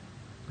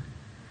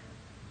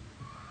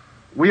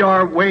 we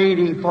are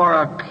waiting for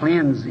a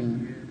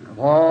cleansing of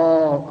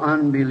all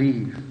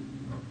unbelief.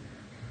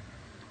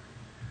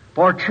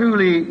 For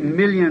truly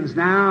millions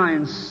now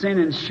in sin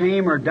and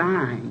shame are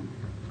dying.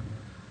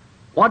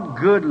 What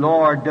good,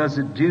 Lord, does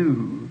it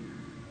do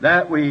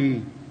that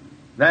we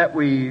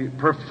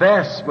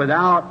profess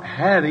without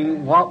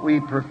having what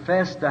we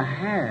profess to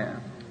have?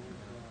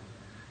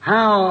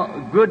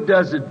 How good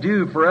does it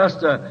do for us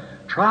to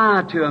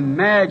try to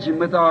imagine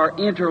with our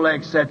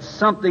intellects that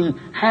something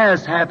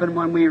has happened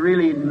when we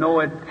really know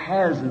it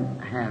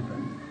hasn't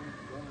happened?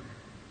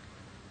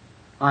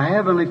 Our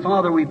Heavenly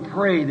Father, we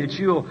pray that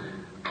You'll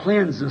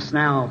cleanse us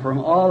now from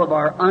all of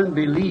our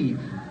unbelief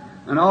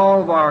and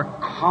all of our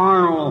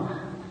carnal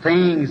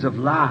things of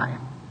life,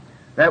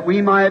 that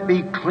we might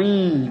be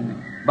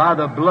clean by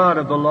the blood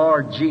of the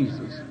Lord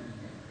Jesus.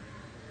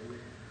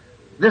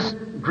 This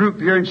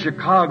group here in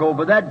Chicago,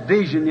 with that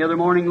vision the other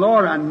morning,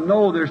 Lord, I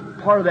know there's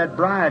part of that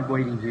bride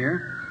waiting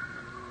here.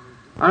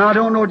 And I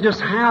don't know just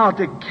how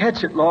to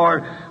catch it,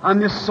 Lord. I'm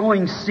just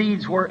sowing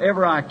seeds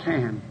wherever I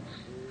can.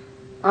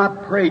 I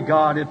pray,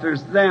 God, if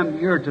there's them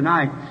here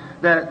tonight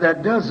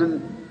that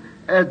doesn't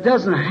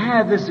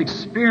have this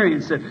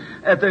experience,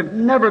 that they've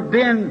never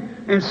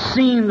been and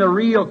seen the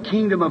real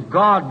kingdom of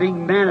God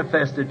being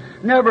manifested,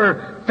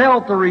 never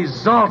felt the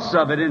results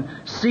of it, and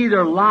see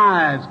their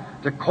lives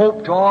to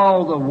cope to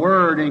all the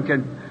Word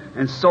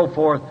and so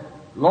forth.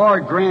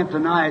 Lord, grant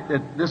tonight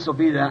that this will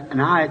be the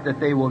night that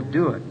they will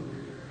do it.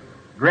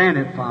 Grant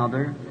it,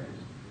 Father.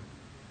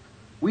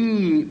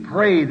 We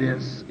pray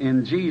this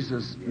in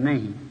Jesus'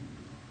 name.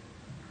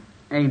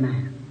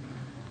 Amen.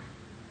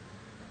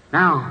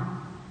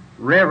 Now,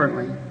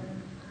 reverently,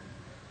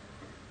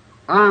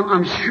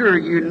 I'm sure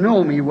you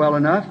know me well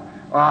enough.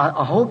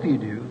 I hope you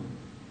do.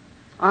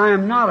 I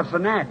am not a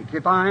fanatic.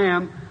 If I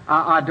am,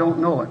 I don't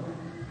know it.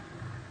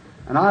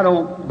 And I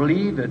don't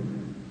believe that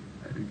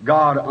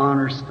God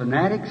honors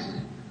fanatics.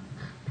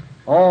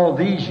 All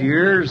these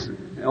years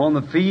on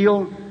the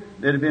field,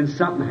 there'd have been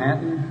something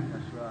happening.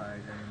 That's right.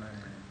 Amen.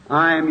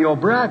 I am your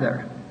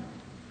brother.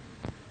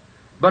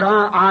 But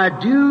I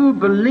do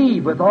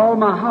believe with all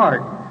my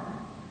heart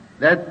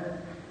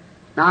that,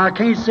 now I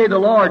can't say the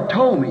Lord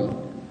told me,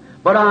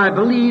 but I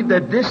believe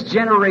that this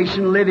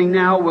generation living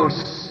now will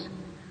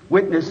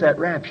witness that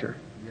rapture.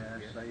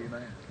 Yes,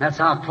 amen. That's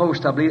how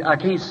close I believe. I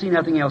can't see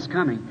nothing else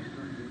coming.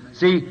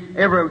 See,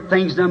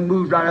 everything's done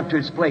moved right up to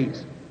its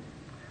place.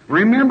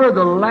 Remember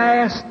the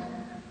last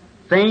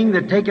thing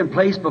that taken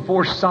place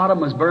before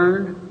Sodom was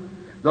burned?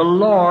 The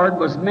Lord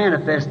was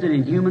manifested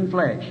in human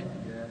flesh.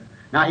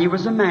 Now, He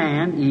was a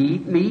man. He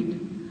eat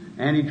meat,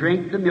 and He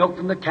drank the milk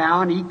from the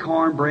cow, and eat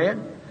cornbread,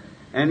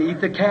 and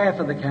eat the calf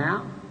of the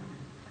cow,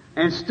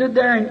 and stood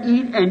there and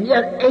eat, and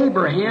yet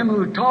Abraham,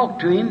 who talked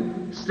to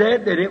Him,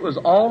 said that it was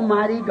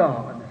Almighty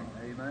God.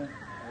 Amen.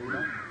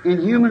 Amen.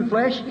 In human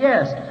flesh,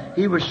 yes.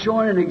 He was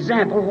showing an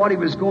example of what He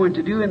was going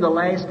to do in the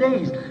last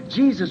days.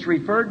 Jesus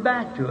referred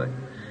back to it.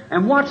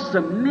 And what's the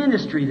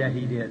ministry that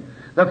He did?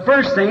 The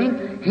first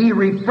thing, He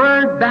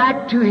referred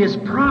back to His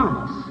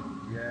promise.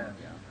 Yes.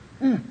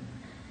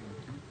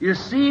 You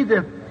see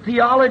the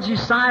theology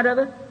side of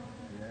it?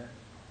 Yes.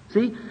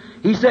 See?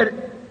 He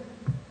said,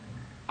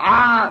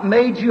 I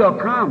made you a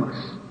promise.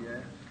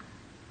 Yes.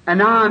 And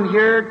now I'm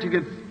here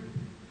to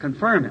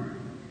confirm it.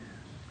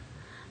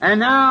 And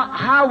now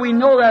how we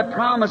know that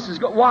promise is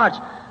good. Watch.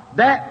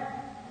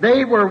 That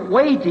they were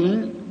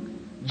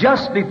waiting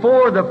just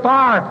before the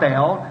fire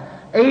fell.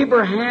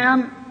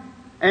 Abraham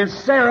and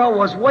Sarah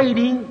was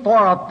waiting for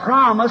a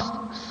promised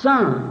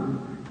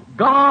son.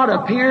 God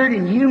appeared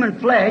in human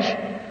flesh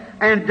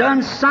and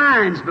done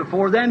signs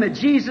before them that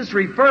Jesus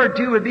referred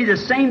to would be the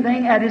same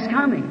thing at His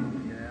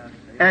coming.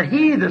 That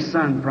He, the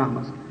Son,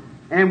 promised.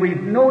 And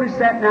we've noticed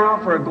that now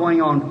for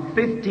going on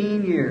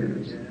 15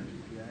 years.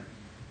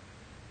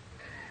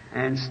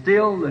 And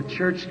still the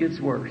church gets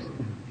worse.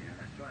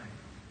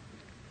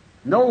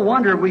 No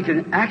wonder we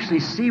can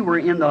actually see we're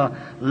in the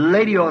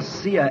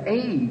Laodicea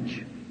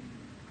age.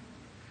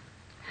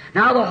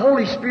 Now the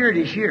Holy Spirit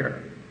is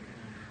here.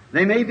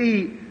 They may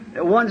be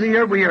ones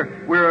here. We have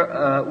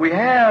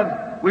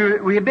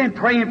been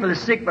praying for the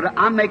sick, but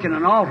I'm making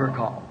an altar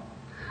call.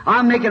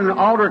 I'm making an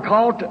altar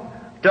call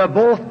to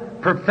both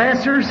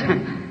professors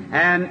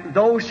and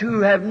those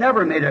who have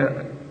never made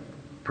a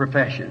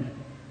profession.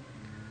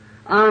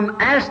 I'm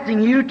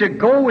asking you to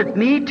go with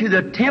me to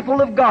the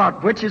temple of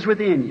God which is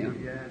within you.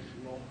 Yes,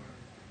 Lord.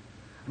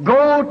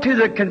 Go to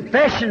the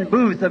confession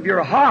booth of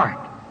your heart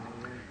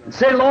and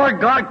say,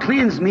 Lord God,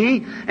 cleanse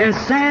me, and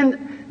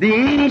send the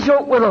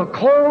angel with a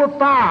coal of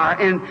fire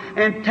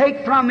and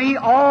take from me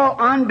all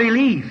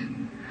unbelief,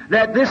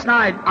 that this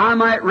night I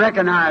might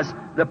recognize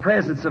the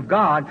presence of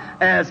God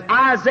as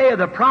Isaiah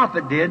the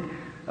prophet did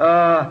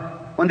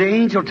when the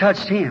angel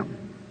touched him.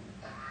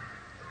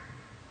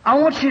 I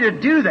want you to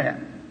do that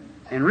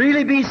and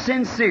really be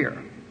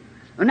sincere.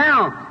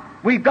 Now,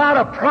 we've got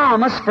a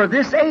promise for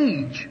this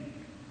age.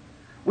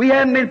 We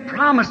haven't been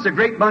promised a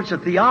great bunch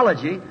of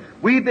theology.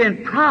 We've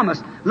been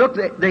promised, look,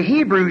 the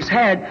Hebrews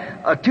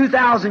had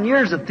 2,000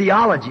 years of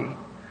theology,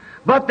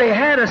 but they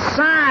had a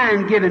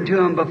sign given to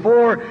them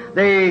before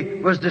they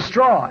was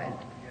destroyed.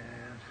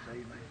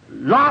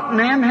 Lot and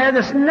them had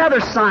another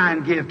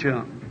sign given to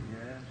them.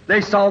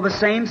 They saw the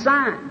same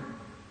sign.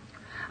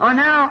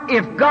 Now,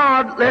 if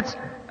God lets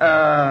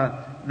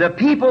the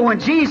people, when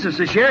Jesus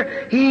was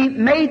here, He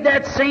made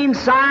that same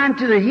sign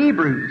to the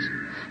Hebrews.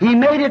 He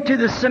made it to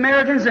the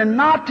Samaritans and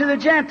not to the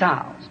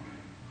Gentiles.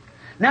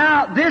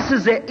 Now, this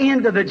is the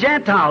end of the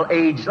Gentile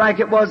age, like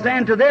it was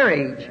then to their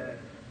age.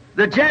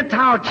 The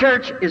Gentile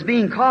church is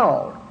being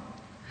called.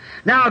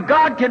 Now,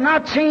 God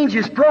cannot change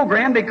His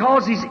program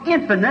because He's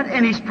infinite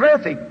and He's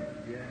perfect.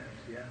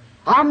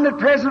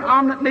 Omnipresent,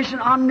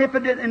 omniscient,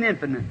 omnipotent, and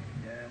infinite.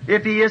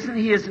 If He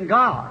isn't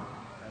God.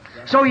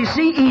 So you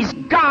see, He's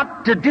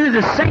got to do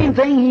the same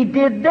thing He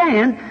did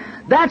then.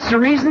 That's the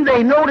reason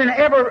they know in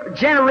every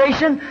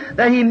generation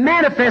that He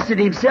manifested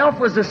Himself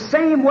was the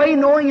same way,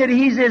 knowing that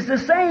He is the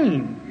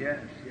same. Yes,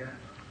 yes.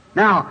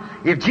 Now,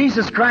 if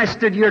Jesus Christ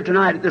stood here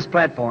tonight at this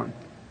platform,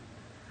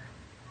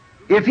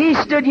 if He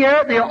stood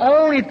here, the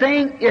only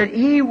thing that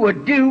He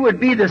would do would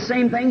be the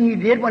same thing He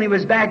did when He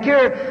was back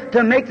here,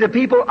 to make the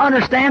people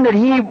understand that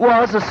He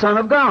was the Son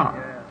of God.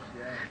 Yes,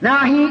 yes.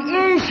 Now, He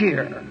is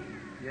here.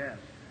 Yes.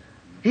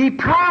 He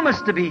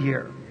promised to be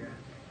here.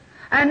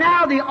 And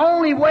now the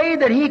only way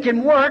that He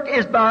can work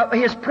is by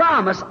His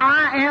promise,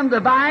 I am the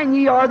vine,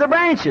 ye are the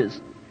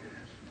branches.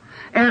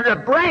 And the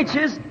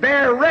branches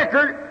bear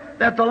record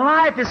that the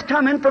life is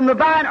coming from the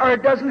vine, or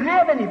it doesn't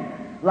have any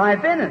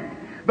life in it.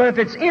 But if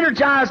it's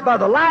energized by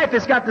the life,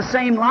 it's got the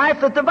same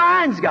life that the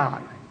vine's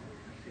got.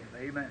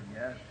 Amen.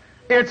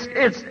 Yes.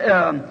 It's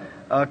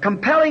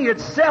compelling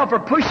itself or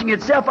pushing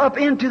itself up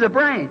into the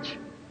branch.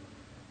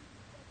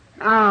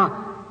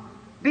 Now,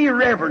 be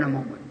reverent a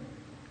moment.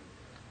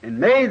 And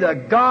may the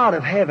God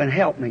of heaven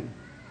help me,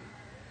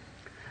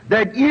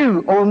 that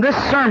you, on this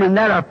sermon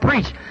that I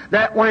preached,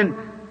 that when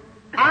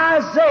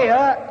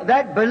Isaiah,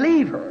 that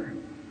believer,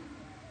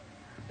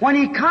 when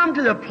he come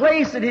to the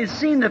place that he'd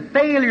seen the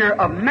failure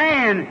of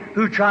man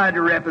who tried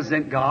to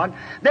represent God,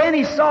 then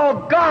he saw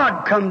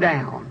God come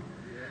down,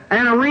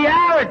 and a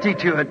reality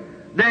to it.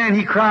 Then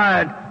he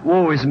cried,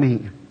 woe is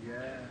me.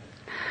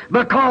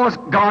 Because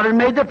God had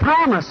made the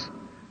promise.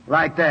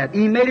 Like that.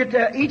 He made it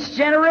to each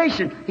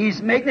generation.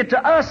 He's making it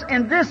to us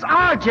in this,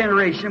 our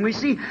generation. We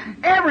see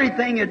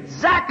everything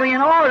exactly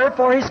in order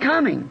for His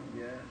coming.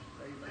 Yes.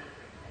 Amen.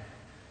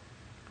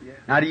 Yes.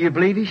 Now, do you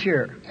believe He's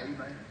here?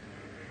 Amen.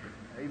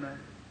 Amen.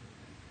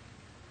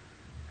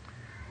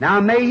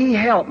 Now, may He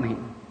help me.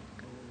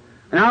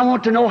 And I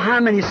want to know how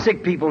many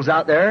sick people's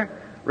out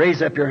there.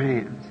 Raise up your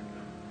hands.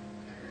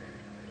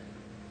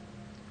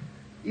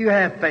 You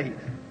have faith.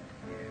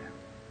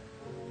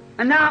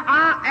 And now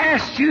I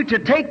ask you to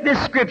take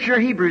this scripture,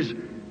 Hebrews,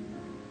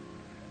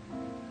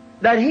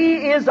 that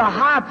He is the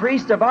high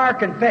priest of our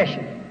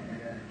confession.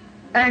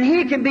 And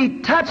He can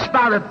be touched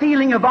by the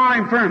feeling of our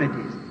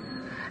infirmities.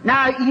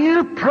 Now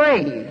you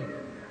pray,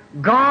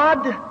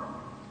 God,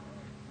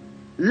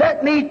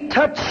 let me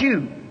touch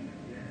you.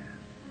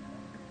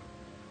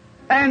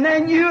 And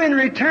then you in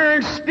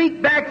return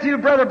speak back to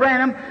Brother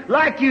Branham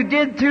like you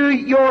did to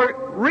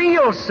your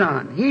real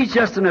son. He's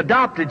just an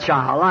adopted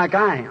child like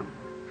I am.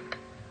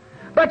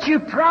 But you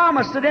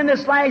promised that in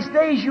this last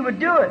days you would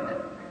do it.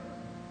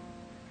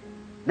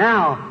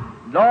 Now,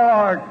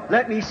 Lord,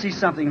 let me see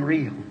something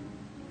real.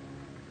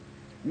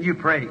 You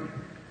pray.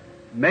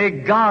 May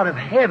God of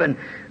heaven,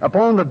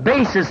 upon the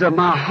basis of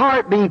my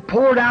heart being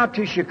poured out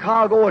to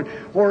Chicago and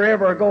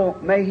wherever I go,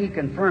 may He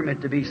confirm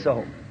it to be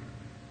so.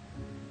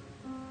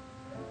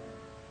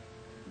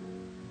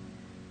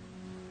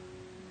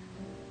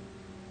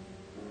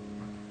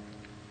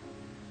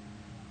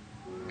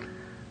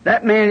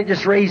 That man that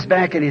just raised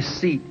back in his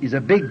seat, he's a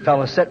big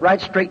fellow, sat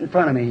right straight in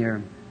front of me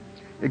here.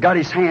 He got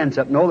his hands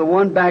up. No, the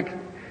one back,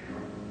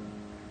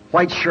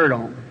 white shirt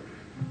on.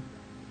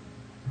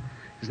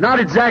 It's not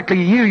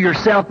exactly you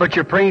yourself, but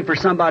you're praying for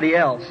somebody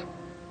else.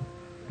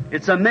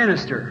 It's a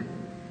minister.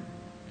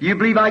 Do you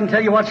believe I can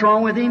tell you what's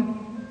wrong with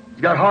him?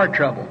 He's got heart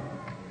trouble.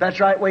 If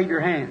that's right, wave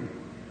your hand.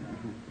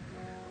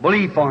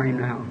 Believe for him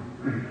now.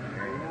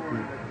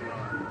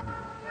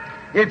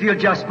 If you'll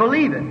just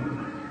believe it.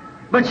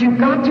 But you've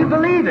got to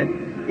believe it.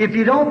 If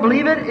you don't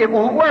believe it, it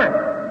won't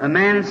work. A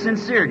man in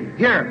sincerity.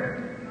 Here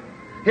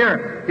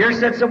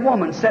sits a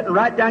woman sitting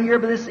right down here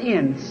by this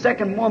end.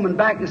 Second woman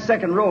back in the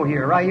second row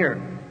here, right here.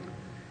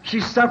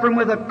 She's suffering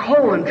with a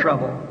colon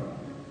trouble.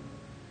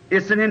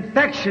 It's an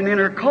infection in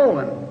her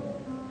colon.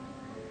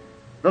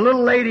 The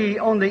little lady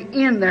on the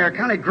end there,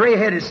 kind of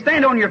gray-headed,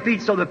 stand on your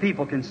feet so the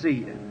people can see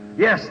you.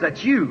 Yes,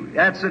 that's you.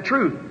 That's the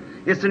truth.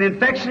 It's an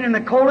infection in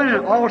the colon,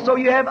 and also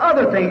you have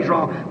other things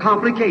wrong,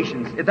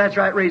 complications. If that's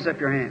right, raise up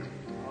your hands.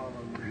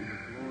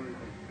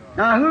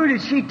 Now, who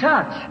did she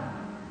touch?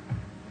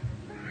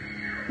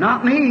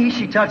 Not me.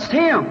 She touched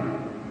him.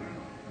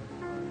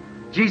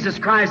 Jesus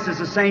Christ is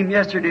the same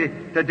yesterday,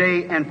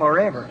 today, and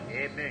forever.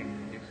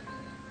 Amen.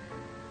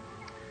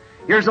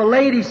 Here's a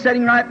lady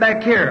sitting right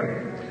back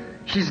here.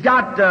 She's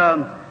got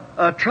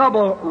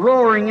trouble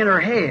roaring in her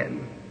head.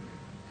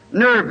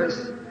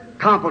 Nervous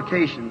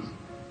complications.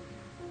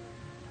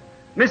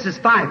 Mrs.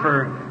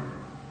 Pfeiffer,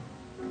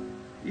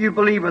 you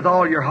believe with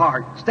all your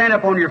heart. Stand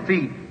up on your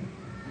feet.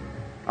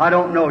 I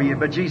don't know you,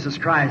 but Jesus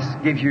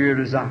Christ gives you your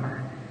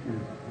desire.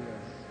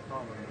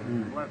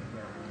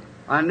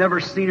 I've never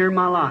seen her in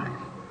my life.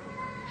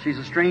 She's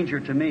a stranger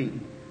to me.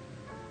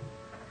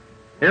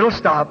 It'll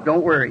stop.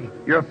 Don't worry.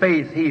 Your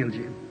faith healed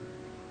you.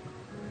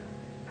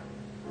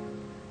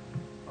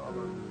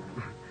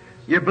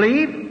 You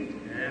believe?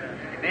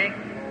 Amen.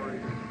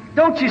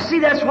 Don't you see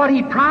that's what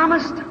He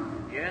promised?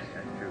 Yes,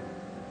 that's true.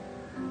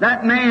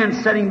 That man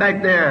sitting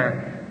back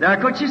there. Now,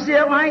 could you see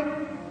that light?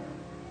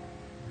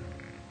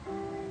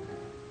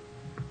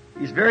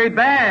 He's very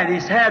bad.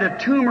 He's had a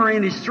tumor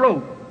in his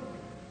throat.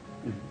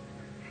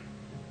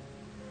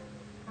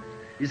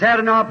 He's had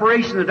an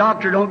operation. The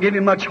doctor don't give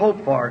him much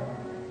hope for it.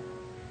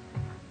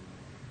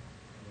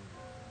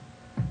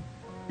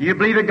 Do you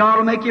believe that God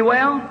will make you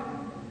well?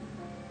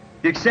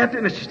 You accept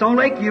it, Mr. Stone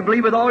Lake? You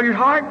believe with all your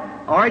heart?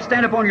 All right,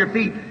 stand up on your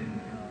feet.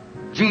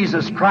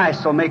 Jesus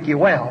Christ will make you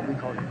well.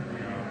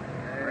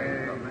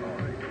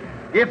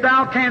 If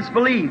thou canst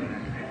believe.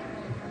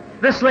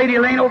 This lady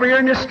laying over here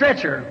in this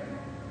stretcher.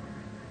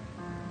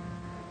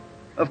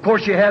 Of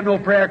course, you have no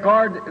prayer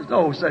card. There's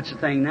no such a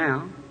thing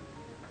now.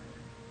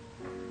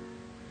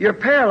 You're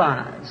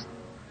paralyzed.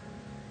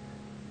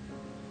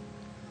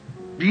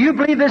 Do you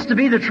believe this to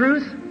be the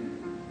truth?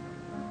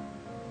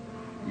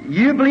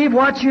 You believe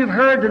what you've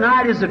heard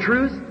tonight is the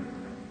truth?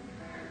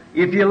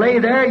 If you lay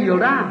there, you'll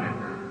die.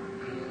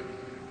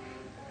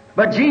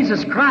 But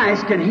Jesus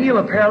Christ can heal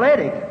a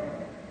paralytic.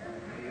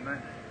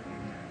 Amen.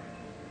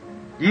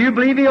 Do you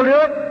believe He'll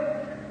do it?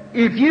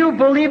 If you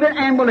believe it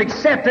and will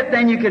accept it,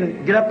 then you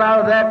can get up out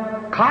of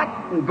that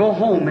cot and go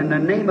home in the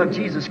name of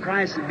Jesus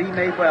Christ and be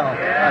made well.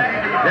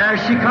 There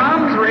she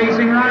comes,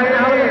 raising right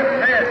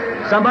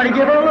now. Somebody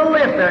give her a little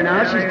lift there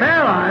now. She's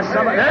paralyzed.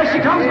 There she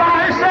comes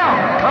by herself,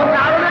 up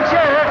out of the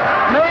chair,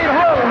 made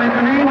whole in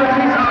the name of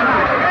Jesus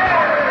Christ.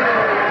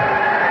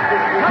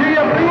 Do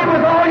you believe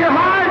with all your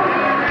heart?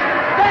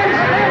 Then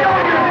stand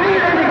on your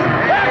feet and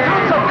there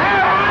comes a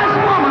paralyzed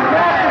woman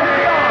walking to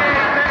the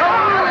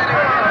altar.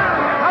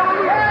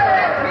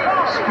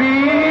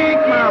 Speak,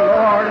 my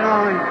Lord.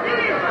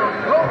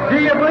 Do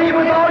you believe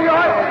with all your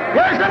heart?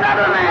 There's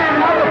another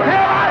man out of the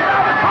paralyzed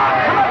out of the cot.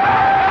 Come up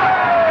out of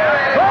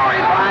the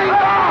glorifying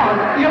God.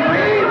 Do you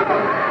believe?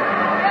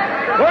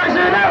 Where's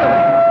another?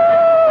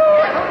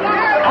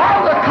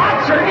 All the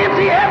cots are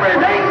empty.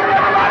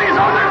 Everybody's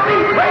on their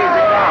feet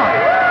praising God.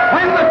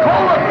 When the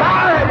coal of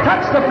fire had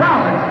touched the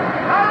prophet,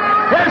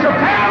 there's a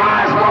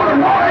paralyzed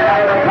woman walking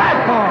up the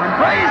platform.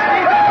 Praise